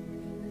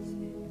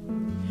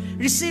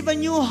 Receive a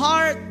new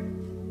heart.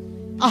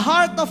 A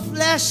heart of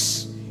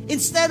flesh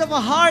instead of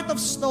a heart of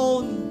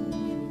stone.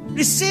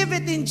 Receive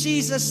it in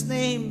Jesus'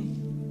 name.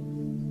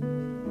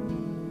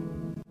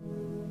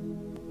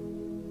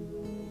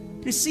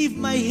 Receive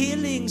my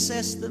healing,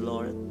 says the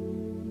Lord.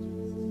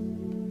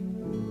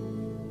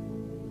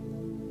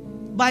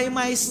 By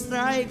my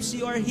stripes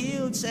you are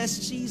healed, says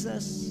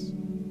Jesus.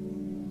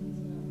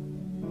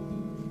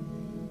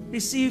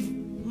 Receive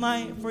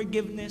my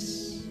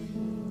forgiveness.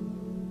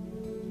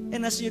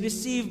 And as you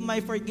receive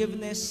my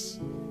forgiveness,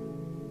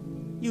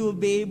 you will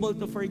be able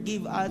to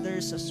forgive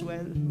others as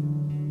well.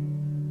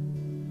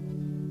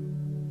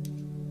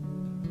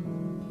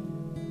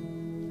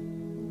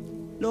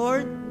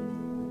 Lord,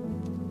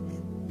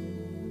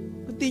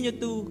 continue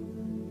to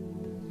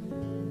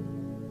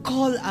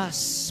call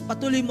us.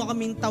 Patuloy mo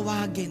kaming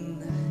tawagin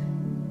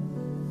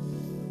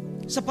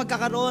sa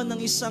pagkakaroon ng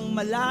isang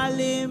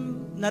malalim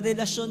na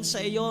relasyon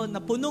sa iyo na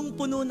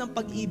punong-puno ng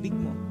pag-ibig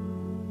mo.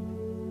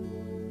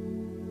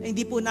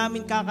 Hindi po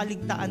namin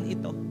kakaligtaan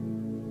ito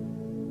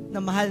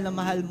na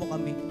mahal mo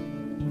kami.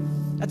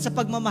 At sa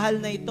pagmamahal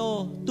na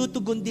ito,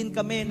 tutugon din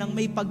kami ng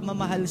may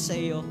pagmamahal sa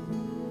iyo.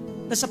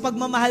 Na sa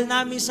pagmamahal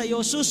namin sa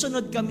iyo,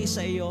 susunod kami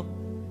sa iyo.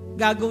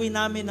 Gagawin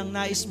namin ang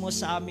nais mo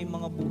sa aming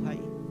mga buhay.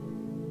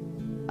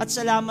 At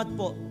salamat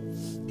po.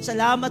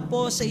 Salamat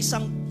po sa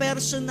isang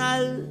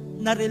personal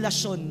na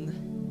relasyon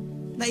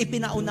na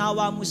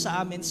ipinaunawa mo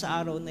sa amin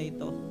sa araw na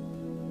ito.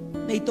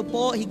 Na ito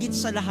po, higit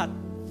sa lahat,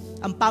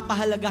 ang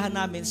papahalagahan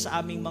namin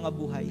sa aming mga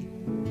buhay.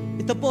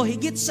 Ito po,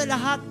 higit sa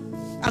lahat,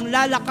 ang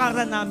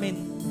lalakaran namin,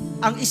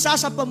 ang isa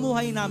sa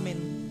pamuhay namin,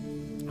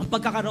 ang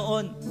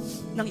pagkakaroon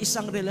ng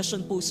isang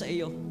relasyon po sa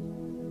iyo,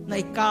 na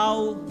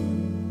ikaw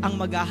ang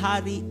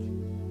maghahari,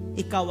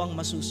 ikaw ang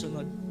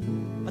masusunod.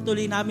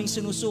 Patuloy naming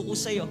sinusuko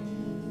sa iyo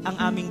ang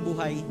aming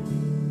buhay.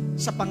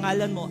 Sa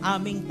pangalan mo,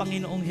 aming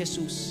Panginoong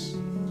Jesus.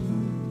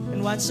 And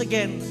once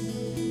again,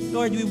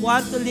 Lord, we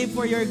want to live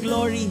for your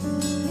glory.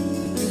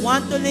 We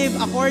want to live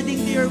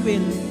according to your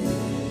will.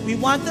 We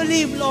want to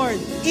live, Lord,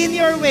 in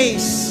your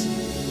ways.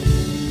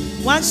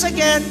 Once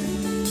again,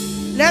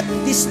 let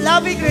this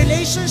loving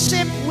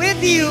relationship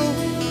with you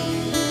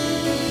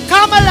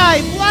come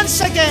alive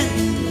once again.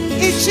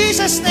 In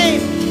Jesus'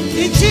 name.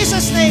 In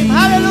Jesus' name.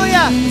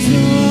 Hallelujah.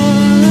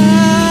 All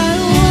I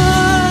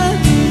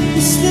want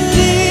is to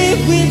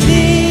live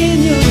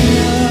within your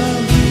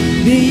love,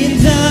 being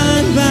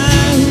done by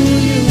who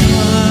you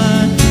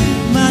are.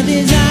 My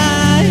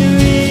desire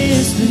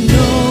is to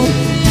know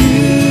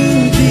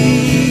you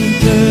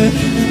deeper.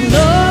 And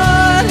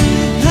Lord,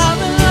 I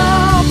will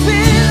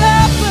open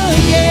up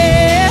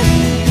again,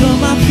 throw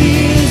my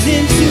fears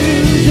into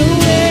the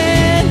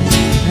wind.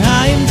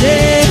 I am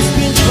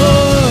desperate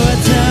for a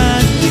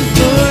touch.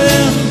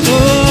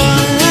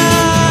 All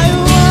I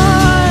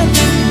want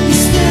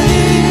is to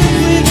live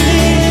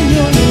within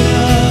your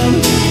love,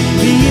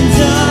 being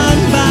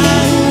done by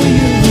who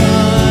you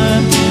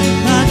are.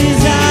 My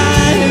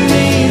desire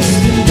is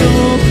to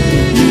know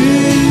you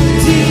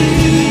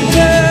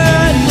deeper.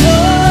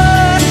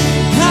 Lord,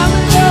 I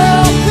will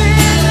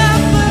open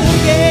up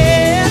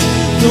again,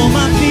 throw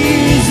my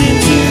fears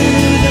into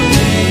the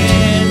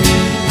wind.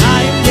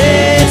 I am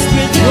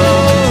desperate for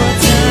a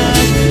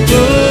touch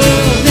of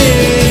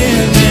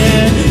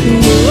heaven.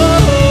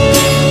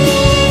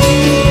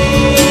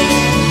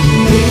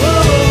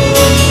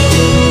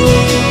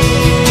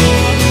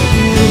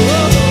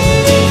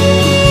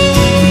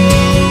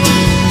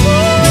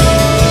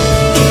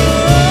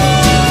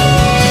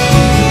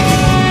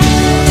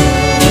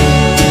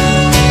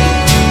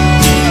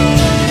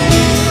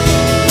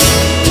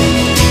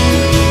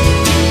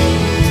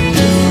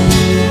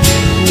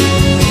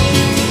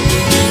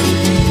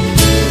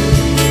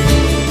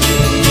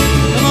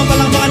 Come on,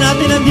 palakpakan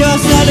natin ang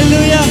Diyos.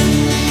 Hallelujah.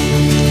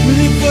 We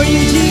live for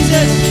you,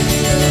 Jesus.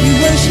 We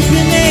worship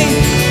your name.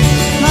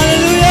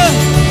 Hallelujah.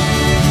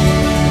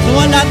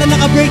 Nawa lahat na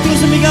naka-breakthrough,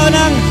 sumigaw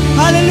ng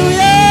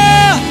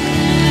Hallelujah!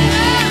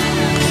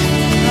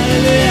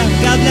 Hallelujah.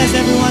 God bless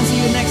everyone. See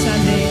you next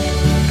Sunday.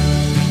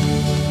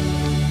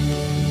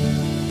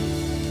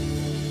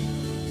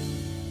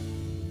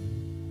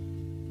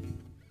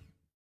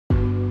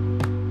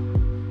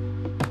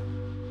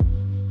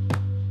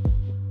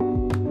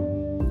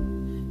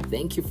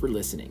 Thank you for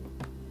listening.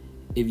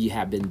 If you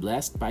have been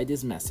blessed by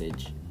this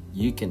message,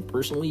 you can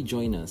personally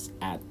join us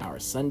at our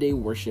Sunday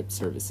worship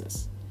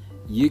services.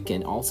 You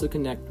can also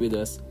connect with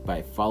us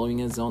by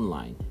following us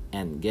online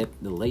and get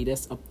the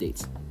latest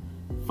updates.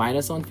 Find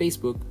us on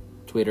Facebook,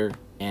 Twitter,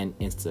 and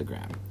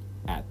Instagram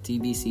at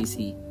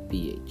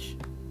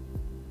TBCCPH.